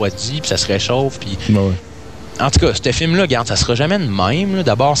ça refroidit, puis ça se réchauffe, puis... Ouais. En tout cas, ce film-là, regarde, ça sera jamais de même. Là.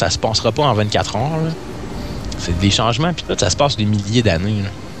 D'abord, ça se passera pas en 24 heures. Là. C'est des changements, puis tout, ça se passe des milliers d'années. Là.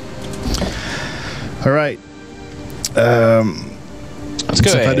 All right. En tout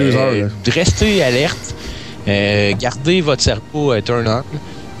cas, ça fait 2 heures. Restez alerte. Gardez votre cerveau turn on.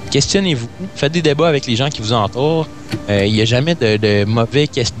 Questionnez-vous. Faites des débats avec les gens qui vous entourent. Il n'y a jamais de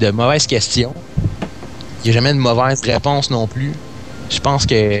mauvaises questions. Il n'y a jamais de mauvaises réponses non plus. Je pense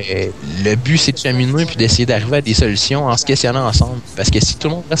que le but, c'est de cheminer puis d'essayer d'arriver à des solutions en se questionnant ensemble. Parce que si tout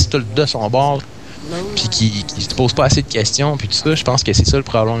le monde reste tout le dos de son bord puis qui ne se pose pas assez de questions puis tout ça, je pense que c'est ça le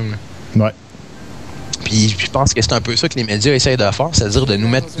problème. Ouais. Puis je pense que c'est un peu ça que les médias essayent de faire, c'est-à-dire de nous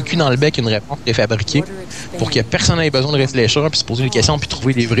mettre le cul dans le bec une réponse préfabriquée pour que personne n'ait besoin de réfléchir puis se poser des questions puis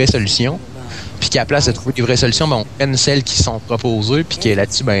trouver des vraies solutions. Puis qu'à la place de trouver des vraies solutions, ben, on prenne celles qui sont proposées puis que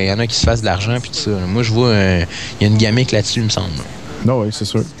là-dessus, ben, il y en a qui se fassent de l'argent puis tout ça. Moi, je vois, il y a une gamique là-dessus, il me semble. Non, oui, c'est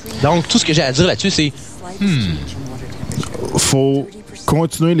sûr. Donc, tout ce que j'ai à dire là-dessus, c'est faut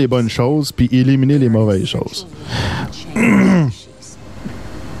continuer les bonnes choses puis éliminer les mauvaises choses.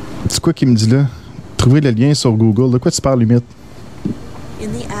 C'est quoi qu'il me dit là? Trouver le lien sur Google. De quoi tu parles, limite? In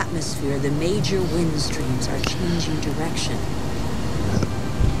the atmosphere, the major wind streams are changing direction.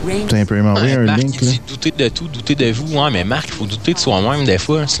 T'as un peu envoyé un Marc, link, il là. dit douter de tout, douter de vous. Ouais, mais Marc, il faut douter de soi-même des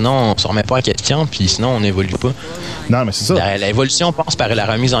fois. Sinon, on se remet pas en question, puis sinon, on n'évolue pas. Non, mais c'est ça. L'évolution passe par la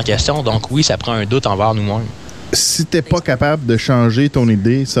remise en question. Donc oui, ça prend un doute envers nous-mêmes. Si t'es pas capable de changer ton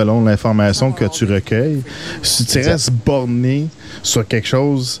idée selon l'information que tu recueilles, si tu restes borné sur quelque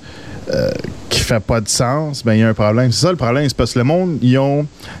chose qui fait pas de sens, ben il y a un problème. C'est ça le problème, c'est parce que le monde, ils ont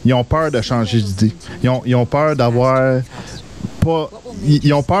peur de changer d'idée. Ils ont peur d'avoir pas...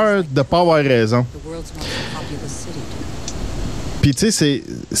 Ils ont peur de pas avoir raison. Puis tu sais,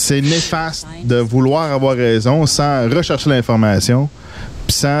 c'est néfaste de vouloir avoir raison sans rechercher l'information,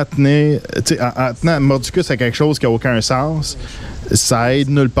 puis sans tenir... Tu sais, en tenant mordicus à quelque chose qui a aucun sens, ça aide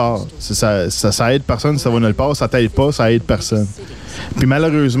nulle part. Ça aide personne, ça va nulle part. Ça t'aide pas, ça aide personne. Puis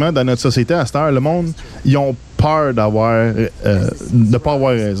malheureusement, dans notre société, à cette heure, le monde, ils ont peur de pas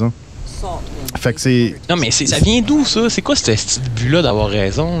avoir raison. Fait que c'est... Non, mais ça vient d'où, ça? C'est quoi ce but-là d'avoir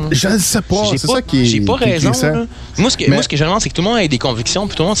raison? Là? Je ne sais pas. C'est ça qui est... J'ai pas raison, là. Moi, ce que je demande, c'est que tout le monde ait des convictions,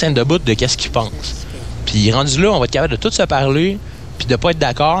 puis tout le monde tienne debout de qu'est-ce qu'il pense. Puis rendu là, on va être capable de tout se parler, puis de pas être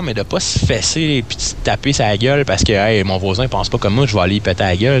d'accord, mais de pas se fesser puis de se taper sa gueule parce que hey, mon voisin pense pas comme moi, je vais aller y péter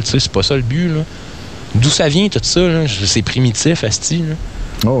la gueule. Tu sais, c'est pas ça le but, là. D'où ça vient, tout ça, là? C'est primitif, asti, là.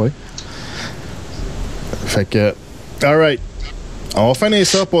 Oh, oui. Fait que... All right. On va finir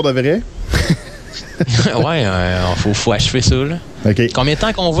ça pour de vrai. Ouais, faut achever ça, là. OK. Combien de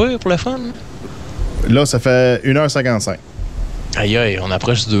temps qu'on veut pour le fun? Là, ça fait 1h55. Aïe, aïe, on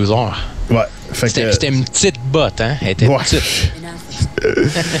approche de 2 heures. Ouais. Fait que... C'était une petite botte, hein? Elle était petite.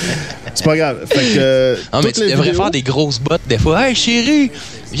 C'est pas grave. Fait que... Non, mais tu devrais faire des grosses bottes des fois. Hey, chérie,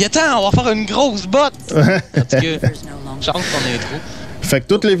 viens-t'en, on va faire une grosse botte. En tout cas, chance qu'on ait trop. Fait que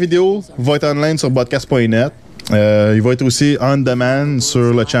toutes les vidéos vont être online sur podcast.net. Il va être aussi on demand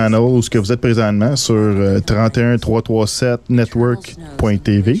sur le channel où ce que vous êtes présentement sur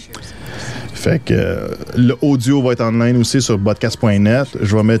 31337network.tv. Fait que l'audio va être online aussi sur podcast.net.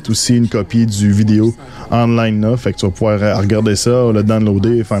 Je vais mettre aussi une copie du vidéo online là. Fait que tu vas pouvoir regarder ça, le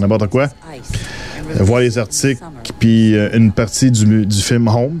downloader, faire n'importe quoi. Voir les articles puis une partie du film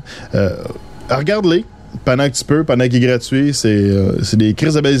Home. Regarde-les. Pendant que tu peux, pendant qu'il est gratuit, c'est des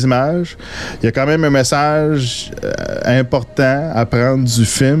crises de belles images. Il y a quand même un message important à prendre du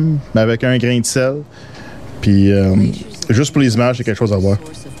film, mais avec un grain de sel. Puis, juste pour les images, c'est quelque chose à voir.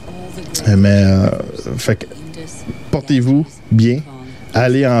 Mais, fait que, portez-vous bien.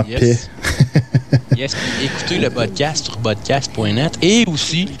 Allez en paix. Yes. Écoutez le podcast sur podcast.net et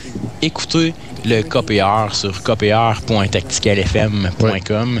aussi écoutez le KPR sur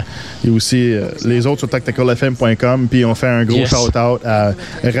kpr.tacticalfm.com. Il y a aussi les autres sur tacticalfm.com. Puis on fait un gros shout-out à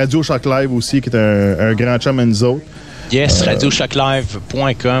Radio Shock Live aussi, qui est un grand chum à nous autres. Yes,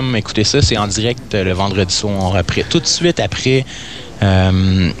 radioshoclive.com. Écoutez ça, c'est en direct le vendredi soir. Tout de suite après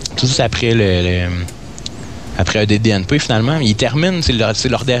après un DDNP, finalement. Ils terminent, c'est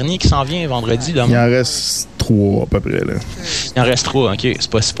leur dernier qui s'en vient vendredi. Demain. Il en reste 3 à peu près. Là. Il en reste 3, OK. C'est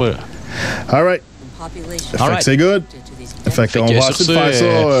pas. All right. Fait que c'est good. Fait qu'on va essayer de faire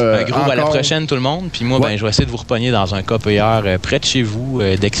ça un gros encore. À la prochaine, tout le monde. Puis moi, je vais essayer de vous repogner dans un KPR près de chez vous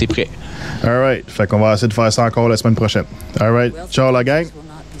dès que c'est prêt. All right. Fait qu'on va essayer de faire ça encore la semaine prochaine. All right. Ciao, la gang.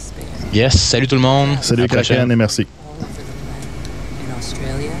 Yes. Salut tout le monde. Salut, Kraken, et merci. In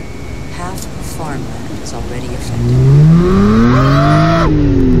Australia, half of farmland is already affected.